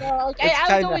 Yeah, so it's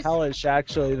kind of hellish,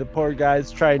 actually. The poor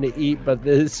guy's trying to eat, but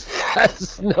this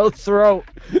has no throat.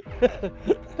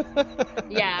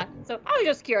 Yeah, so I was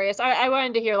just curious. I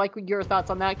wanted to hear your thoughts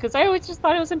on that, because I always just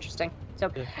thought it was interesting.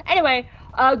 So anyway,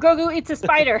 Grogu eats a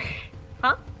spider.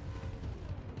 Huh?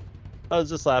 I was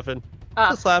just laughing.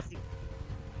 Just laughing.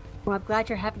 Well, I'm glad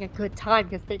you're having a good time,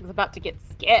 because things are about to get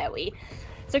scary.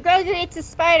 So Grogu eats a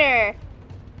spider,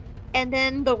 and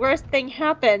then the worst thing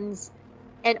happens,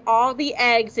 and all the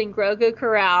eggs in Grogu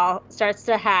Corral starts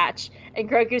to hatch, and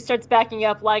Grogu starts backing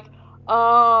up like,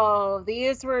 oh,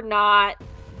 these were not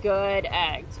good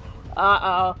eggs.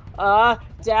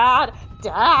 Dad!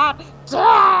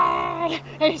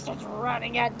 And he starts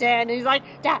running at Dan, and he's like,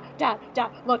 Dad,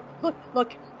 look.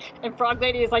 And Frog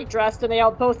Lady is dressed, and they all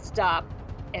both stop.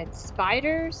 And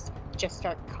spiders just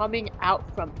start coming out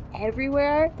from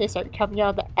everywhere. They start coming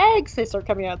out of the eggs. They start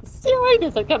coming out of the ceiling.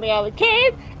 They start coming out of the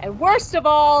cave. And worst of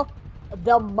all,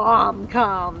 the mom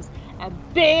comes. And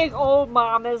big old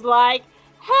mom is like,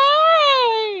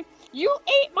 "Hey, you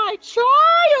ate my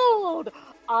child!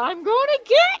 I'm gonna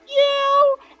get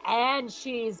you!" And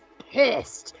she's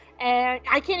pissed. And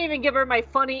I can't even give her my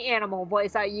funny animal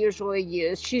voice I usually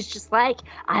use. She's just like,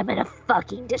 "I'm gonna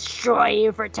fucking destroy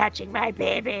you for touching my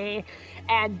baby."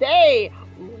 And they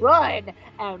run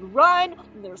and run.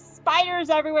 And there's spiders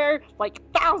everywhere, like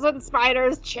 1,000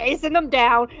 spiders chasing them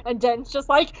down. And Den's just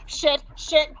like, shit,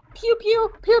 pew, pew,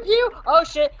 pew, pew. Oh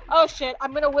shit,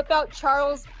 I'm gonna whip out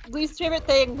Charles' least favorite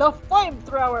thing, the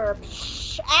flamethrower.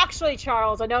 Actually,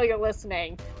 Charles, I know you're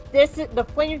listening. The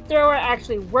flamethrower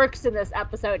actually works in this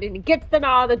episode and it gets them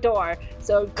out of the door.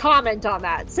 So comment on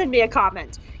that. Send me a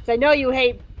comment. Because I know you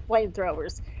hate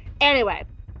flamethrowers. Anyway,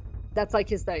 that's like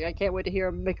his thing. I can't wait to hear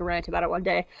him make a rant about it one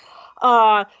day.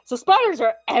 So spiders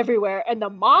are everywhere, and the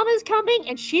mom is coming,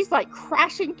 and she's like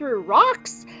crashing through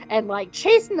rocks and like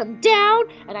chasing them down.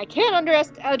 And I can't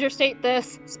understate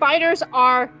this. Spiders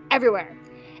are everywhere.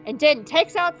 And Den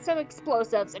takes out some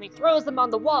explosives and he throws them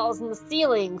on the walls and the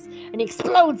ceilings and he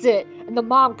explodes it, and the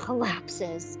mom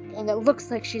collapses and it looks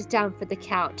like she's down for the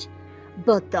count.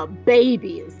 But the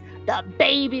babies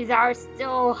are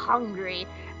still hungry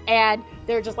and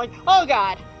they're just like, oh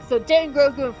god. So Den,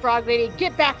 Grogu, and Frog Lady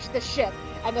get back to the ship,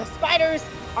 and the spiders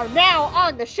are now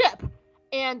on the ship,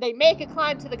 and they make a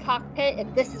climb to the cockpit,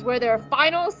 and this is where their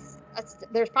final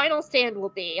stand will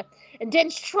be. And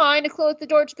Den's trying to close the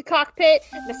door to the cockpit,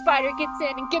 and the spider gets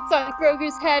in and gets on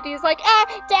Grogu's head. He's like,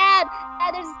 Dad,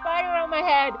 there's a spider on my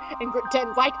head. And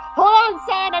Den's like, hold on,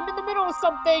 son, I'm in the middle of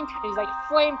something. And he's like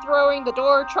flamethrowing the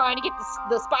door, trying to get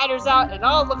the spiders out, and it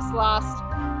all looks lost.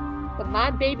 But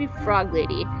my baby Frog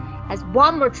Lady has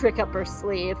one more trick up her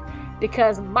sleeve,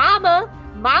 because Mama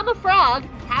Frog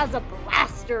has a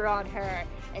blaster on her.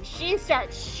 And she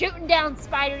starts shooting down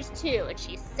spiders too. And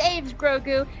she saves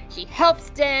Grogu. She helps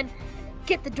Den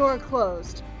get the door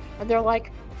closed. And they're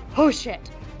like, oh shit,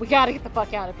 we gotta get the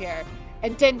fuck out of here.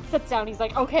 And Den sits down. He's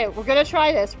like, okay, we're gonna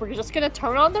try this. We're just gonna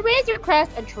turn on the Razor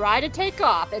Crest and try to take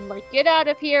off and like get out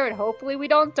of here, and hopefully we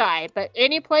don't die. But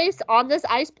any place on this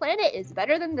ice planet is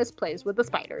better than this place with the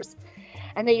spiders.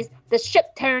 And the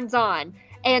ship turns on.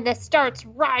 And it starts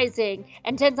rising,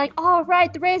 and Den's like, all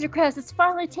right, the Razor Crest is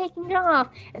finally taking off.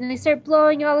 And then they start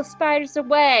blowing all the spiders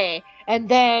away. And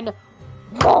then,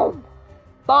 boom,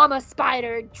 Mama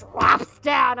Spider drops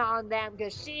down on them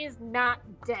because she's not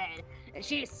dead. And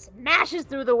she smashes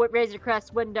through the Razor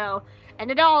Crest window,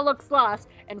 and it all looks lost.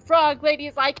 And Frog Lady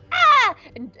is like, ah!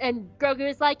 And Grogu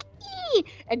is like, ee!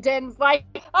 And Den's like,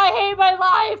 I hate my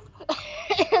life!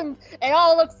 And it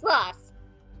all looks lost.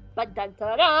 But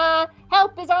dun-da-da,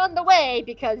 help is on the way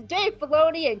because Dave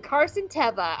Filoni and Carson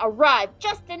Teva arrive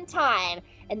just in time,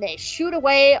 and they shoot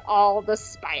away all the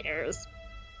spiders.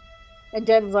 And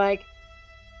Den's like,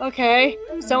 okay,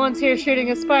 someone's here shooting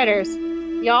the spiders.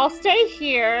 Y'all stay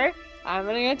here. I'm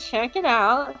gonna go check it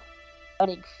out. And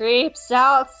he creeps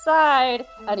outside,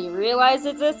 and he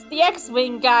realizes it's the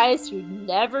X-Wing guys who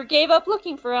never gave up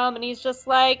looking for him, and he's just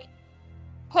like,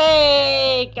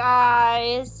 hey,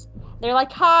 guys. They're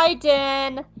like, hi,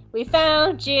 Den, we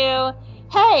found you.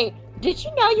 Hey, did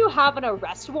you know you have an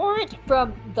arrest warrant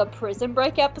from the Prison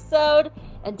Break episode?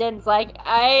 And Den's like,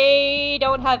 I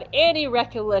don't have any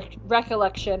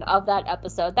recollection of that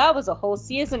episode. That was a whole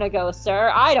season ago,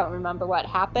 sir. I don't remember what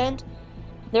happened.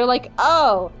 They're like,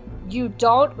 oh, you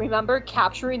don't remember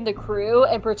capturing the crew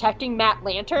and protecting Matt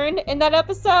Lantern in that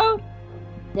episode?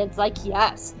 Den's like,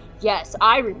 yes,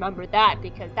 I remember that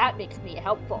because that makes me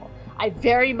helpful. I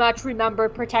very much remember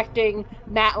protecting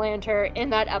Matt Lantern in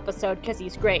that episode because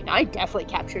he's great, and I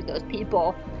definitely captured those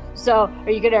people. So, are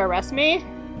you going to arrest me?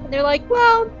 And they're like,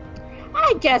 well,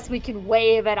 I guess we can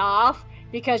waive it off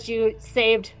because you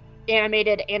saved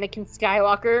animated Anakin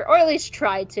Skywalker, or at least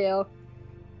tried to.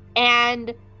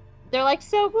 And they're like,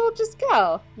 so we'll just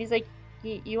go. And he's like,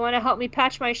 you want to help me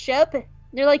patch my ship? And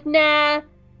they're like, nah,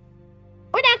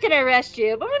 we're not going to arrest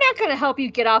you, but we're not going to help you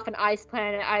get off an ice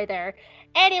planet either.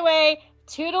 Anyway,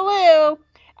 toodaloo,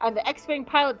 and the X-Wing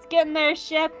pilots get in their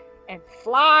ship and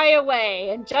fly away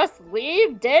and just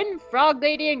leave Den, Frog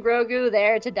Lady, and Grogu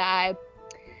there to die.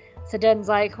 So Den's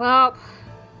like, well,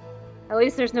 at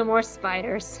least there's no more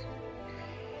spiders.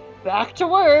 Back to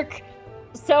work.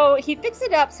 So he fixes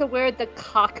it up so where the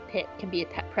cockpit can be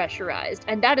pressurized,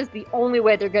 and that is the only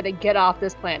way they're going to get off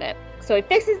this planet. So he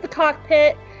fixes the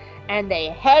cockpit, and they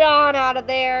head on out of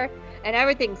there. And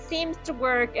everything seems to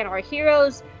work, and our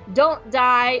heroes don't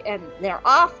die, and they're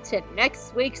off to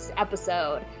next week's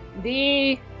episode.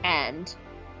 The end.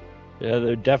 Yeah,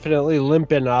 they're definitely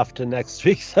limping off to next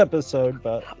week's episode,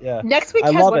 but yeah. Next week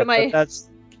I has love one it, of my...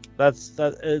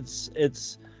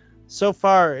 It's so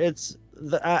far, it's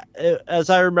as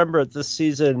I remember it, this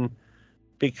season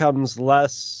becomes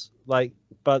less like,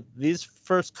 but these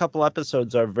first couple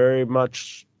episodes are very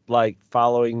much like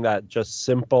following that just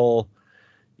simple,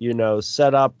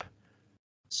 setup,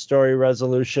 story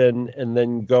resolution, and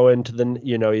then go into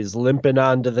he's limping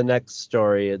on to the next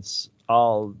story. It's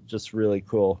all just really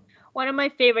cool. One of my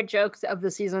favorite jokes of the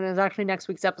season is actually next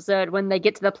week's episode when they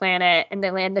get to the planet and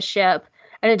they land the ship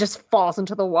and it just falls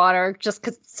into the water just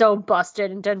because it's so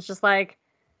busted, and Jen's just like,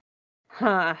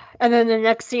 huh. And then the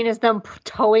next scene is them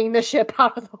towing the ship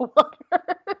out of the water.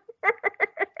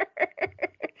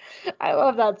 I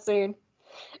love that scene.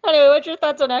 Anyway, what's your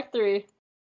thoughts on Act 3?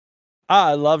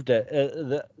 I loved it.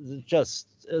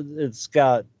 It's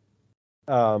got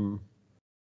you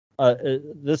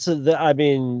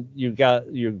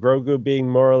got your Grogu being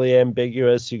morally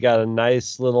ambiguous. You got a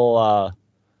nice little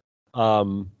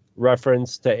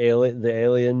reference to the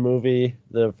Alien movie,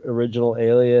 the original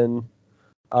Alien.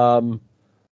 One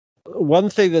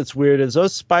thing that's weird is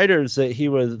those spiders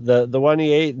that the one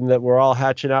he ate and that were all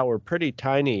hatching out were pretty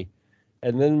tiny.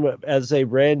 And then as they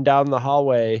ran down the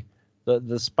hallway,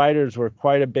 the spiders were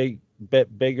quite a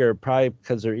bit bigger, probably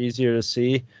because they're easier to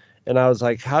see. And I was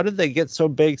like, how did they get so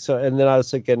big? And then I was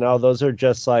thinking, oh, those are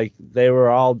just like, they were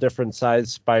all different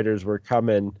size spiders were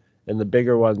coming, and the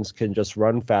bigger ones can just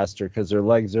run faster because their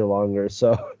legs are longer.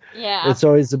 So yeah, it's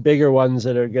always the bigger ones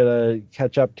that are going to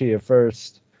catch up to you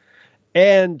first.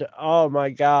 And, oh my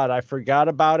God, I forgot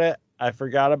about it.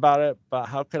 But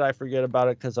how could I forget about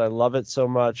it? Because I love it so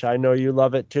much. I know you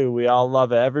love it too. We all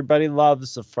love it. Everybody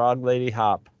loves the Frog Lady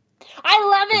Hop. I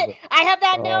love it. I have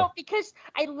that note because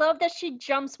I love that she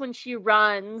jumps when she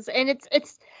runs, and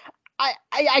I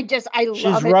love it.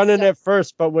 She's running at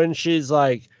first, but when she's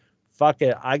like, fuck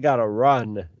it, I gotta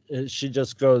run, she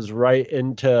just goes right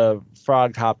into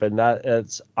frog hopping.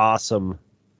 It's awesome.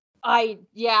 And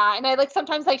I like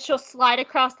sometimes like she'll slide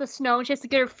across the snow and she has to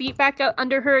get her feet back out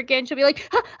under her again. She'll be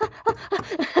like,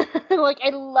 like, I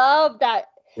love that.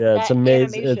 Yeah, it's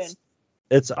amazing. Animation.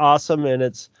 It's awesome, and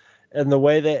the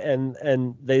way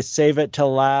and they save it to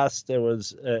last.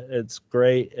 It's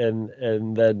great,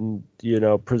 and then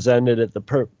presented it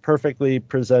perfectly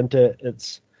present it.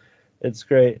 It's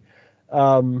great.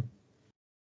 My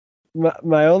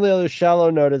only other shallow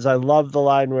note is I love the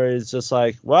line where he's just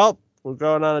like, well, we're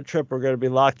going on a trip. We're going to be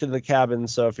locked in the cabin.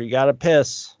 So if you got to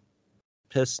piss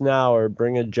now or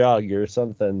bring a jug or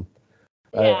something.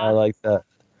 Yeah. I like that.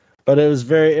 But it was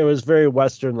very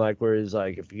Western like, where he's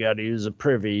like, if you got to use a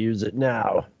privy, use it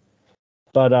now.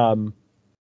 But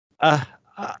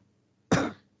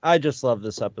I just love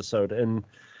this episode, and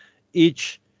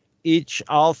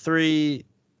all three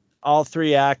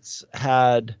acts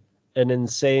had an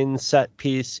insane set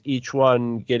piece, each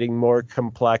one getting more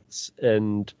complex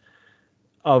and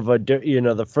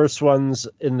the first one's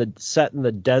set in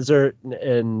the desert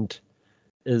and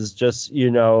is just,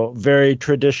 very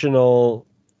traditional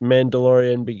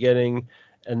Mandalorian beginning.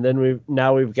 And then we've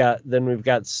got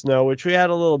snow, which we had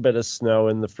a little bit of snow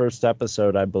in the first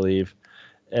episode, I believe.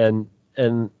 But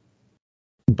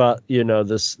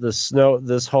the snow,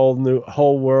 this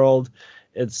whole world,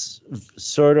 it's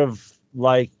sort of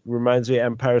like reminds me of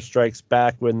Empire Strikes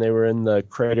Back when they were in the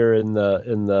crater in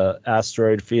the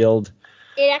asteroid field.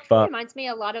 It actually reminds me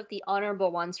a lot of the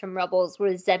honorable ones from Rebels,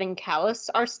 where Zeb and Callus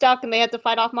are stuck and they have to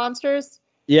fight off monsters.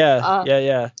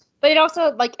 Yeah. But it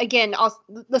also,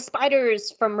 the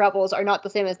spiders from Rebels are not the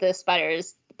same as the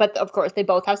spiders, but of course they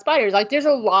both have spiders. Like, there's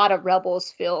a lot of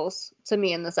Rebels feels to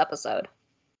me in this episode.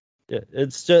 Yeah,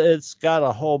 it's got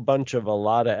a whole bunch of a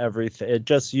lot of everything. It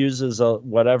just uses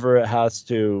whatever it has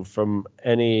to from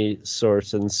any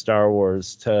source in Star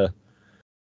Wars to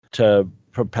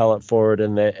propel it forward,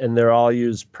 and they're all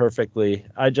used perfectly.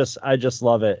 I just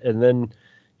love it. And then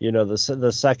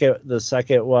the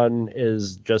second one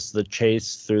is just the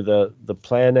chase through the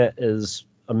planet is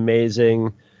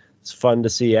amazing. It's fun to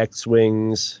see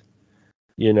X-Wings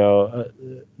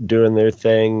doing their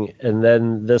thing. And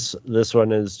then this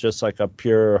one is just like a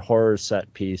pure horror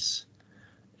set piece,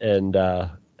 and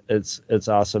it's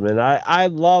awesome. And I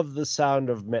love the sound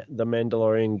of the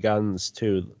Mandalorian guns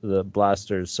too, the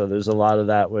blasters. So there's a lot of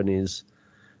that when he's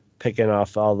picking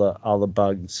off all the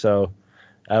bugs. So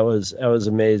that was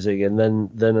amazing. And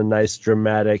then a nice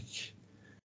dramatic,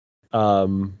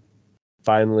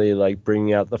 finally like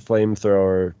bringing out the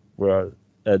flamethrower. Where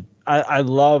I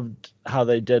loved how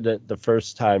they did it the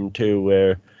first time too,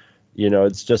 where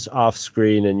it's just off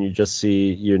screen and you just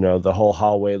see the whole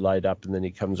hallway light up, and then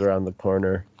he comes around the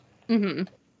corner. Mm-hmm.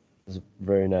 It's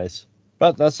very nice.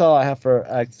 But that's all I have for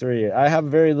Act 3. I have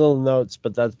very little notes,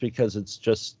 but that's because it's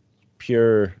just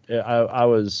pure. I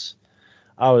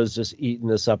I was just eating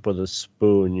this up with a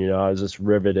spoon. You know, I was just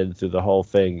riveted through the whole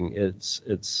thing. It's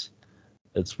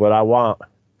what I want.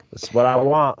 It's what I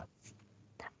want.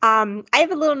 I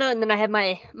have a little note, and then I have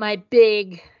my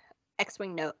big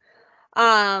X-wing note.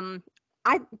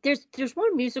 There's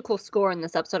one musical score in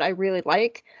this episode I really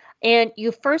like, and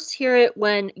you first hear it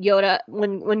when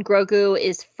when Grogu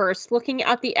is first looking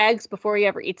at the eggs before he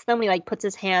ever eats them. He like puts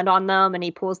his hand on them and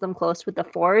he pulls them close with the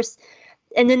Force,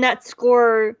 and then that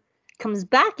score comes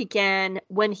back again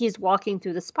when he's walking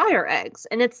through the spider eggs,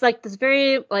 and it's like this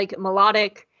very like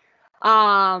melodic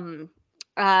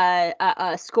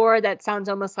a score that sounds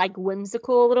almost like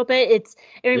whimsical a little bit.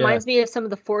 It reminds me of some of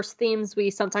the Force themes we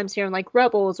sometimes hear in like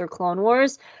Rebels or Clone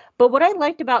Wars. But what I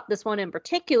liked about this one in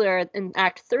particular in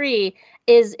Act 3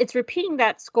 is it's repeating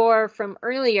that score from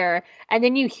earlier, and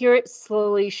then you hear it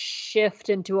slowly shift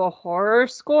into a horror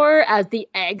score as the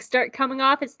eggs start coming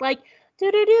off. It's like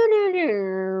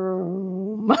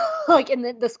like, and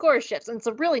then the score shifts, and it's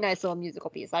a really nice little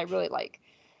musical piece I really like.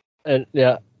 And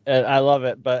and I love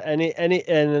it. But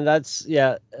and that's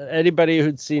anybody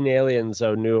who'd seen Aliens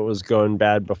though knew it was going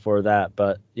bad before that.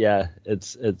 But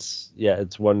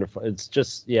it's wonderful. It's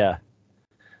just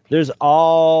there's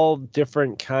all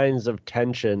different kinds of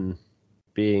tension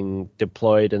being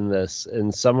deployed in this,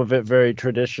 and some of it very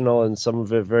traditional and some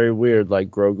of it very weird,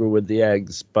 like Grogu with the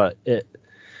eggs. But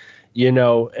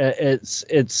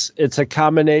it's a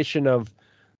combination of,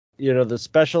 the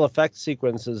special effects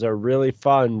sequences are really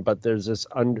fun, but there's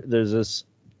this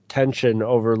tension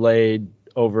overlaid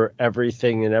over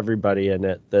everything and everybody in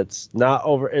it that's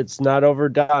it's not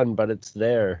overdone, but it's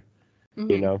there.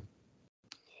 Mm-hmm.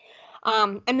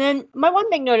 And then my one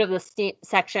big note of this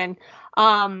section,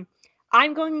 I'm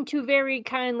going to very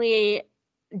kindly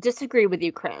disagree with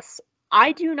you, Chris.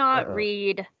 I do not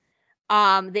read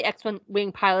the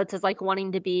X-Wing pilots as like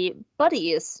wanting to be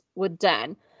buddies with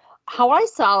Den. How I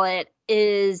saw it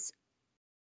is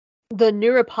the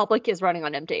New Republic is running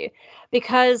on empty,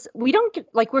 because we don't get,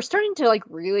 like, we're starting to like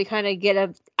really kind of get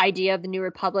an idea of the New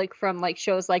Republic from like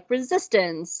shows like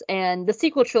Resistance and the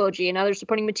sequel trilogy and other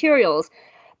supporting materials.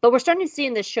 But we're starting to see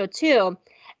in this show too.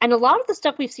 And a lot of the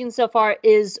stuff we've seen so far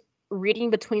is reading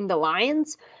between the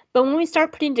lines. But when we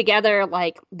start putting together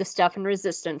like the stuff in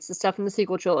Resistance, the stuff in the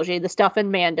sequel trilogy, the stuff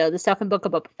in Mando, the stuff in Book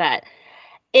of Boba Fett,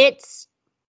 it's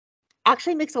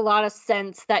actually makes a lot of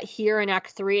sense that here in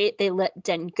Act 3 they let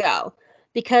Den go,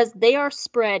 because they are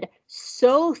spread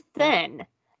so thin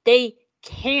they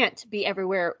can't be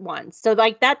everywhere at once. So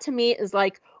like that to me is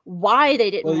like why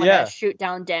they didn't want to shoot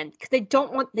down Den, because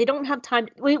they don't have time.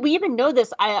 We even know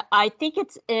this. I think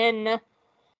it's either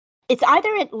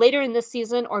later in this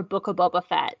season or Book of Boba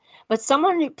Fett, but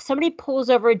somebody pulls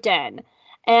over Den,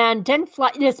 and Den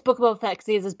flies. It's Book of Boba Fett because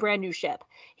he has this brand new ship.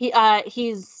 He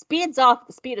speeds off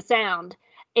the speed of sound,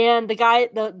 and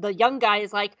the young guy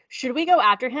is like, should we go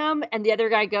after him? And the other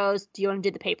guy goes, do you want to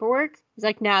do the paperwork? He's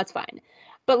like, nah, it's fine.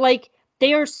 But like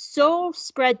they are so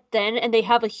spread thin, and they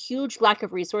have a huge lack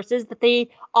of resources that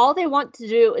all they want to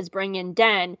do is bring in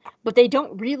Den, but they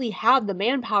don't really have the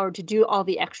manpower to do all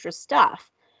the extra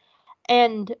stuff.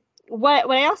 And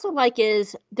what I also like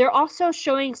is they're also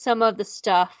showing some of the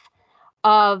stuff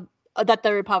that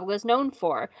the Republic is known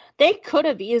for. They could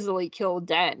have easily killed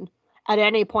Den at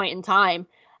any point in time.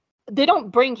 They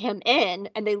don't bring him in,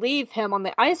 and they leave him on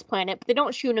the ice planet, but they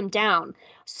don't shoot him down.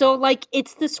 So, like,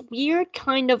 it's this weird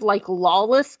kind of, like,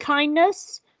 lawless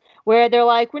kindness, where they're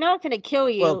like, we're not going to kill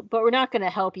you, but we're not going to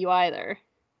help you either.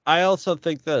 I also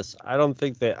think this. I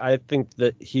think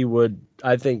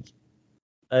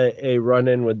a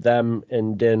run-in with them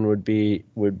and Din would be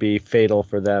fatal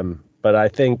for them. But I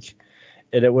think...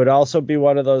 And it would also be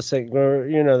one of those things where,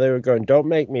 they were going, don't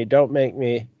make me.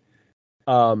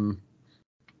 But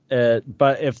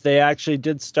if they actually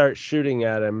did start shooting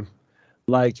at him,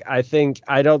 like, I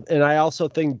also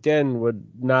think Din would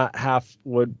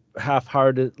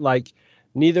half-hearted, like,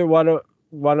 neither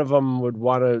one of them would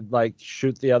want to, like,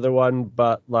 shoot the other one,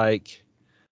 but, like,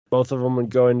 both of them would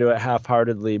go into it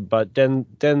half-heartedly. But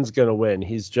Din's going to win.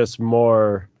 He's just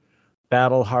more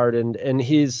battle-hardened, and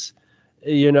he's...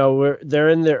 they're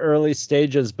in the early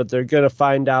stages, but they're going to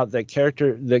find out that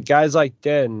guys like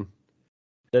Din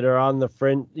that are on the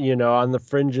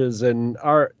fringes and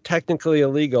are technically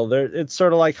illegal. It's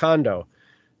sort of like Hondo,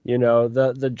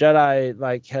 the Jedi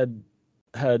like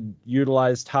had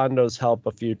utilized Hondo's help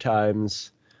a few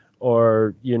times,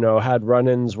 or, had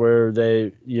run-ins where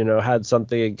they, had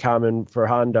something in common for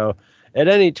Hondo. At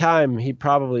any time, he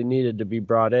probably needed to be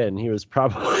brought in. He was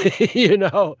probably, it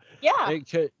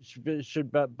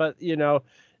should, but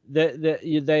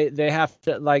they have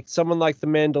to, like someone like the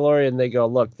Mandalorian. They go,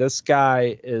 look, this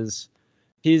guy is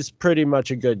he's pretty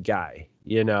much a good guy.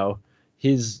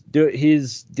 He's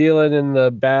dealing in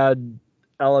the bad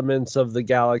elements of the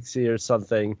galaxy or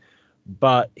something,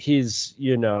 but he's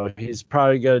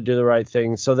probably going to do the right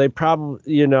thing. So they probably,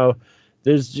 you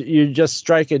just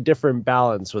strike a different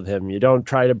balance with him. You don't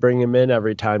try to bring him in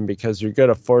every time, because you're going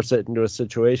to force it into a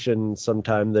situation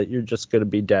sometime that you're just going to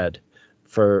be dead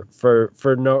for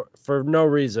no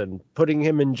reason. Putting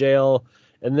him in jail,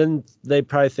 and then they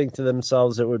probably think to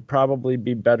themselves it would probably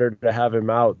be better to have him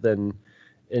out than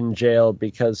in jail,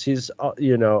 because he's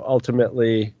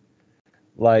ultimately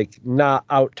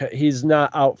he's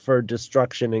not out for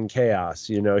destruction and chaos.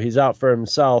 He's out for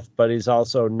himself, but he's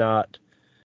also not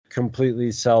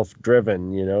completely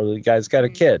self-driven. The guy's got a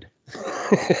kid.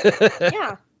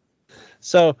 Yeah.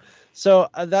 So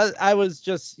that I was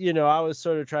just, I was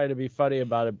sort of trying to be funny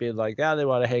about it, being like, they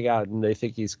want to hang out and they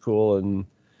think he's cool and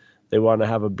they want to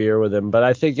have a beer with him. But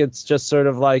I think it's just sort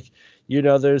of like,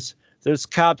 there's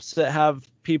cops that have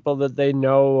people that they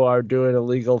know are doing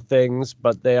illegal things,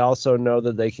 but they also know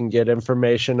that they can get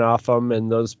information off them,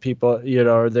 and those people,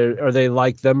 or they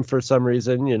like them for some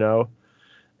reason,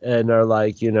 and are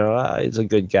like, he's a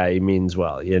good guy, he means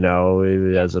well, he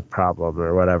has a problem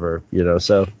or whatever,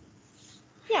 so.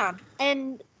 Yeah,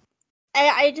 and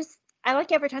I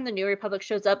like every time the New Republic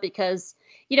shows up, because,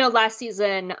 last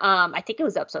season, I think it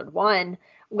was episode 1,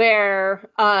 where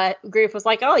Grief was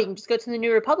like, oh, you can just go to the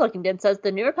New Republic, and Din says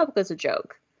the New Republic is a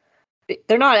joke.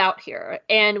 They're not out here.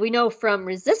 And we know from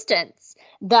Resistance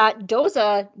that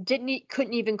Doza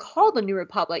couldn't even call the New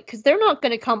Republic, because they're not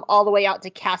going to come all the way out to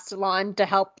Castellan to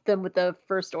help them with the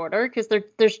First Order, because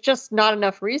there's just not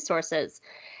enough resources.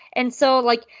 And so,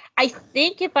 I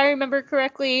think if I remember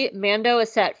correctly, Mando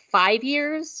is set 5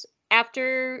 years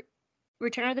after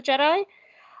Return of the Jedi.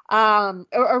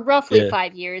 Or roughly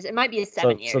 5 years. It might be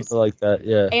 7 years. Something like that,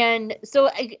 yeah. And so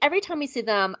every time we see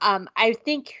them, I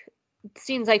think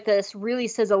scenes like this really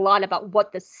says a lot about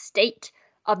what the state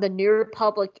of the New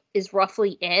Republic is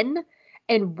roughly in,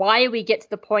 and why we get to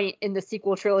the point in the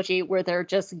sequel trilogy where they're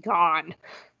just gone.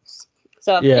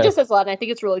 So It just says a lot, and I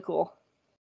think it's really cool.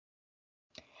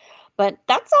 But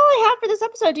that's all I have for this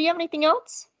episode. Do you have anything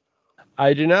else?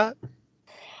 I do not.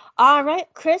 All right,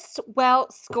 Chris,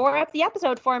 well, score up the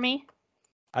episode for me.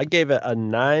 I gave it a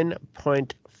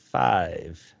 9.5.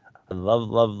 I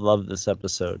love this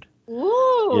episode.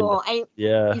 Ooh.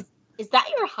 Yeah. Is that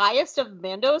your highest of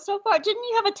Mando so far? Didn't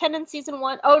you have a 10 in season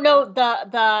 1? Oh, no,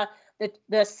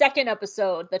 the second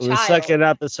episode, the child. The second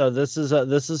episode. This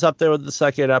is up there with the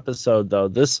second episode, though.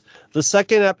 The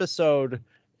second episode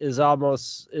is a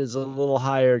little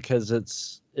higher, because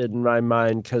it's, in my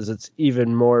mind, because it's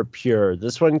even more pure.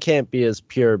 This one can't be as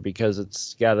pure because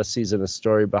it's got a season of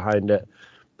story behind it,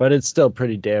 but it's still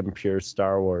pretty damn pure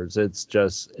Star Wars. It's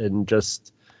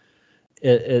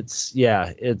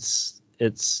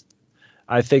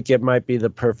I think it might be the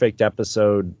perfect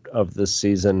episode of this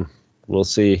season. We'll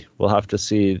see. We'll have to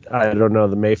see. I don't know.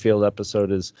 The Mayfield episode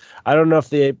is, I don't know if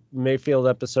the Mayfield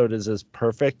episode is as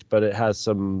perfect, but it has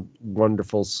some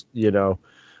wonderful,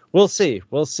 we'll see.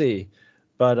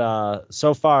 But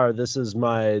so far, this is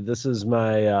my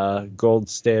gold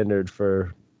standard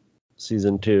for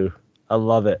season 2. I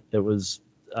love it. It was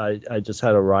I just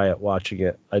had a riot watching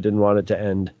it. I didn't want it to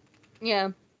end.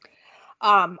 Yeah.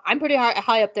 I'm pretty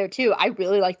high up there too. I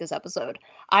really like this episode.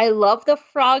 I love the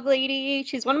frog lady.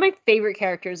 She's one of my favorite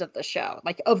characters of the show,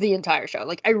 of the entire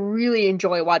show. I really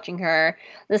enjoy watching her.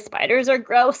 The spiders are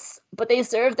gross, but they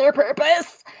serve their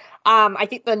purpose. I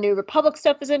think the New Republic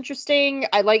stuff is interesting.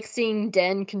 I like seeing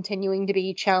Din continuing to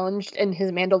be challenged in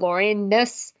his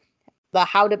Mandalorian-ness, the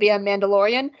how to be a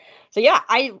Mandalorian. So yeah,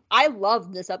 I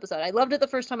love this episode. I loved it the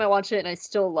first time I watched it, and I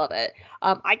still love it.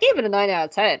 I gave it a 9 out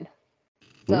of 10.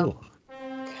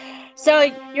 So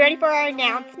you ready for our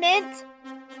announcement?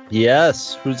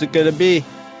 Yes. Who's it gonna be?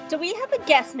 So we have a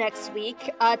guest next week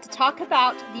to talk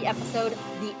about the episode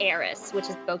The Heiress, which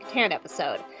is the Bo-Katan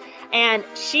episode. And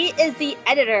she is the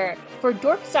editor for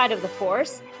Dork Side of the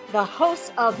Force, the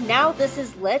host of Now This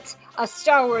Is Lit, a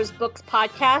Star Wars books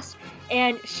podcast,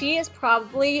 and she is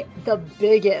probably the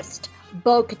biggest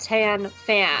Bo-Katan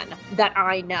fan that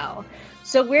I know.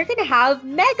 So we're going to have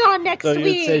Meg on next week. So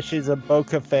you'd say she's a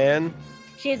Bo-Katan fan?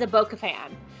 She is a Bo-Katan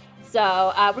fan.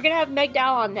 So we're going to have Meg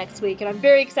Dow on next week, and I'm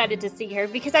very excited to see her,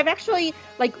 because I've actually,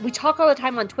 we talk all the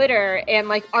time on Twitter,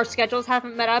 and, our schedules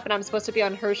haven't met up, and I'm supposed to be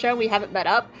on her show. We haven't met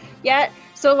up yet.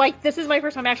 So, this is my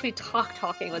first time actually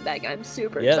talking with Meg. I'm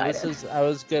super excited. I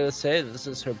was going to say, this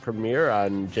is her premiere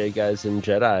on J Guys and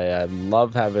Jedi. I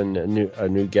love having a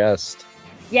new guest.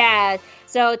 Yeah.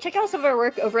 So check out some of our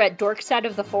work over at Dork Side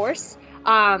of the Force.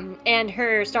 And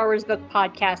her Star Wars book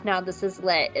podcast, Now This Is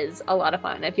Lit, is a lot of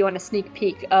fun if you want a sneak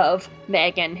peek of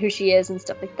Megan, who she is, and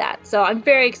stuff like that. So I'm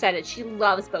very excited. She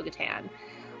loves Bo-Katan.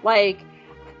 Like,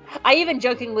 I even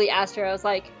jokingly asked her, I was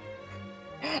like,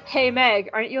 hey Meg,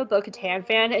 aren't you a Bo-Katan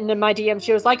fan? And in my DM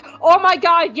she was like, oh my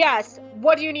god, yes!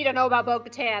 What do you need to know about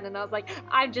Bo-Katan? And I was like,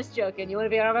 I'm just joking. You want to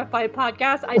be on our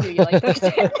podcast? I knew you like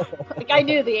Bo-Katan. Like, I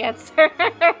knew the answer.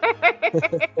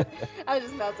 I was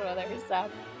just messing with her, so.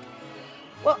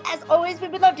 Well, as always, we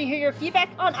would love to hear your feedback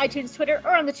on iTunes, Twitter,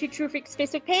 or on the Two True Freaks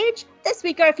Facebook page. This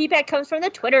week, our feedback comes from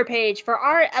the Twitter page. For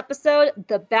our episode,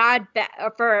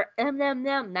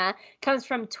 comes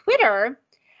from Twitter.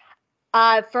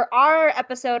 For our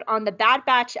episode on the Bad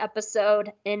Batch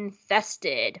episode,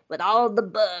 Infested, with all the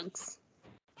bugs.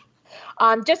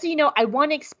 Just so you know, I want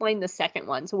to explain the second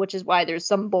one, so which is why there's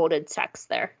some bolded text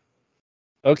there.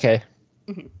 Okay.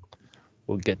 Mm-hmm.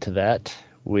 We'll get to that.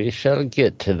 We shall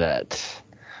get to that.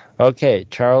 Okay,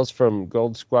 Charles from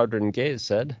Gold Squadron Gaze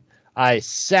said, I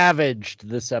savaged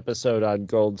this episode on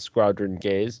Gold Squadron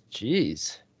Gaze.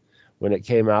 Jeez. When it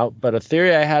came out, but a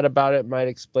theory I had about it might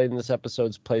explain this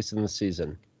episode's place in the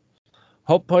season.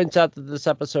 Hope points out that this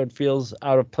episode feels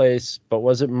out of place, but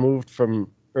wasn't moved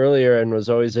from earlier and was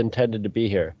always intended to be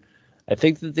here. I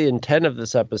think that the intent of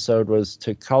this episode was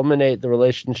to culminate the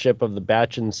relationship of the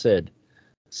Batch and Sid.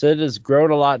 Sid has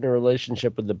grown a lot in her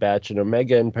relationship with the Batch, and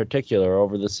Omega in particular,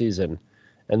 over the season.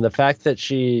 And the fact that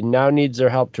she now needs their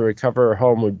help to recover her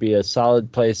home would be a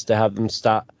solid place to have them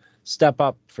step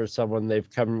up for someone they've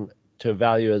come to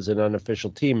value as an unofficial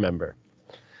team member.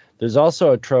 There's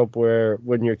also a trope where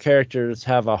when your characters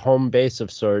have a home base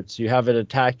of sorts, you have it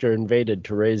attacked or invaded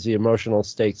to raise the emotional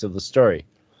stakes of the story.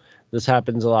 This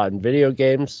happens a lot in video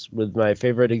games, with my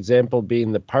favorite example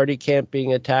being the party camp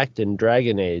being attacked in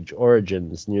Dragon Age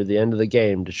Origins near the end of the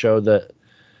game to show the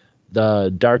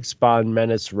Darkspawn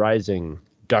Menace Rising.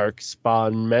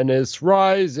 Darkspawn Menace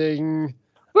Rising!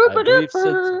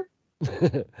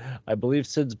 I believe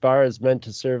Sid's bar is meant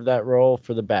to serve that role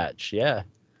for the Batch, yeah.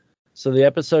 So the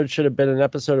episode should have been an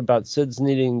episode about Sid's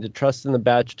needing to trust in the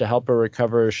Batch to help her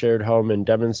recover her shared home and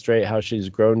demonstrate how she's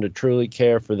grown to truly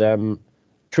care for them.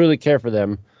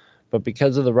 But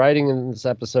because of the writing in this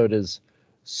episode is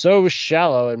so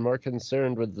shallow and more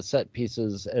concerned with the set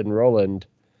pieces and Roland,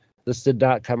 this did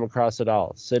not come across at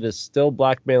all. Sid is still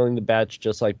blackmailing the Batch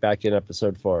just like back in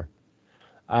episode 4.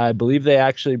 I believe they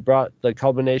actually brought the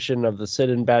culmination of the Sid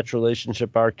and Batch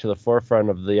relationship arc to the forefront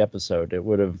of the episode. It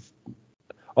would have...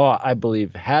 I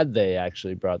believe had they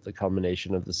actually brought the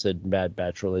culmination of the Sid and Bad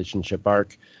Batch relationship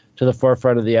arc to the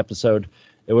forefront of the episode,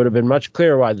 it would have been much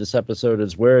clearer why this episode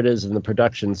is where it is in the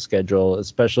production schedule,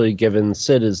 especially given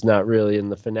Sid is not really in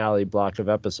the finale block of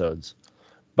episodes.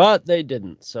 But they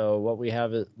didn't, so what we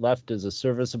have left is a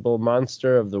serviceable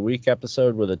Monster of the Week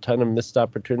episode with a ton of missed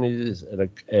opportunities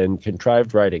and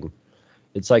contrived writing.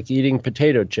 It's like eating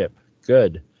potato chip.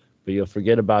 Good, but you'll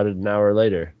forget about it an hour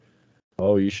later.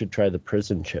 Oh, you should try the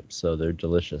prison chips, though. They're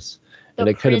delicious. And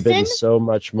it could have been so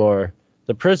much more.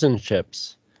 The prison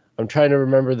chips. I'm trying to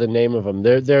remember the name of them.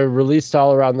 They're released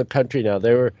all around the country now.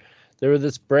 They were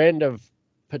this brand of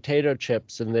potato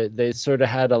chips, and they sort of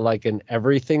had an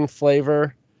everything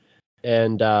flavor.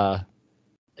 And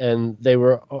they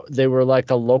were like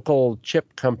a local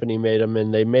chip company made them,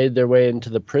 and they made their way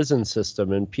into the prison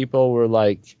system, and people were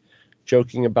like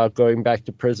joking about going back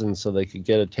to prison so they could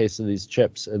get a taste of these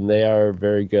chips, and they are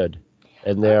very good,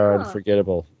 and they are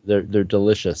unforgettable. They're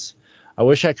delicious. I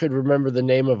wish I could remember the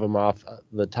name of them off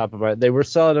the top of my... They were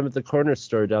selling them at the corner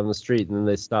store down the street, and then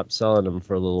they stopped selling them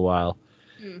for a little while.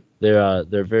 Mm.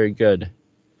 They're very good.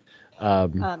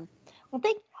 Well,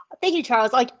 thank you,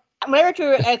 Charles. Like, when I read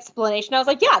your explanation, I was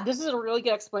like, yeah, this is a really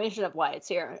good explanation of why it's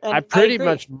here. And I pretty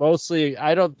much mostly...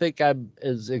 I don't think I'm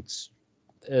as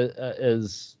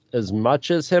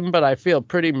much as him, but I feel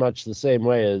pretty much the same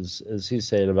way as he's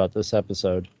saying about this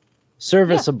episode.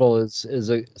 Serviceable is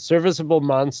a serviceable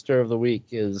Monster of the Week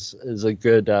is a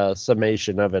good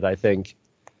summation of it, I think.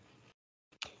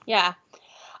 Yeah.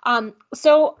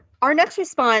 So our next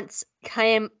response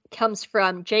comes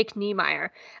from Jake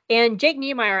Niemeyer, and Jake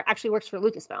Niemeyer actually works for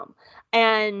Lucasfilm,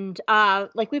 and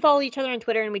we follow each other on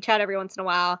Twitter and we chat every once in a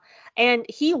while, and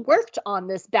he worked on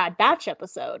this Bad Batch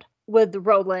episode with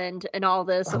Roland and all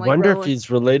this. And I wonder if he's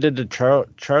related to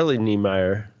Charlie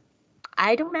Niemeyer.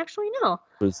 I don't actually know.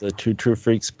 Was the Two True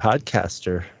Freaks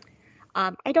podcaster.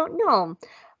 I don't know.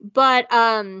 But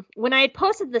when I had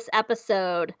posted this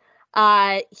episode,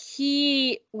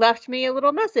 he left me a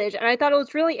little message, and I thought it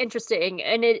was really interesting.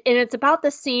 And it's about the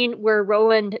scene where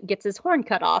Roland gets his horn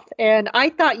cut off. And I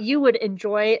thought you would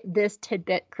enjoy this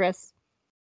tidbit, Chris.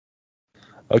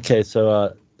 Okay,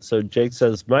 so Jake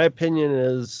says, my opinion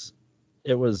is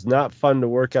it was not fun to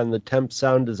work on the temp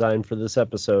sound design for this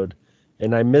episode,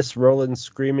 and I miss Roland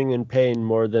screaming in pain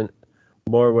more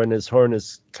when his horn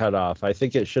is cut off. I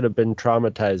think it should have been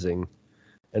traumatizing.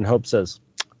 And Hope says,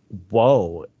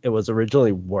 whoa, it was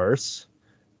originally worse.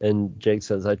 And Jake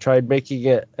says, I tried making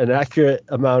it an accurate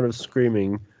amount of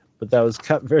screaming, but that was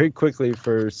cut very quickly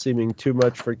for seeming too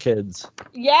much for kids.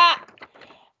 Yeah.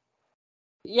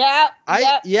 But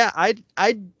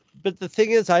the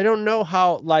thing is, I don't know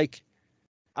how, like,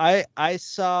 I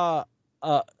saw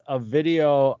a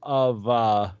video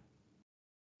of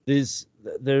these,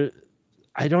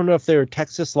 I don't know if they were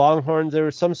Texas Longhorns, they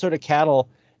were some sort of cattle,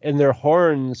 and their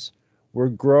horns were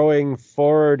growing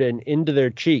forward and into their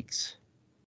cheeks.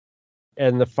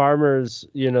 And the farmers,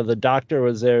 the doctor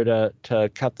was there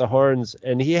to cut the horns,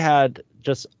 and he had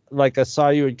just like a saw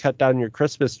you would cut down your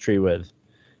Christmas tree with.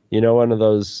 One of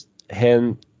those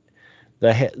hand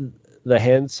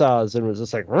saws, and was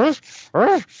just like, ruff,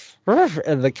 ruff, ruff,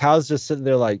 and the cow's just sitting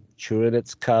there like chewing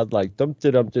its cud, like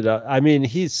dum-de-dum-de-dum. I mean,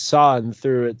 he's sawing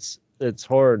through its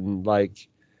horn like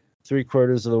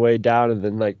 3/4 of the way down, and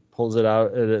then like pulls it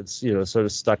out, and it's sort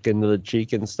of stuck into the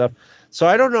cheek and stuff. So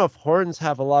I don't know if horns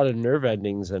have a lot of nerve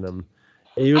endings in them.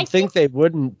 You would think they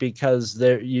wouldn't, because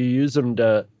you use them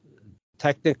to,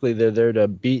 technically they're there to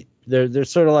beat. They're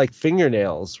sort of like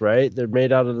fingernails, right? They're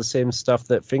made out of the same stuff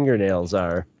that fingernails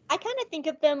are. I kind of think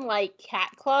of them like cat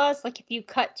claws. Like if you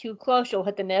cut too close, you'll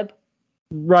hit the nib.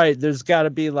 Right. There's got to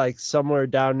be like somewhere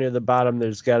down near the bottom.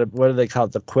 There's got to, what do they call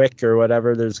it? The quick or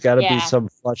whatever. There's got to be some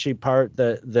fleshy part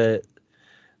that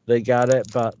they got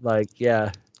it. But like,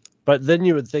 yeah. But then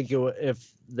you would think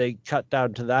if they cut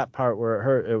down to that part where it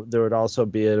hurt, there would also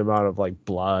be an amount of like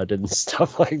blood and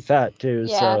stuff like that too.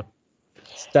 Yeah. So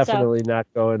it's definitely not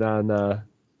going on.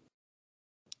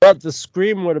 But the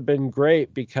scream would have been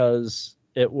great, because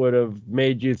it would have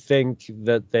made you think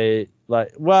that they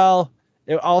like, well,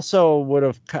 it also would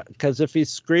have, because if he's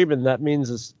screaming, that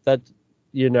means that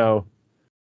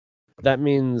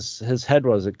means his head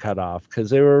wasn't cut off, because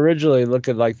they were originally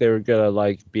looking like they were gonna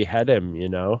like behead him,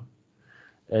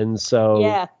 and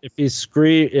so if he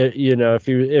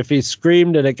if he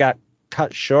screamed and it got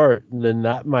cut short, then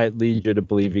that might lead you to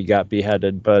believe he got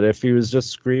beheaded. But if he was just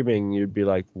screaming, you'd be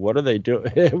like, what are they doing?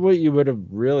 You would have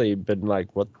really been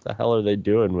like, what the hell are they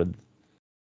doing with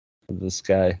this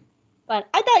guy? But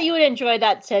I thought you would enjoy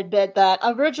that tidbit that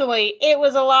originally it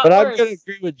was a lot worse. But I'm going to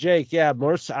agree with Jake. Yeah,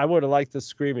 I would have liked the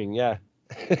screaming. Yeah.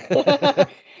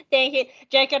 Thank you.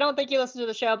 Jake, I don't think you listen to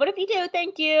the show, but if you do,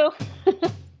 thank you.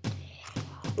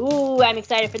 Ooh, I'm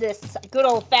excited for this. Good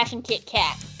old-fashioned Kit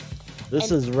Kat. This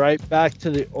is right back to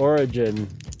the origin.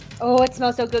 Oh, it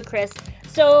smells so good, Chris.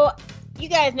 So, you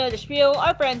guys know the spiel.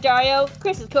 Our friend Dario,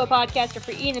 Chris's co-podcaster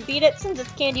for Eat and Beat It, sends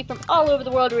us candy from all over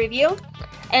the world to review.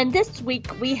 And this week,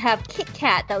 we have Kit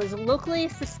Kat, that was locally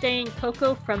sustained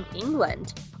cocoa from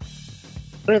England.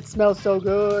 It smells so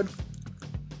good.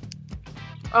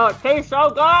 Oh, it tastes so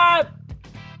good!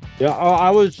 Yeah,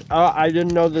 I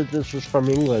didn't know that this was from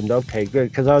England. Okay, good,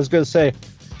 because I was going to say,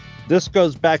 this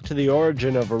goes back to the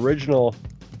origin of original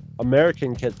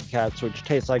American Kit Kats, which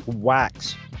taste like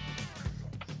wax.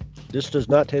 This does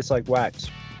not taste like wax.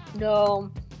 No,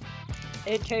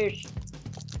 it tastes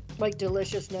like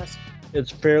deliciousness.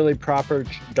 It's fairly proper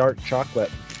dark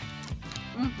chocolate.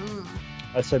 Mm-hmm.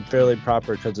 I said fairly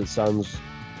proper because it sounds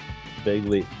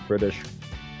vaguely British.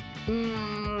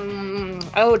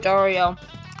 Oh, Dario.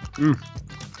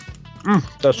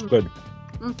 That's good.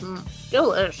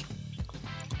 Delish.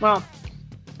 Well,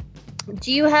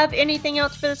 do you have anything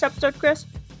else for this episode, Chris?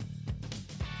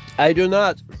 I do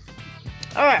not.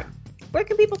 All right. Where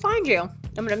can people find you? I'm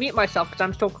going to mute myself because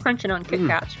I'm still crunching on Kit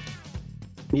Kats.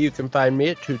 You can find me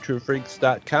at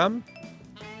twotruefreaks.com.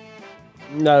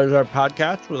 That is our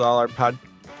podcast with all our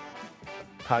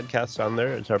podcasts on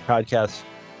there. It's our podcast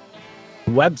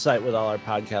website with all our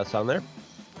podcasts on there,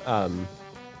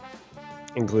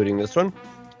 including this one.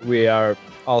 We are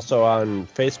also on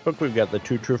Facebook. We've got the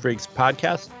Two True Freaks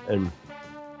podcast, and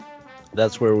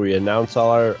that's where we announce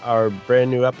all our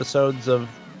brand new episodes of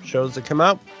shows that come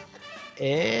out.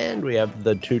 And we have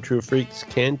the Two True Freaks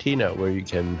Cantina, where you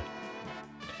can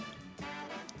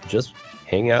just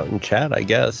hang out and chat, I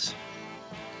guess.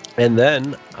 And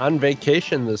then on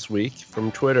vacation this week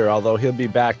from Twitter, although he'll be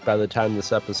back by the time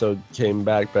this episode came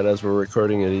back, but as we're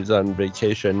recording it, he's on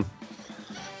vacation.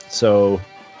 So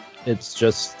it's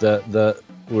just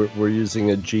we're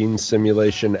using a gene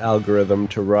simulation algorithm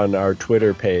to run our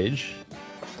Twitter page.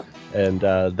 And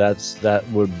that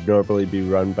would normally be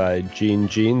run by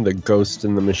Gene, the Ghost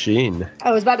in the Machine.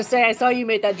 I was about to say, I saw you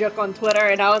made that joke on Twitter,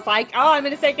 and I was like, oh, I'm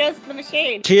going to say Ghost in the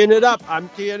Machine. Teeing it up. I'm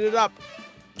teeing it up.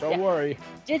 Don't worry.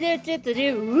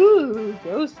 Ooh,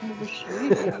 Ghost in the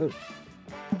Machine.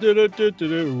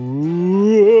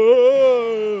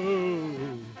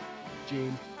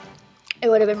 Gene. It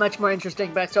would have been much more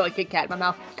interesting, but I still had a Kit Kat in my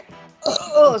mouth.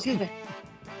 Oh, excuse me.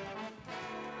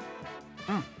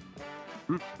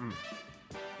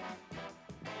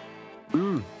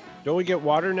 Don't we get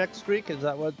water next week? Is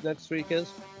that what next week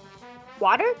is?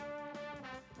 Water?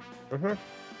 Uh-huh.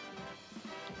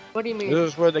 What do you mean?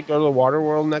 This is where they go to the Water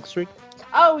World next week?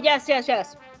 Oh, yes.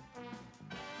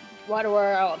 Water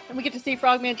World. And we get to see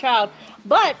Frogman Child.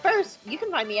 But first, you can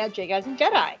find me at J Guys and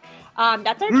Jedi.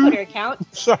 That's our Twitter account.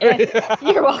 Sorry.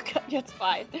 You're welcome. It's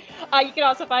fine. You can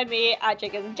also find me at J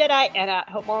Guys and Jedi and at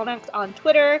Hope Molinax on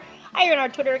Twitter. I run our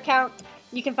Twitter account.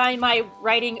 You can find my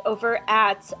writing over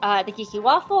at The Geeky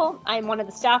Waffle. I'm one of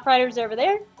the staff writers over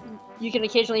there. You can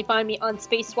occasionally find me on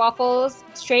Space Waffles,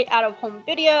 Straight Out of Home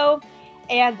Video,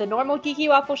 and The Normal Geeky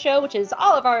Waffle Show, which is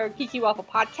all of our Geeky Waffle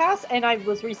podcasts. And I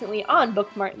was recently on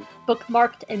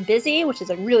Bookmarked and Busy, which is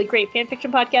a really great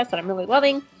fanfiction podcast that I'm really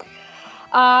loving.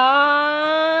 Yeah.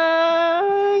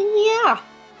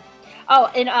 Oh,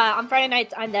 and on Friday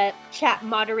nights, I'm the chat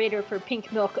moderator for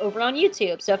Pink Milk over on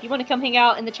YouTube. So if you want to come hang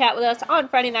out in the chat with us on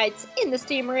Friday nights in the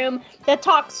Steam Room that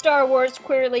talks Star Wars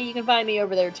queerly, you can find me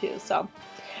over there too. So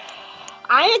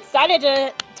I'm excited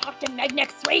to talk to Meg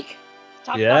next week.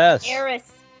 Talk about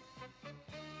Eris.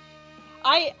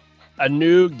 A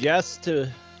new guest to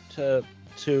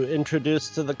introduce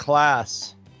to the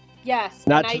class. Yes.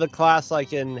 Not to the class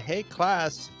like in, hey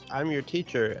class, I'm your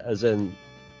teacher, as in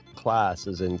class,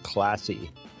 as in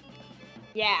classy.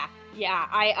 Yeah.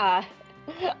 I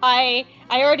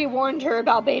already warned her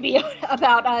about Baby Yoda,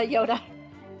 about Yoda.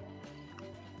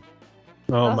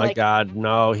 Oh my God,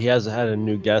 no, he hasn't had a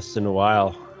new guest in a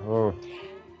while. Oh.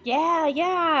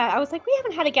 Yeah. I was like, we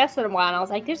haven't had a guest in a while. And I was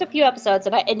like, there's a few episodes,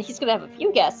 and he's gonna have a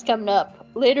few guests coming up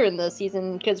later in the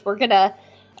season because we're gonna.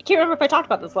 I can't remember if I talked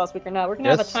about this last week or not. We're gonna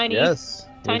have a tiny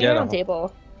round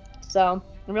table. So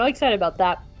I'm really excited about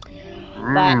that.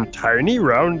 Tiny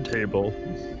round table.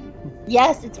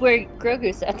 Yes, it's where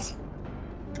Grogu sits.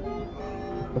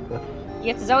 He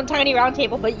gets his own tiny round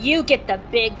table, but you get the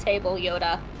big table,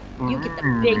 Yoda. You get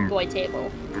the big boy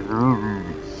table.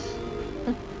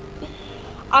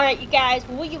 Alright, you guys,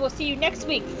 we will see you next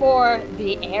week for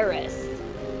The Heiress.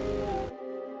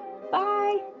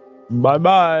 Bye.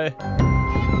 Bye-bye.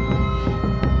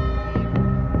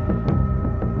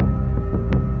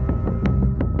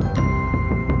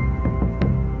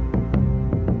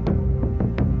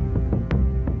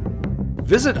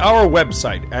 Visit our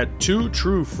website at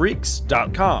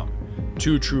twotruefreaks.com.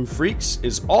 Two True Freaks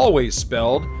is always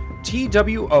spelled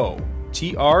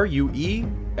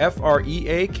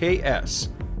TWOTRUEFREAKS.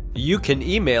 You can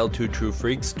email Two True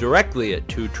Freaks directly at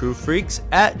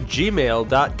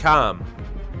twotruefreaks@gmail.com.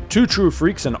 Two True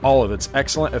Freaks and all of its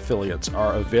excellent affiliates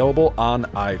are available on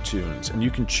iTunes, and you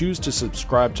can choose to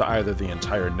subscribe to either the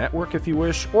entire network if you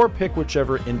wish, or pick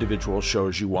whichever individual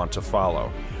shows you want to follow.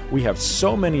 We have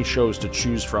so many shows to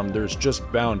choose from, there's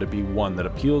just bound to be one that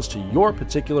appeals to your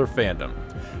particular fandom.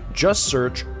 Just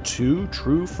search Two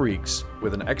True Freaks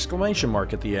with an exclamation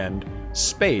mark at the end,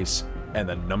 space, and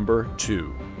the number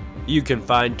 2. You can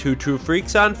find Two True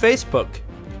Freaks on Facebook.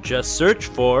 Just search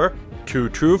for Two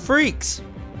True Freaks.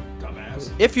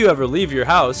 If you ever leave your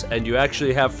house and you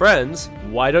actually have friends,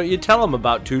 why don't you tell them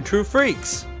about Two True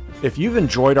Freaks? If you've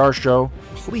enjoyed our show,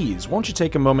 please won't you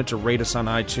take a moment to rate us on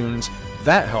iTunes?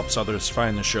 That helps others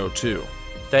find the show too.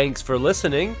 Thanks for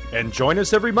listening. And join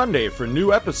us every Monday for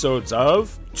new episodes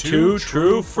of Two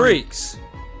True Freaks.